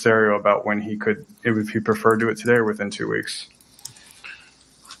to Mr. Serio about when he could, if he preferred to do it today or within 2 weeks.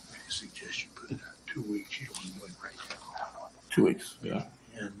 I suggest you put it out 2 weeks. You don't want to do it right now. 2 weeks, yeah.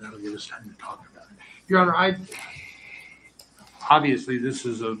 And that'll give us time to talk about it. Your Honor, obviously this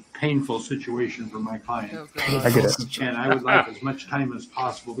is a painful situation for my client. I get it. And I would like as much time as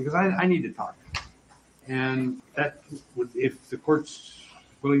possible because I need to talk. And that would, if the court's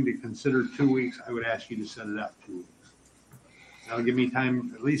willing to consider 2 weeks, I would ask you to set it up 2 weeks. That'll give me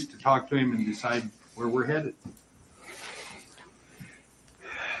time at least to talk to him and decide where we're headed.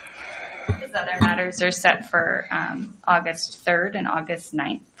 His other matters are set for August 3rd and August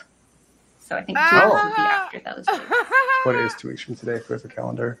 9th. So I think 2 weeks would be after those dates. What is 2 weeks from today for the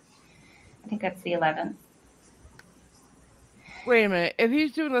calendar? I think that's the 11th. Wait a minute. If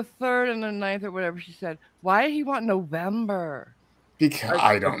he's doing the 3rd and the 9th or whatever she said, why did he want November? Because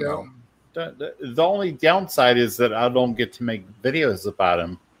I don't know. The only downside is that I don't get to make videos about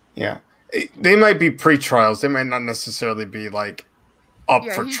him. Yeah. They might be pre-trials. They might not necessarily be like up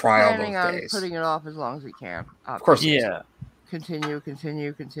for trial those days. Putting it off as long as he can. Of course. Yeah. Continue.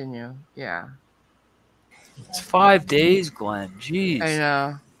 Yeah. It's 5 days, Glenn. Jeez. I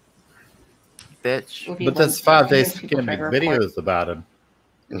know. Bitch. But that's 5 days to get make videos about him.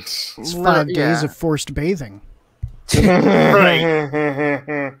 It's 5 days of forced bathing.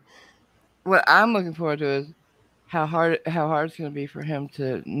 Right. What I'm looking forward to is how hard it's going to be for him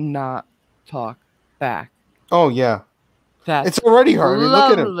to not talk back. Oh yeah. It's already hard.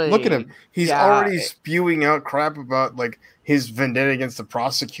 I mean, look at him. He's already spewing out crap about like his vendetta against the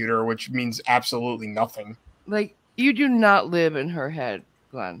prosecutor, which means absolutely nothing. Like, you do not live in her head,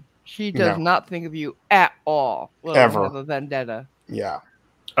 Glenn. She does not think of you at all. Ever. Have a vendetta. Yeah.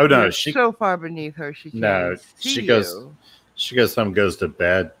 Oh no, You're so far beneath her. She can't see she goes. you. She goes home, goes to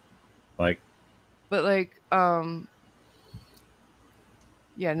bed, like. But like,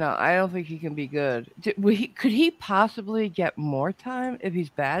 yeah, no, I don't think he can be good. Could he possibly get more time if he's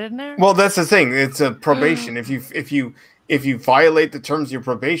bad in there? Well, that's the thing. It's a probation. If you violate the terms of your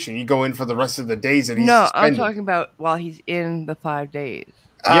probation, you go in for the rest of the days that he's suspended. I'm talking about while he's in the 5 days.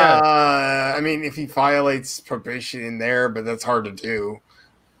 Yeah. I mean, if he violates probation in there, but that's hard to do.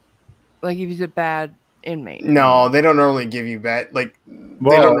 Like if he's a bad inmate. No, they don't normally give you bad. Like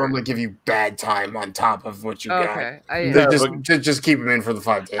they don't normally give you bad time on top of what you got. Okay, just keep him in for the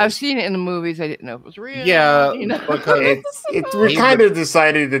 5 days. I've seen it in the movies. I didn't know if it was real. Yeah, you know? because we kind of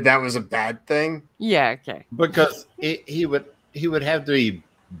decided that was a bad thing. Yeah, okay. Because he would have to be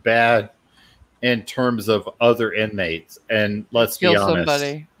bad in terms of other inmates, and let's be honest.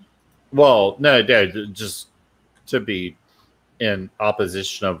 Somebody. Well, no, just to be in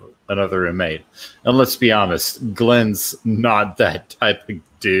opposition of another inmate. And let's be honest, Glenn's not that type of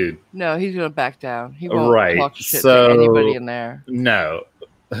dude. No, he's gonna back down. He won't talk shit to anybody in there. No.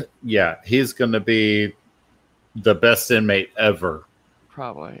 Yeah, he's gonna be the best inmate ever.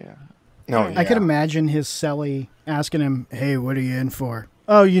 Probably, yeah. No, yeah. I could imagine his cellie asking him, "Hey, what are you in for?"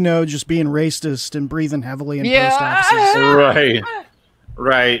 "Oh, you know, just being racist and breathing heavily in post offices."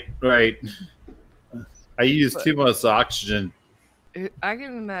 Right. I use too much oxygen. I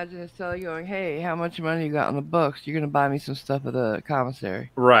can imagine his cellie going, "Hey, how much money you got on the books? You're gonna buy me some stuff at the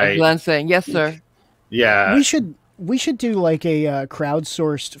commissary." Right. And Glenn saying, "Yes, sir." Yeah. We should do like a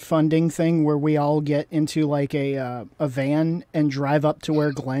crowdsourced funding thing where we all get into like a van and drive up to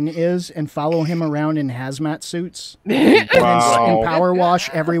where Glenn is and follow him around in hazmat suits and power wash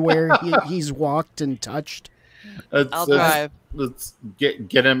everywhere he's walked and touched. I'll drive. Let's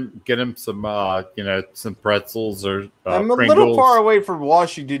get him some some pretzels or I'm a Pringles. little far away from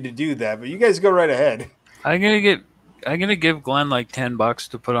Washington to do that, but you guys go right ahead. I'm gonna get gonna give Glenn like $10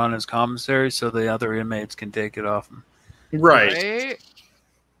 to put on his commissary so the other inmates can take it off him. Right.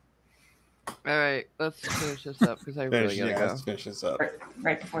 All right, let's finish this up because I really gotta go. Let's finish this up.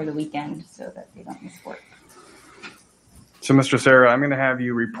 Right before the weekend so that they don't miss work. So, Mr. Sarah, I'm going to have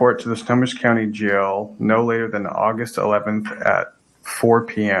you report to the Snohomish County Jail no later than August 11th at 4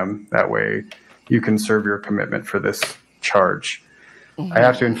 p.m. That way you can serve your commitment for this charge. I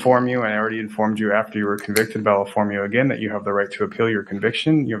have to inform you, and I already informed you after you were convicted, but I'll inform you again that you have the right to appeal your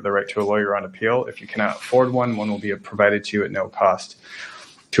conviction. You have the right to a lawyer on appeal. If you cannot afford one, one will be provided to you at no cost.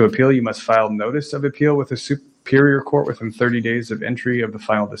 To appeal, you must file notice of appeal with a superior court within 30 days of entry of the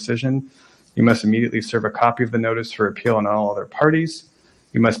final decision. You must immediately serve a copy of the notice for appeal on all other parties.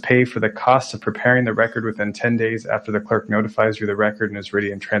 You must pay for the cost of preparing the record within 10 days after the clerk notifies you the record and is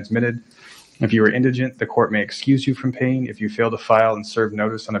ready and transmitted. If you are indigent, the court may excuse you from paying. If you fail to file and serve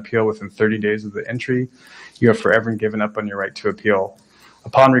notice on appeal within 30 days of the entry, you have forever given up on your right to appeal.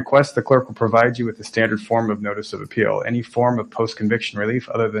 Upon request, the clerk will provide you with the standard form of notice of appeal. Any form of post-conviction relief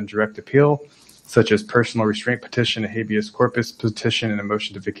other than direct appeal, such as personal restraint petition, a habeas corpus petition, and a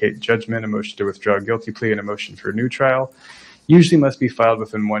motion to vacate judgment, a motion to withdraw a guilty plea, and a motion for a new trial, usually must be filed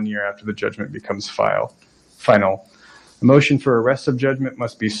within 1 year after the judgment becomes final. A motion for arrest of judgment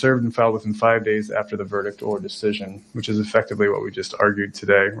must be served and filed within 5 days after the verdict or decision, which is effectively what we just argued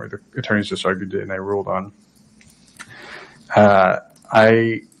today, or the attorneys just argued it and they ruled on.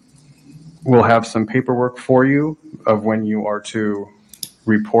 I will have some paperwork for you of when you are to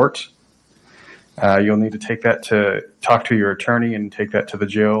report. You'll need to take that to talk to your attorney and take that to the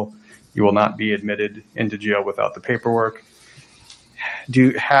jail. You will not be admitted into jail without the paperwork.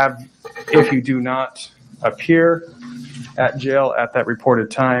 If you do not appear at jail at that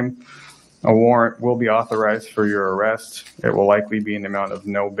reported time, a warrant will be authorized for your arrest. It will likely be in the amount of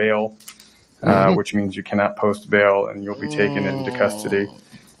no bail, which means you cannot post bail and you'll be taken into custody.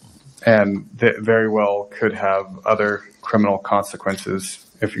 And that very well could have other criminal consequences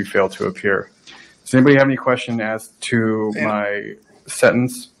if you fail to appear. Does anybody have any question as to my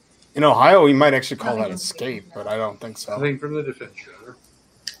sentence? In Ohio, we might actually call that escape, but I don't think so. Nothing from the defense, Your Honor.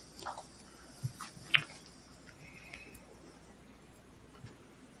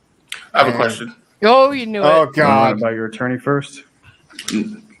 I have a question. Oh, you knew it. Oh, God. By your attorney first?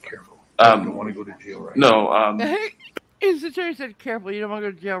 Be careful. I don't want to go to jail right now. No. His attorney said, careful, you don't want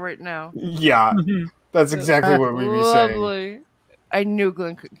to go to jail right now. Yeah, that's exactly what we were saying. Lovely. I knew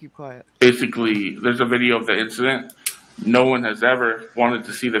Glenn couldn't keep quiet. Basically, there's a video of the incident. No one has ever wanted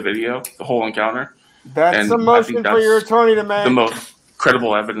to see the video, the whole encounter. That's the motion for your attorney to make. The most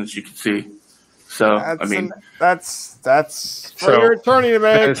credible evidence you could see. So, that's for your attorney to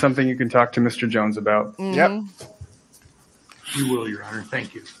make. That is something you can talk to Mr. Jones about. Yep. You will, Your Honor.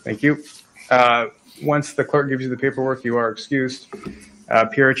 Thank you. Thank you. Once the clerk gives you the paperwork, you are excused.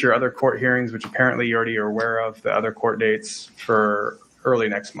 Appear at your other court hearings, which apparently you already are aware of, the other court dates for early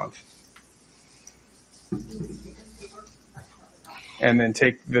next month. And then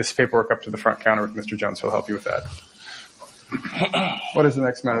take this paperwork up to the front counter with Mr. Jones. He'll help you with that. What is the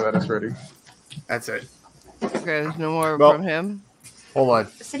next matter that is ready? That's it. Okay, there's no more Well, from him. Hold on.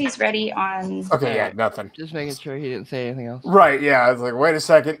 The city's ready on. Okay, yeah, nothing. Just making sure he didn't say anything else. Right, yeah. I was like, wait a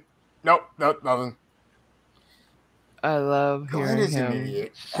second. Nope, nothing. I love Glenn hearing is an him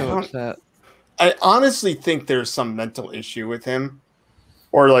idiot. so upset. I honestly think there's some mental issue with him,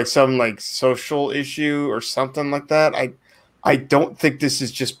 or like some like social issue or something like that. I don't think this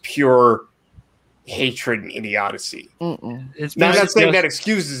is just pure hatred and idiocy. Now, I'm not saying that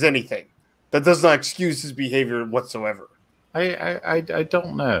excuses anything. That does not excuse his behavior whatsoever. I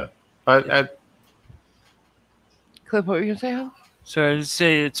don't know. Cliff, what were you gonna say, Hal? So I'd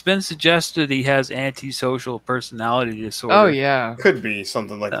say it's been suggested he has antisocial personality disorder. Oh yeah, could be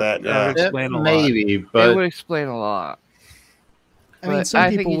something like that. That would explain a lot. Maybe, it but would explain a lot. I mean, But some I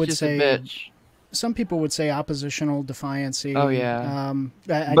think people he's would just say. a bitch. Some people would say oppositional defiancy. Oh, yeah.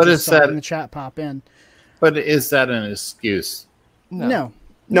 I But just is saw it that- in the chat pop in? but is that an excuse? No.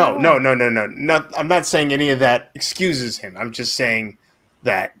 No. I'm not saying any of that excuses him. I'm just saying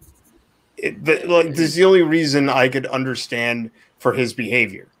that this is the only reason I could understand for his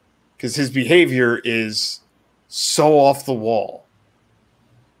behavior, because his behavior is so off the wall,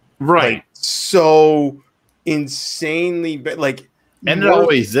 Right? Like, so insanely, And it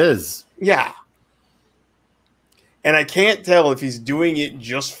always is. Yeah. And I can't tell if he's doing it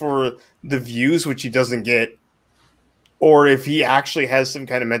just for the views, which he doesn't get, or if he actually has some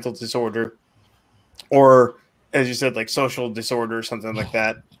kind of mental disorder, or, as you said, like social disorder or something like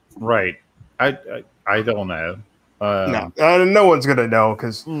that. Right. I don't know. No one's gonna know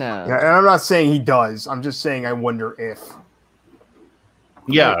because no. Yeah, and I'm not saying he does. I'm just saying I wonder if.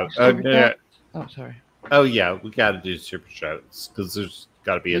 Yeah. Oh, sorry. Oh yeah, we got to do super chats because there's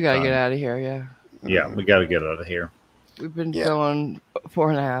got to be. We gotta get out of here. Yeah. Yeah, we got to get out of here. We've been going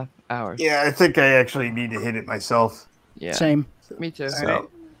 4.5 hours. Yeah, I think I actually need to hit it myself. Yeah. Same. Me too. Right.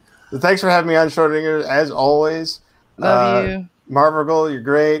 So thanks for having me on, Schrodinger, as always. Love you. Marvel, you're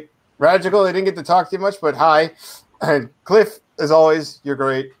great. Radical, I didn't get to talk to you much, but hi. And Cliff, as always, you're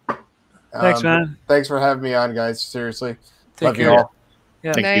great. Thanks, man. Thanks for having me on, guys. Seriously. Love care. you all.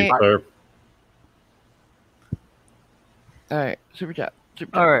 Yeah. Thank you, sir. All right. Super chat.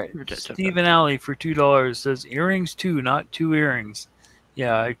 All right. Stephen Alley for $2 says earrings too, not two earrings.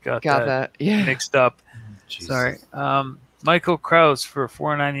 Yeah, I got that. Yeah. Mixed up. Sorry. Michael Kraus for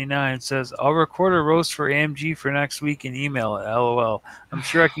 $4.99 says, I'll record a roast for AMG for next week and email it. LOL. I'm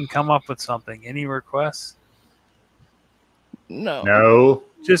sure I can come up with something. Any requests? No.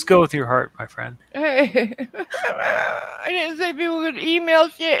 Just go with your heart, my friend. Hey. I didn't say people could email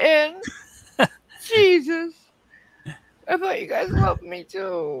shit in. Jesus. I thought you guys loved me too.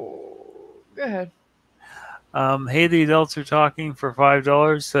 Go ahead. Hey, the adults are talking for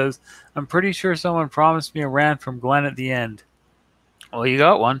 $5 says, I'm pretty sure someone promised me a rant from Glenn at the end. Well, you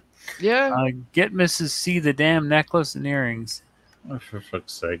got one. Yeah. Get Mrs. C the damn necklace and earrings. Oh, for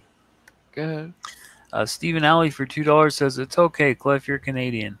fuck's sake. Go ahead. Stephen Alley for $2 says, it's okay, Cliff, you're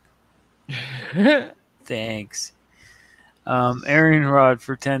Canadian. Thanks. Aaron Rod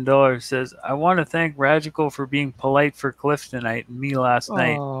for $10 says, I want to thank Radical for being polite for Cliff tonight and me last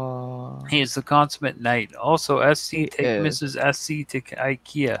night. He is the consummate knight. Also, take Mrs. SC to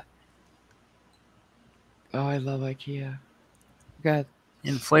IKEA. Oh, I love IKEA. Good.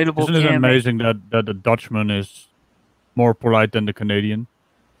 Inflatable. Isn't it amazing that the Dutchman is more polite than the Canadian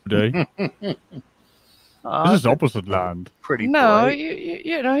today? This is opposite land. Pretty No, polite.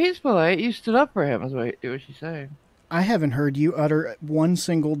 you know, he's polite. You stood up for him, is what she's saying. I haven't heard you utter one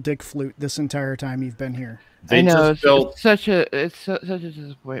single dick flute this entire time you've been here. I know it's such a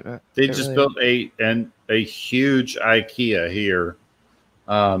disappointment. They just built a huge IKEA here,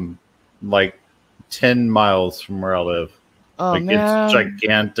 like 10 miles from where I live. Oh, like man. It's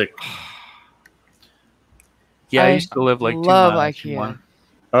gigantic. Yeah, I used to live like 2 love miles IKEA. from one.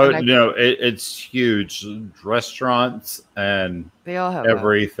 Oh no, it's huge. Restaurants and they all have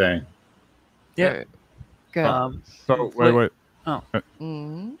everything. Yeah. Good. So wait. Oh.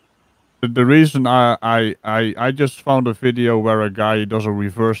 The reason I just found a video where a guy does a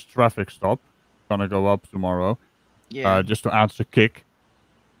reverse traffic stop. Gonna go up tomorrow. Yeah. Just to answer kick.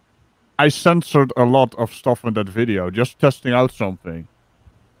 I censored a lot of stuff in that video, just testing out something.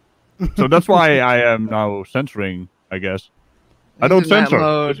 So that's why I am now censoring, I guess. I don't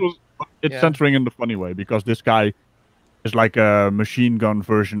censor. It's censoring in the funny way because this guy is like a machine gun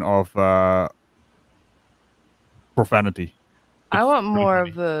version of profanity. I want more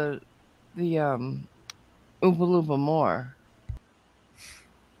of the Oompa Loompa more.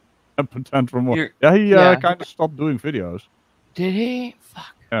 Pretend for more. Yeah, he kind of stopped doing videos. Did he?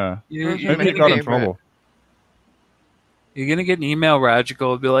 Fuck. Yeah. Maybe he got in trouble. You're gonna get an email,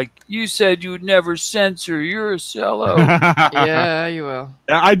 Radical, and be like, "You said you would never censor. You're a sellout." Yeah, you will.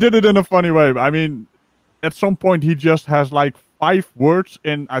 Yeah, I did it in a funny way. I mean, at some point he just has like 5 words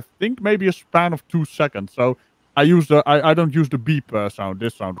in, I think maybe a span of 2 seconds. So I use I don't use the beep sound.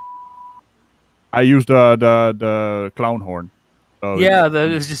 This sound. I use the clown horn. So yeah,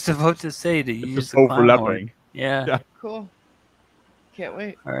 that is just about to say to use the overlapping. clown horn. Yeah. Cool. Can't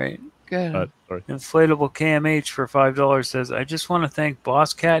wait. All right. Good. Sorry. Inflatable KMH for $5 says, I just want to thank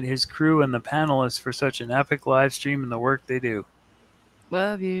Boss Cat, his crew, and the panelists for such an epic live stream and the work they do.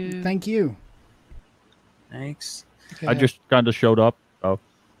 Love you. Thank you. Thanks. I just kind of showed up. So.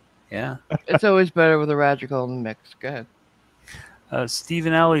 Yeah. It's always better with a Radical in the mix. Go ahead.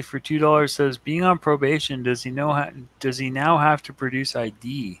 Stephen Alley for $2 says, being on probation, does he now have to produce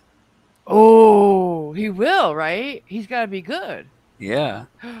ID? Oh, he will, right? He's got to be good. Yeah.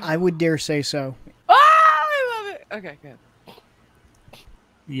 I would dare say so. Oh, I love it. Okay, good.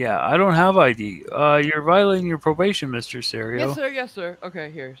 Yeah, I don't have ID. You're violating your probation, Mr. Serio. Yes, sir. Yes, sir. Okay,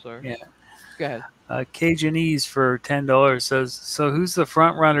 here, sir. Yeah. Go ahead. Cajunese for $10 says, so who's the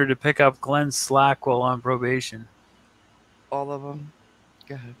front runner to pick up Glenn's slack while on probation? All of them.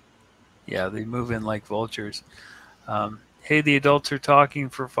 Go ahead. Yeah, they move in like vultures. Hey, the adults are talking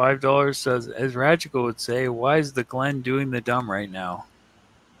for $5 says, as Radical would say, why is the Glenn doing the dumb right now?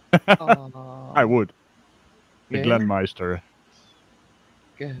 I would. The Glenmeister.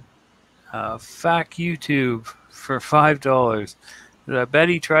 Good. Fact YouTube for $5. But I bet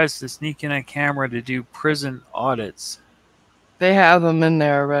he tries to sneak in a camera to do prison audits. They have them in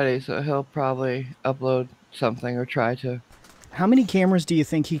there already, so he'll probably upload something or try to. How many cameras do you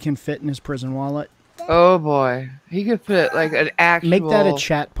think he can fit in his prison wallet? Oh boy, he could fit like an actual. Make that a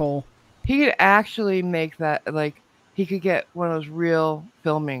chat poll. He could actually make that like he could get one of those real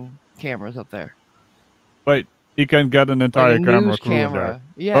filming cameras up there. Wait, he can get an entire Like a camera news crew camera. there.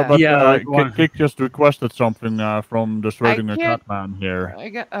 Yeah. But Yeah, Kik just requested something from the Schrödinger can't- Catman here. I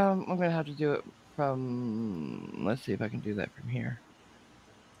got. I'm gonna have to do it from. Let's see if I can do that from here.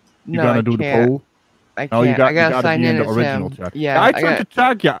 You gonna do the poll? I can't. No, you I gotta sign be in the as original him. chat. Yeah, I tried to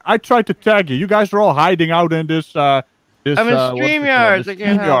tag you. I tried to tag you. You guys are all hiding out in this. I'm in what's it called? StreamYards. This I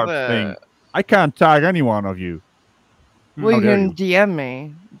can't help StreamYard it. thing. I can't tag any one of you. Well, How you dare can you. DM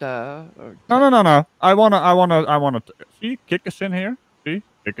me. Duh. No. I wanna. See, Kik is in here. See,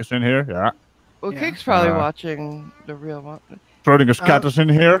 Kik is in here. Yeah. Well, Kik's probably watching the real one. Schrödinger's cat is in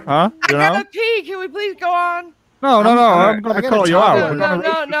here, huh? I You know? gotta pee. Can we please go on? No. I'm gonna call you out.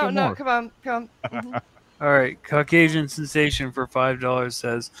 No. Come on. Mhm. All right, Caucasian Sensation for $5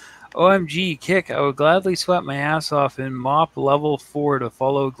 says, OMG, Kik, I would gladly sweat my ass off in mop level 4 to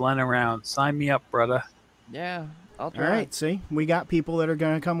follow Glenn around. Sign me up, brother. Yeah, I'll try. All right, see, we got people that are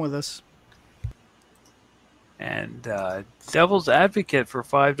going to come with us. And Devil's Advocate for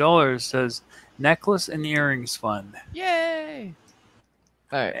 $5 says, necklace and earrings fund. Yay!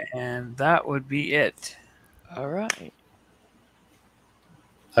 All right. And that would be it. All right.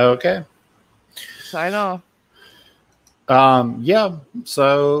 Okay. Sign off. Yeah.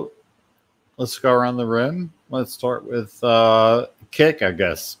 So let's go around the room. Let's start with Kik, I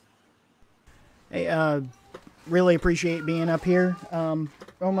guess. Hey, really appreciate being up here. Oh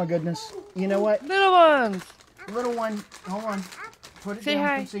my goodness. You know what? Little ones. Little one. Hold on. Put it Say down.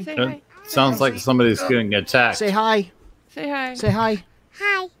 hi. Say It sounds like somebody's getting attacked. Say hi. Say hi. Say hi.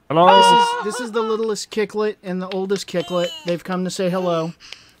 Hi. Hello. This is the littlest Kiklet and the oldest Kiklet. They've come to say hello.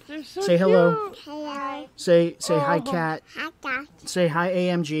 They're so say hello. cute. Hello. Say hi, Cat. Hi, Cat. Say hi,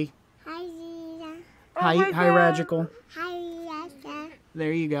 AMG. Hi, Zia. Hi, my hi, God. Ragical. Hi, Yasa.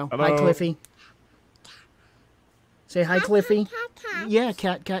 There you go. Hello. Hi, Cliffy. Say hi, Cliffy. Cat. Yeah,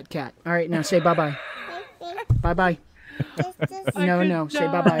 cat. All right, now say bye-bye. Bye-bye. No, say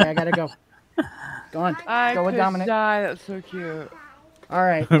bye-bye. I gotta go. Go on. I Go with could Dominic. die. That's so cute. All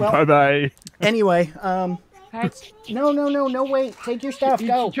right. Well, Bye-bye. anyway, Hi. no, wait. Take your stuff. You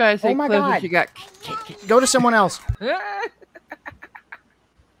Go. should try to say Oh my Cliff, God. but you got. Go to someone else. Oh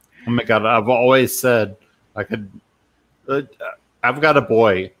my God. I've always said I could. I've got a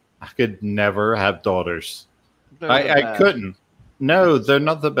boy. I could never have daughters. I couldn't. No, they're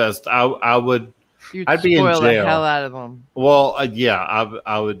not the best. I would. You'd I'd be in spoil the jail. hell out of them. Well, yeah,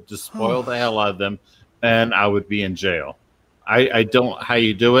 I would just spoil the hell out of them, and I would be in jail. I don't. How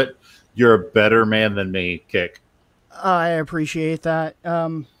you do it? You're a better man than me, Kik. I appreciate that. They're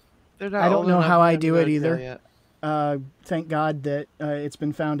not I don't old know enough how for I them to do go it to jail either. yet. Thank God that it's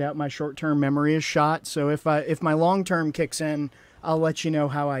been found out my short-term memory is shot. So if my long-term kicks in, I'll let you know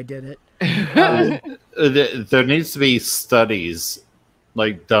how I did it. There needs to be studies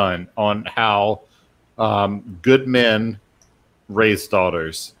like done on how good men raise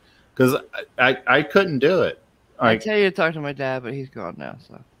daughters, because I couldn't do it. I tell you to talk to my dad, but he's gone now.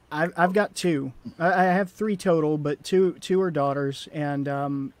 So I've got two. I have three total, but two are daughters, and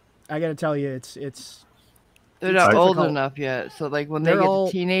I got to tell you, it's they're not difficult. old enough yet. So like when they They're get all-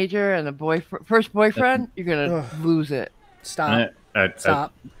 a teenager and a first boyfriend, you're gonna lose it. Stop.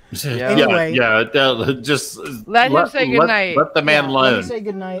 Stop. Yeah, Anyway. just Let him say goodnight. Let the man Let alone. me say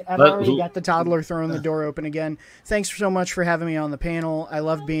goodnight. I've Let- already got the toddler throwing the door open again. Thanks so much for having me on the panel. I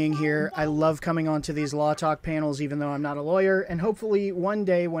love being here. I love coming onto these Law Talk panels, even though I'm not a lawyer. And hopefully one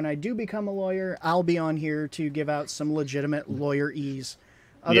day when I do become a lawyer, I'll be on here to give out some legitimate lawyer-ese.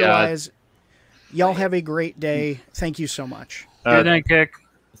 Otherwise, y'all have a great day. Thank you so much. Good night, Kik.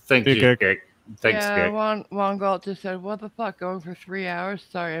 Thank you, Kik. Kik. Thanks, Yeah, Kik. Juan Galt just said, "What the fuck, going for 3 hours?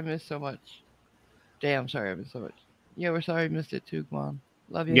 Sorry, I missed so much. Damn, sorry, I missed so much. Yeah, we're sorry, I missed it too, Juan.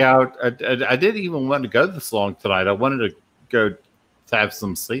 Love you. Yeah, I didn't even want to go this long tonight. I wanted to go to have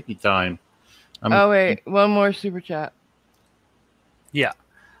some sleepy time. Oh wait, one more super chat. Yeah.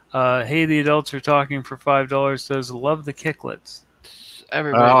 Hey, the adults are talking for $5. Says, love the Kiklets.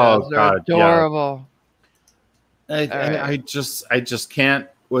 Everybody does. They're adorable. I just can't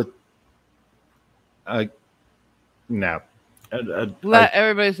with. No. Let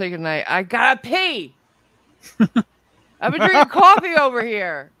everybody say goodnight. I gotta pee. I've been drinking coffee over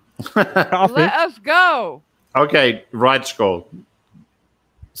here. Let us go. Okay, right, Skull.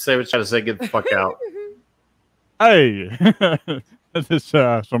 Say what you gotta say. Get the fuck out. Hey, This is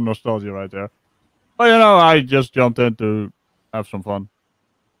some nostalgia right there. But you know, I just jumped in to have some fun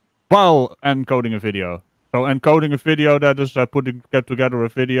while encoding a video. So encoding a video, that is get together a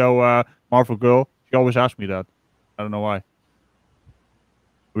video. Marvel Girl, she always asks me that. I don't know why. Are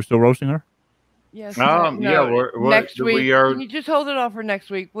we still roasting her? Yes. Yeah. Next week. We are. Can you just hold it off for next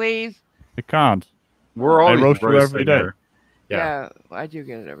week, please? I can't. We're I always roast her every day. her. Yeah, I do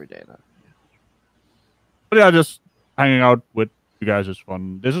get it every day though. But yeah, just hanging out with you guys is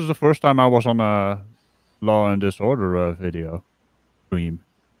fun. This is the first time I was on a Law and Disorder video stream.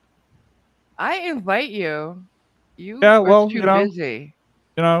 I invite you. You Yeah, are well, too you know, busy.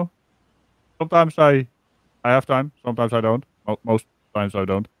 You know, sometimes I have time. Sometimes I don't. Most times I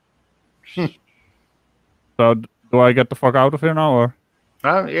don't. So do I get the fuck out of here now, or?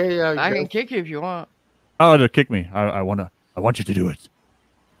 Yeah. I can kick you if you want. Oh, just kick me. I want you to do it.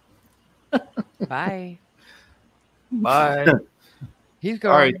 Bye. Bye. He's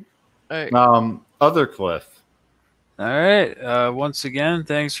gone. All right. Other Cliff. All right. Once again,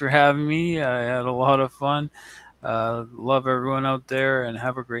 thanks for having me. I had a lot of fun. Love everyone out there, and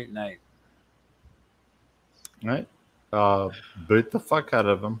have a great night. All right. Boot the fuck out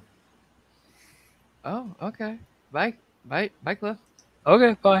of him. Oh, okay. Bye, Cliff.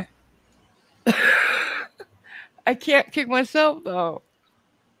 Okay, bye. I can't kick myself though.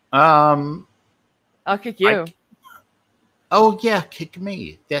 I'll kick you. Oh yeah, kick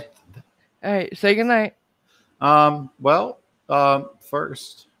me. All right, say goodnight.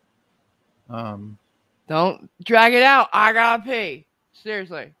 First. Don't drag it out. I gotta pee.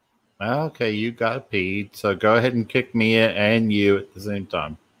 Seriously. Okay, you got pee. So go ahead and kick me and you at the same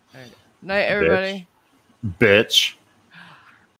time. All right. Night, everybody. Bitch.